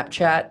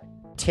 Snapchat,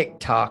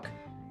 TikTok,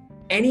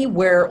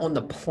 anywhere on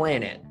the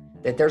planet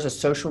that there's a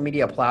social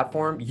media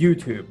platform,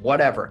 YouTube,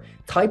 whatever,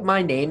 type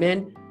my name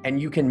in and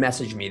you can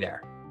message me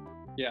there.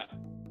 Yeah.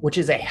 Which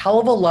is a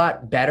hell of a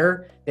lot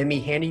better than me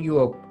handing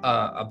you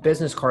a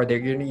business card that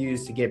you're going to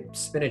use to get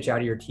spinach out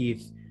of your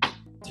teeth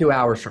 2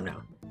 hours from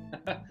now.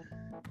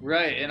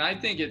 Right. And I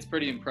think it's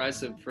pretty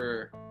impressive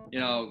for,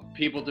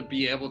 people to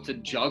be able to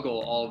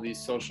juggle all of these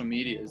social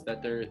medias,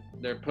 that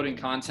they're putting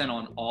content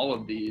on all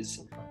of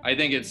these. I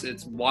think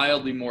it's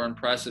wildly more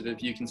impressive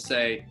if you can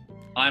say,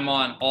 I'm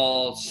on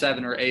all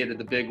 7 or 8 of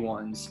the big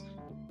ones,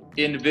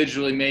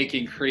 individually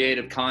making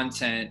creative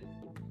content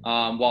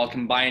while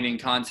combining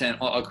content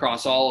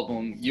across all of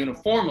them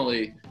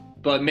uniformly,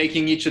 but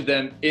making each of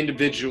them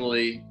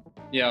individually,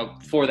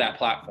 for that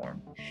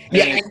platform.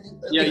 You're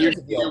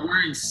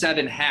wearing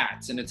 7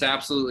 hats, and it's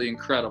absolutely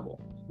incredible.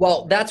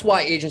 Well, that's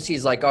why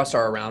agencies like us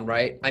are around,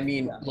 right? I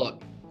mean,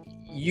 Look,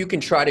 you can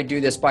try to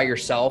do this by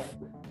yourself,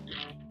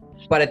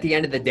 but at the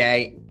end of the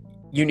day,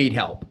 you need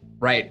help,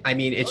 right? I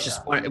mean, it's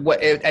at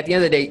the end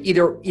of the day,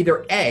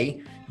 either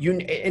A,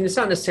 and it's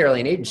not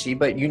necessarily an agency,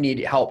 but you need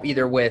help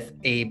either with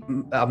a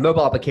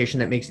mobile application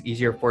that makes it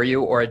easier for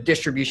you, or a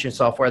distribution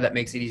software that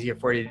makes it easier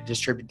for you to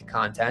distribute the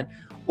content,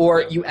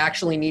 or you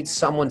actually need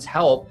someone's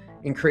help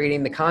in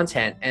creating the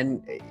content.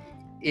 And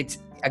it's,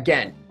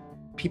 again,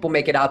 people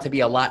make it out to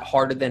be a lot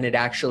harder than it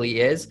actually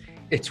is.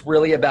 It's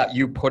really about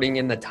you putting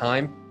in the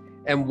time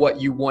and what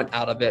you want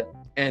out of it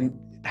and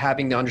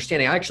having the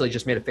understanding. I actually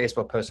just made a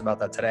Facebook post about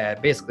that today. I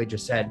basically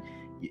just said,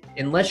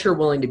 unless you're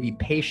willing to be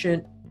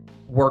patient,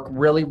 work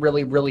really,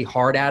 really, really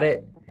hard at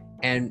it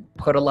and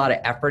put a lot of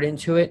effort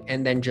into it,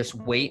 and then just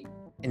wait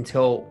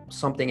until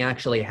something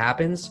actually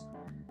happens,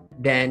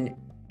 then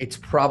it's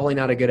probably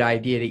not a good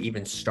idea to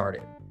even start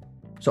it.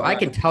 So I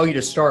can tell you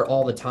to start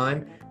all the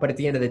time, but at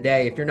the end of the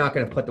day, if you're not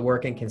going to put the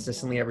work in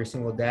consistently every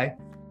single day,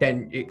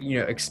 then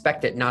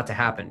expect it not to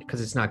happen,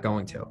 because it's not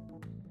going to.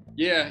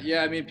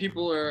 Yeah. I mean,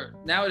 people are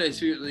nowadays,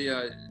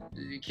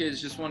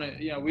 kids just want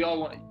to, we all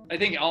want, I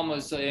think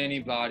almost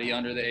anybody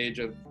under the age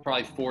of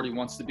probably 40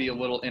 wants to be a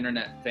little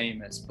internet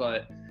famous,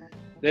 but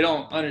they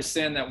don't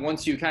understand that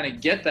once you kind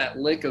of get that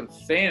lick of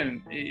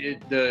fame,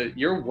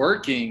 you're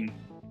working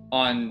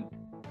on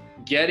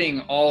getting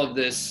all of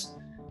this,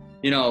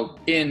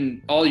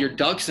 in all your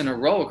ducks in a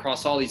row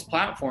across all these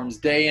platforms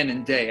day in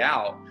and day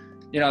out.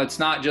 It's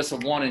not just a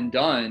one and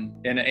done.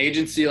 And an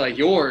agency like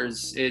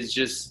yours is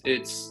just,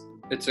 it's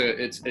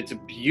a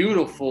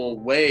beautiful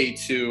way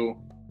to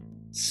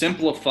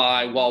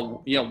simplify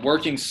while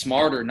working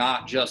smarter,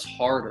 not just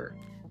harder.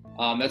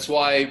 That's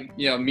why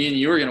me and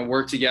you are going to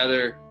work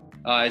together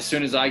as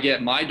soon as I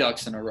get my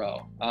ducks in a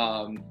row.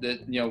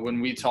 When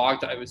we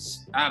talked, I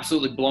was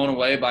absolutely blown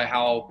away by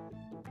how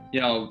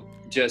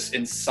just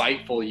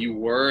insightful you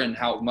were and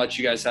how much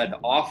you guys had to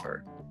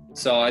offer.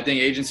 So I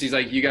think agencies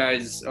like you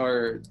guys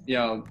are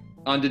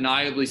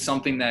undeniably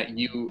something that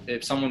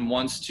if someone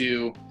wants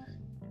to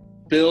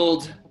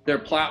build their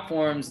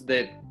platforms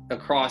that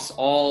across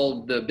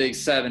all the big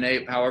 7,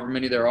 8, however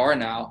many there are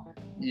now,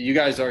 you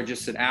guys are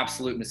just an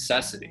absolute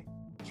necessity.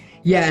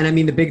 Yeah. And I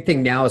mean, the big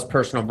thing now is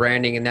personal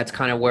branding. And that's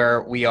kind of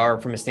where we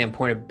are from a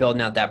standpoint of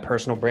building out that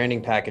personal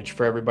branding package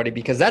for everybody,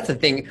 because that's the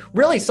thing.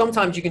 Really,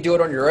 sometimes you can do it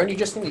on your own. You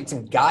just need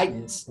some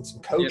guidance and some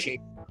coaching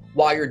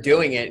while you're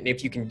doing it. And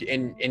if you can,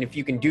 and if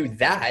you can do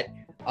that,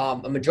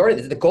 a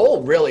majority of the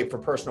goal really for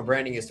personal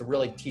branding is to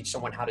really teach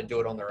someone how to do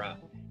it on their own.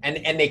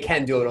 And they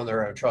can do it on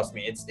their own. Trust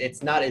me,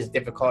 it's not as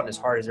difficult and as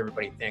hard as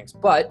everybody thinks.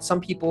 But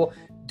some people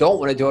don't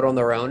want to do it on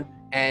their own,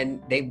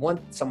 and they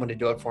want someone to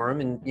do it for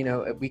them.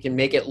 And we can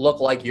make it look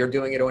like you're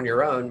doing it on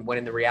your own, when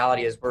in the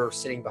reality is we're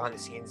sitting behind the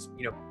scenes,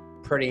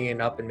 prettying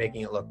it up and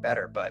making it look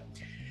better. But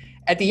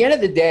at the end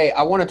of the day,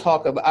 I want to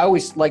talk about. I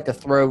always like to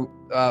throw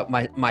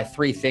my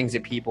 3 things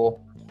at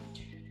people.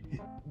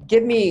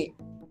 Give me,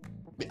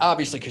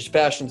 obviously, because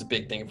fashion's a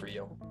big thing for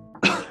you.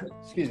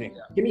 Excuse me.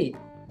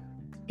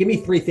 Give me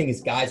 3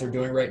 things guys are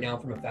doing right now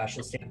from a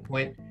fashion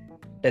standpoint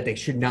that they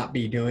should not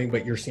be doing,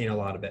 but you're seeing a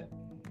lot of it.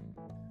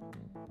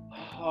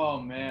 Oh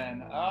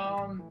man.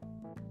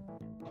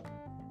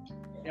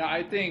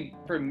 I think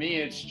for me,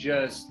 it's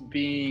just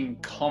being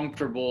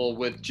comfortable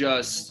with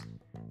just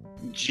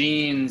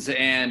jeans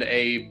and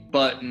a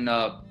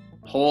button-up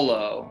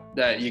polo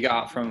that you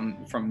got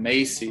from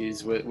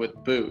Macy's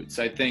with boots.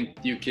 I think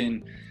you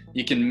can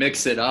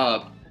mix it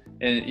up.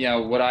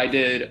 And what I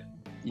did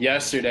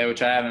yesterday,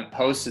 which I haven't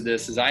posted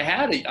this, is I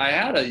had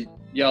a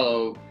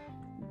yellow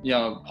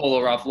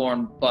Polo Ralph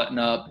Lauren button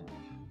up,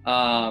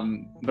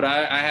 but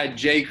I had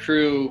J.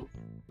 Crew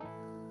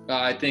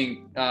I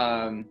think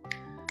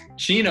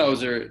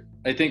chinos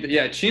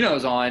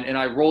chinos on, and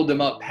I rolled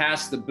them up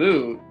past the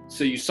boot,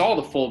 so you saw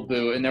the full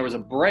boot, and there was a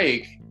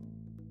break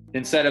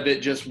instead of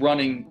it just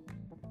running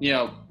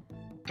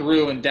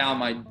through and down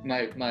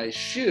my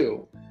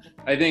shoe.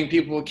 I think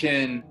people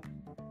can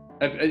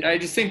I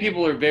just think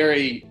people are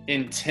very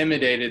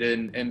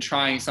intimidated in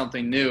trying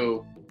something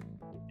new,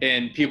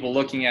 and people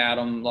looking at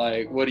them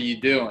like, what are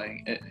you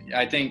doing?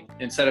 I think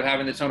instead of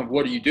having the tone of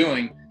what are you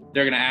doing,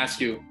 they're going to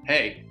ask you,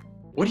 hey,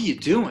 what are you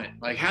doing?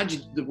 Like,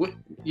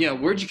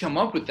 where'd you come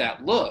up with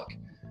that look?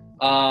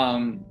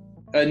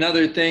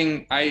 Another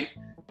thing, I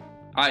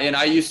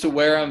used to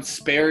wear them,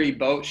 Sperry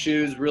boat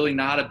shoes, really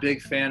not a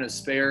big fan of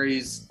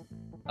Sperry's.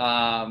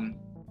 I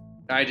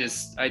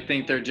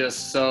think they're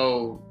just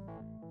so,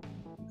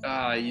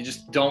 you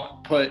just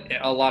don't put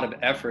a lot of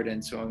effort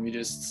into them. You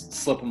just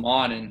slip them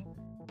on, and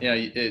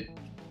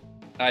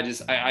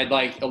I'd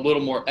like a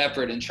little more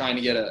effort in trying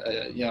to get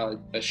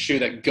a shoe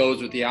that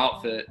goes with the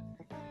outfit.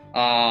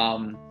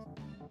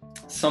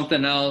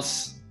 Something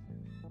else,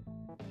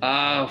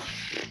 I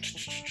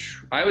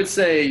would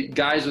say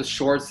guys with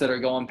shorts that are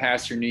going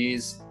past your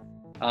knees.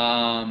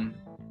 And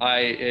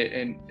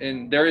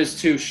there is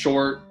too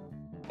short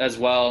as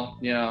well,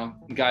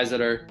 guys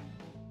that are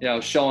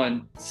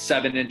showing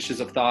 7 inches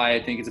of thigh.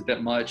 I think it's a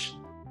bit much.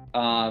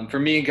 For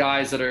me,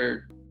 guys that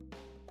are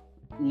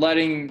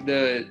letting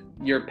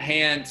your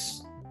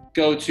pants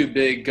go too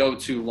big, go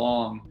too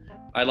long,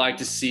 I like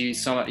to see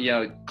some,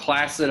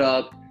 class it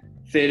up,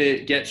 fit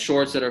it, get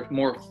shorts that are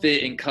more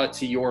fit and cut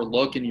to your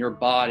look and your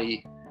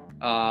body.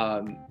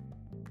 and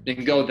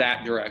go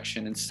that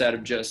direction instead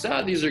of just,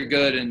 these are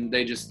good, and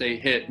they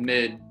hit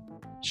mid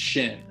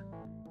shin.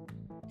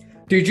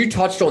 Dude, you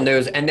touched on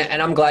those, and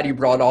I'm glad you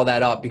brought all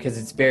that up because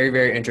it's very,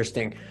 very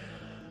interesting.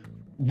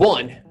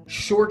 One,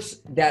 shorts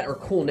that are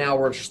cool now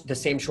were the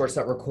same shorts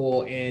that were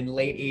cool in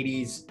late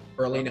 80s,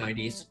 early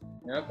 90s.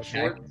 Yep, okay.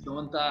 Short,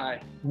 showing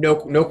thigh. No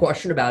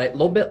question about it.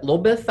 Little bit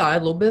of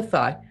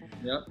thigh.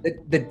 Yep.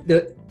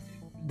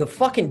 The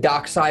fucking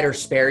Docksider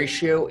Sperry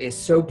shoe is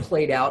so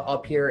played out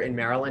up here in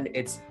Maryland.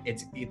 It's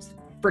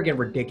friggin'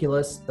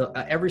 ridiculous.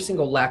 Every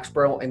single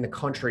Laxboro in the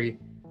country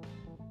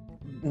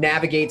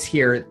navigates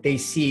here. They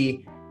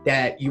see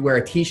that you wear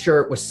a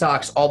t-shirt with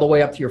socks all the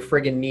way up to your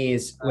friggin'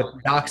 knees with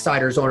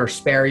Docksiders on or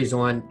Sperry's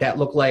on that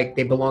look like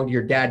they belonged to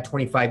your dad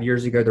 25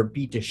 years ago. They're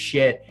beat to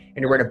shit, and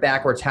you're wearing a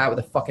backwards hat with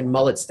a fucking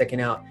mullet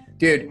sticking out.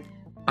 Dude,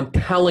 I'm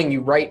telling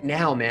you right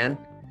now, man,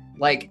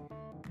 like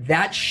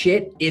that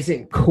shit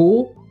isn't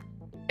cool,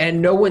 and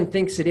no one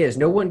thinks it is.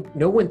 No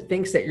one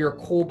thinks that you're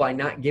cool by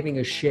not giving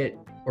a shit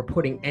or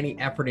putting any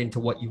effort into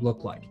what you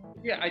look like.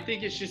 Yeah, I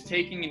think it's just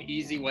taking an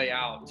easy way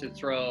out to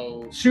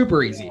throw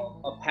super easy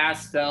a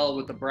pastel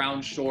with a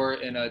brown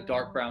short and a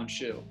dark brown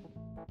shoe.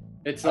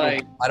 It's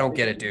like, I don't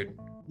get it, dude.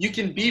 You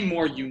can be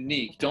more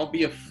unique. Don't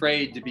be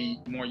afraid to be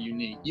more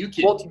unique. You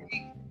can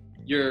take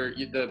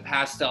the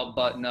pastel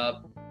button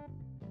up,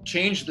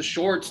 change the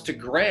shorts to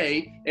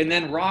gray, and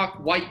then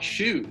rock white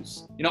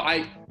shoes.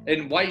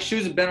 And white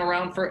shoes have been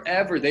around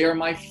forever. They are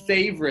my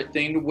favorite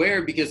thing to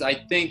wear because I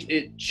think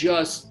it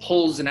just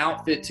pulls an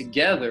outfit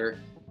together.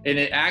 And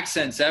it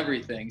accents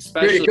everything,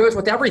 especially. Dude, it goes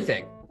with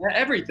everything. Yeah,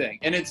 everything.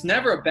 And it's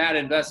never a bad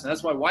investment.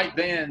 That's why white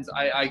Vans,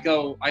 I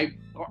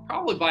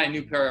probably buy a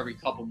new pair every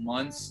couple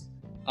months.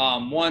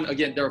 One,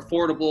 again, they're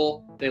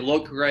affordable. They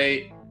look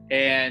great.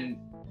 And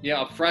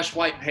a fresh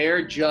white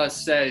pair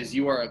just says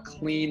you are a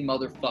clean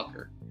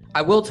motherfucker.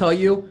 I will tell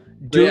you,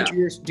 do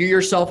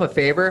yourself a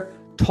favor.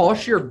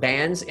 Toss your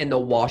Vans in the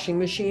washing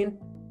machine,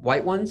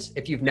 white ones,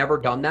 if you've never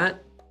done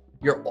that.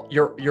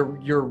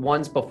 Your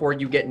ones before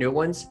you get new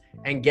ones,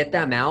 and get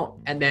them out,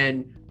 and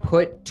then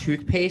put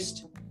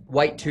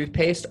white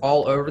toothpaste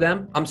all over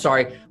them. I'm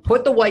sorry,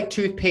 put the white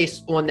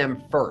toothpaste on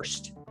them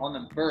first.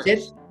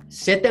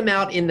 Sit them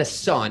out in the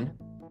sun.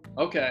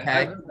 Okay.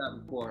 I've heard that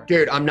before.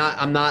 Dude, I'm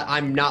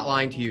not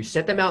lying to you.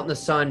 Sit them out in the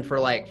sun for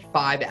like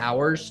 5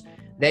 hours,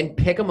 then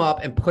pick them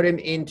up and put them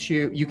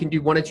into, you can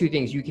do one of two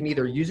things. You can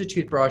either use a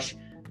toothbrush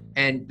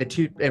and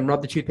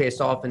rub the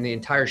toothpaste off, and the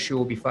entire shoe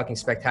will be fucking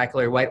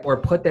spectacularly white, or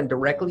put them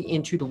directly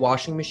into the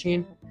washing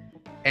machine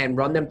and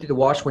run them through the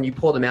wash. When you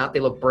pull them out, they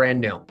look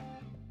brand new.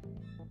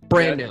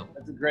 New.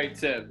 That's a great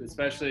tip,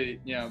 especially,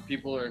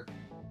 people are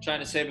trying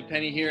to save a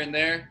penny here and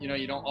there.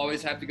 You don't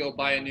always have to go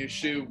buy a new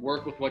shoe.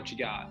 Work with what you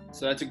got.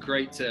 So that's a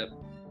great tip.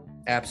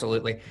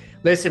 Absolutely.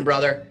 Listen,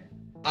 brother,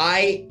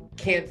 I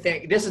can't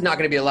think, this is not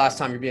going to be the last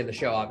time you're being on the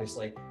show,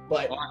 obviously,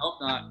 but I hope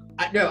not.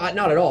 No,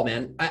 not at all,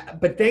 man.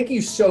 But thank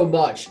you so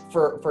much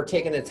for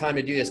taking the time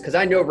to do this. Cause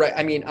I know, right.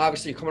 I mean,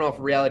 obviously coming off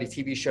a reality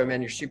TV show,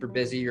 man, you're super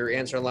busy. You're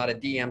answering a lot of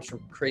DMs from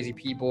crazy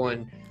people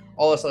and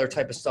all this other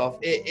type of stuff.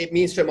 It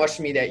means so much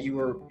to me that you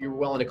were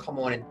willing to come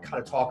on and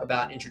kind of talk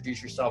about,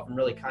 introduce yourself, and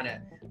really kind of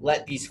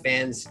let these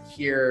fans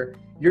hear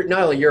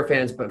not only your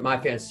fans, but my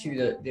fans too,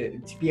 to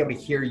be able to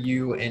hear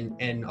you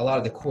and a lot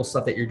of the cool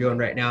stuff that you're doing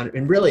right now.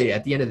 And really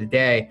at the end of the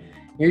day,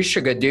 you're just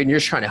a good dude and you're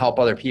just trying to help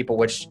other people,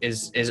 which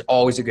is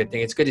always a good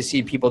thing. It's good to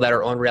see people that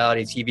are on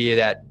reality TV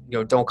that,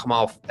 don't come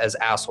off as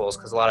assholes,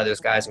 because a lot of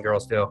those guys and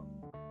girls do.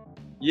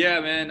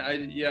 Yeah, man.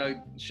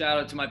 Shout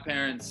out to my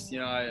parents.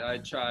 I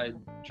try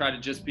to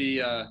just be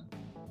a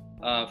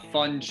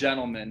fun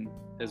gentleman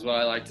is what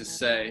I like to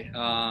say.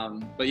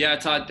 But yeah,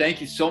 Todd,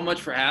 thank you so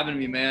much for having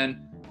me,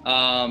 man.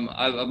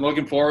 I'm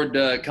looking forward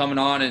to coming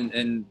on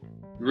and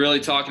really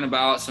talking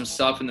about some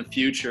stuff in the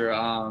future.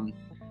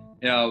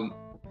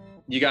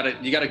 You got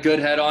a good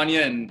head on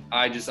you, and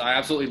I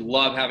absolutely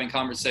love having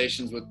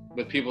conversations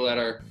with people that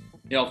are,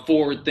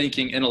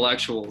 forward-thinking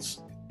intellectuals.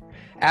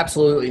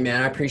 Absolutely,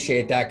 man. I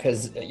appreciate that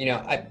because,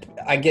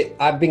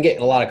 I've been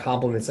getting a lot of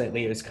compliments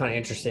lately. It was kind of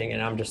interesting,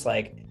 and I'm just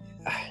like,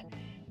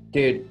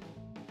 dude,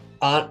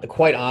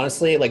 quite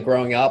honestly, like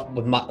growing up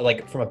with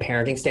from a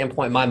parenting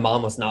standpoint, my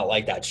mom was not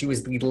like that. She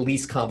was the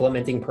least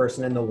complimenting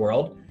person in the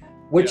world,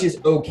 which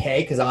is okay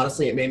because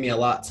honestly, it made me a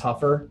lot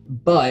tougher.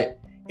 But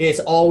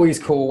it's always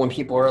cool when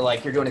people are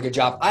like, you're doing a good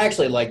job. I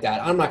actually like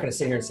that. I'm not going to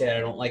sit here and say that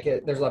I don't like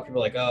it. There's a lot of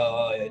people like,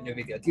 oh, no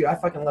big deal. Dude, I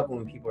fucking love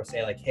when people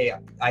say like, hey,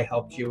 I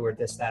helped you or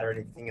this, that, or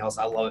anything else.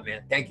 I love it,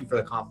 man. Thank you for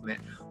the compliment.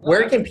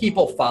 Where can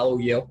people follow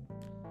you?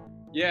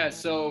 Yeah,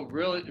 so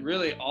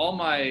really all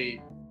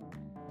my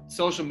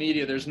social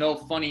media, there's no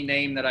funny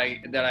name that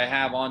I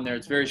have on there.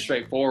 It's very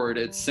straightforward.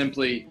 It's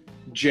simply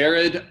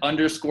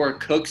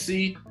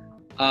Jared_Cooksey,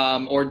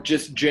 or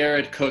just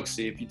Jared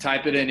Cooksey. If you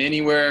type it in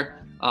anywhere,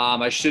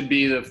 I should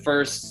be the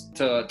first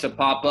to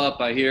pop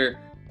up. I hear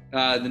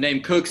the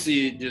name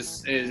Cooksey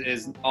just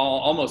is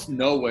almost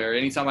nowhere.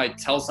 Anytime I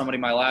tell somebody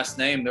my last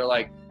name, they're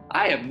like,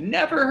 I have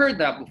never heard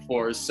that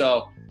before.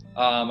 So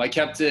I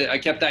kept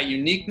that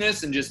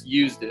uniqueness and just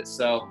used it.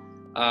 So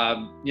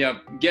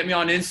Get me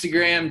on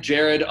Instagram,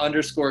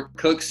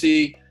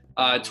 Jared_Cooksey,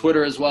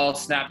 Twitter as well,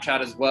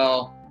 Snapchat as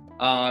well.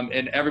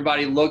 And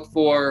everybody look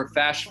for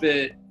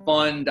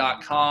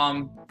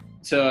fashfitfun.com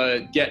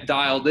to get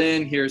dialed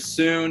in here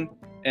soon.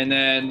 And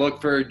then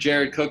look for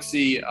Jared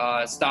Cooksey,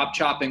 Stop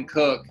Chop and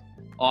Cook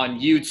on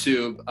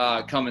YouTube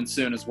coming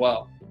soon as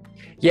well.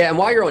 Yeah, and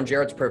while you're on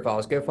Jared's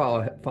profiles, go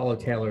follow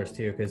Taylor's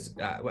too, because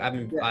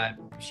I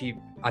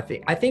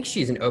think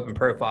she's an open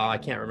profile. I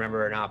can't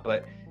remember or not,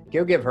 but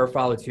go give her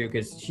follow too,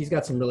 because she's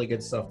got some really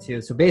good stuff too.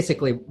 So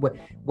basically,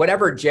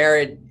 whatever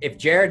if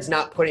Jared's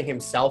not putting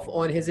himself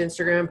on his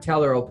Instagram,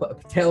 Taylor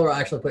will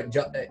actually put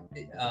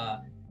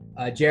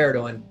Jared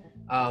on.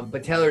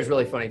 But Taylor's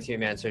really funny too,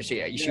 man. So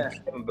you should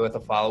give them both a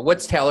follow.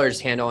 What's Taylor's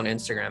handle on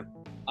Instagram?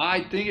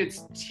 I think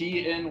it's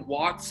TN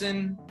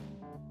Watson.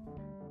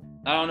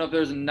 I don't know if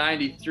there's a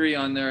 93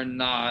 on there or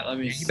not. Let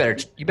me.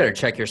 You better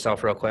check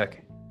yourself real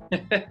quick,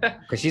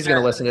 because she's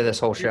gonna listen to this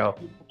whole show.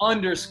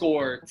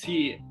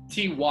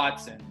 _T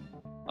Watson.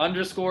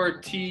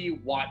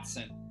 _T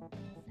Watson.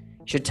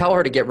 You should tell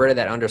her to get rid of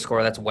that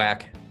underscore. That's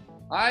whack.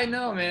 I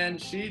know, man.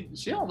 She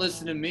don't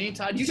listen to me.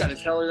 Todd, you got to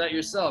tell her that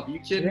yourself.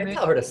 You kidding me?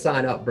 Tell her to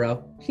sign up,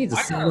 bro. She needs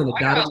to sign on the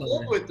dotted line. I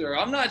live with her.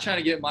 I'm not trying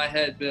to get my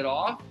head bit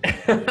off.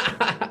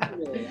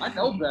 I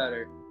know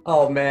better.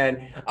 Oh,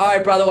 man. All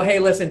right, brother. Well, hey,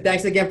 listen,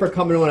 thanks again for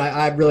coming on.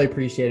 I really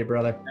appreciate it,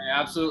 brother. Hey,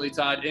 absolutely,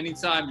 Todd.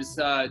 Anytime, just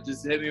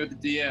hit me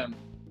with the DM.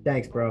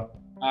 Thanks, bro.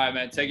 All right,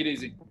 man. Take it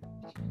easy.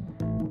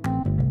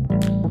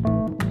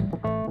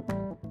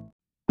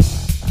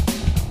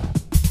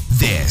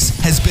 This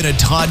has been a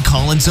Todd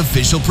Collins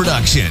official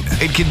production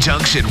in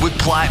conjunction with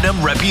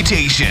Platinum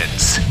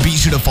Reputations. Be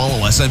sure to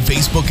follow us on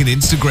Facebook and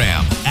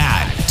Instagram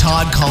at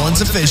Todd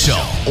Collins Official,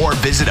 or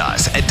visit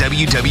us at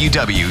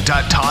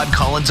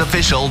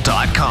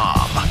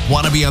www.toddcollinsofficial.com.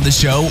 Want to be on the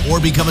show or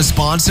become a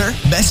sponsor?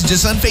 Message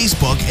us on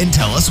Facebook and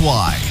tell us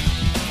why.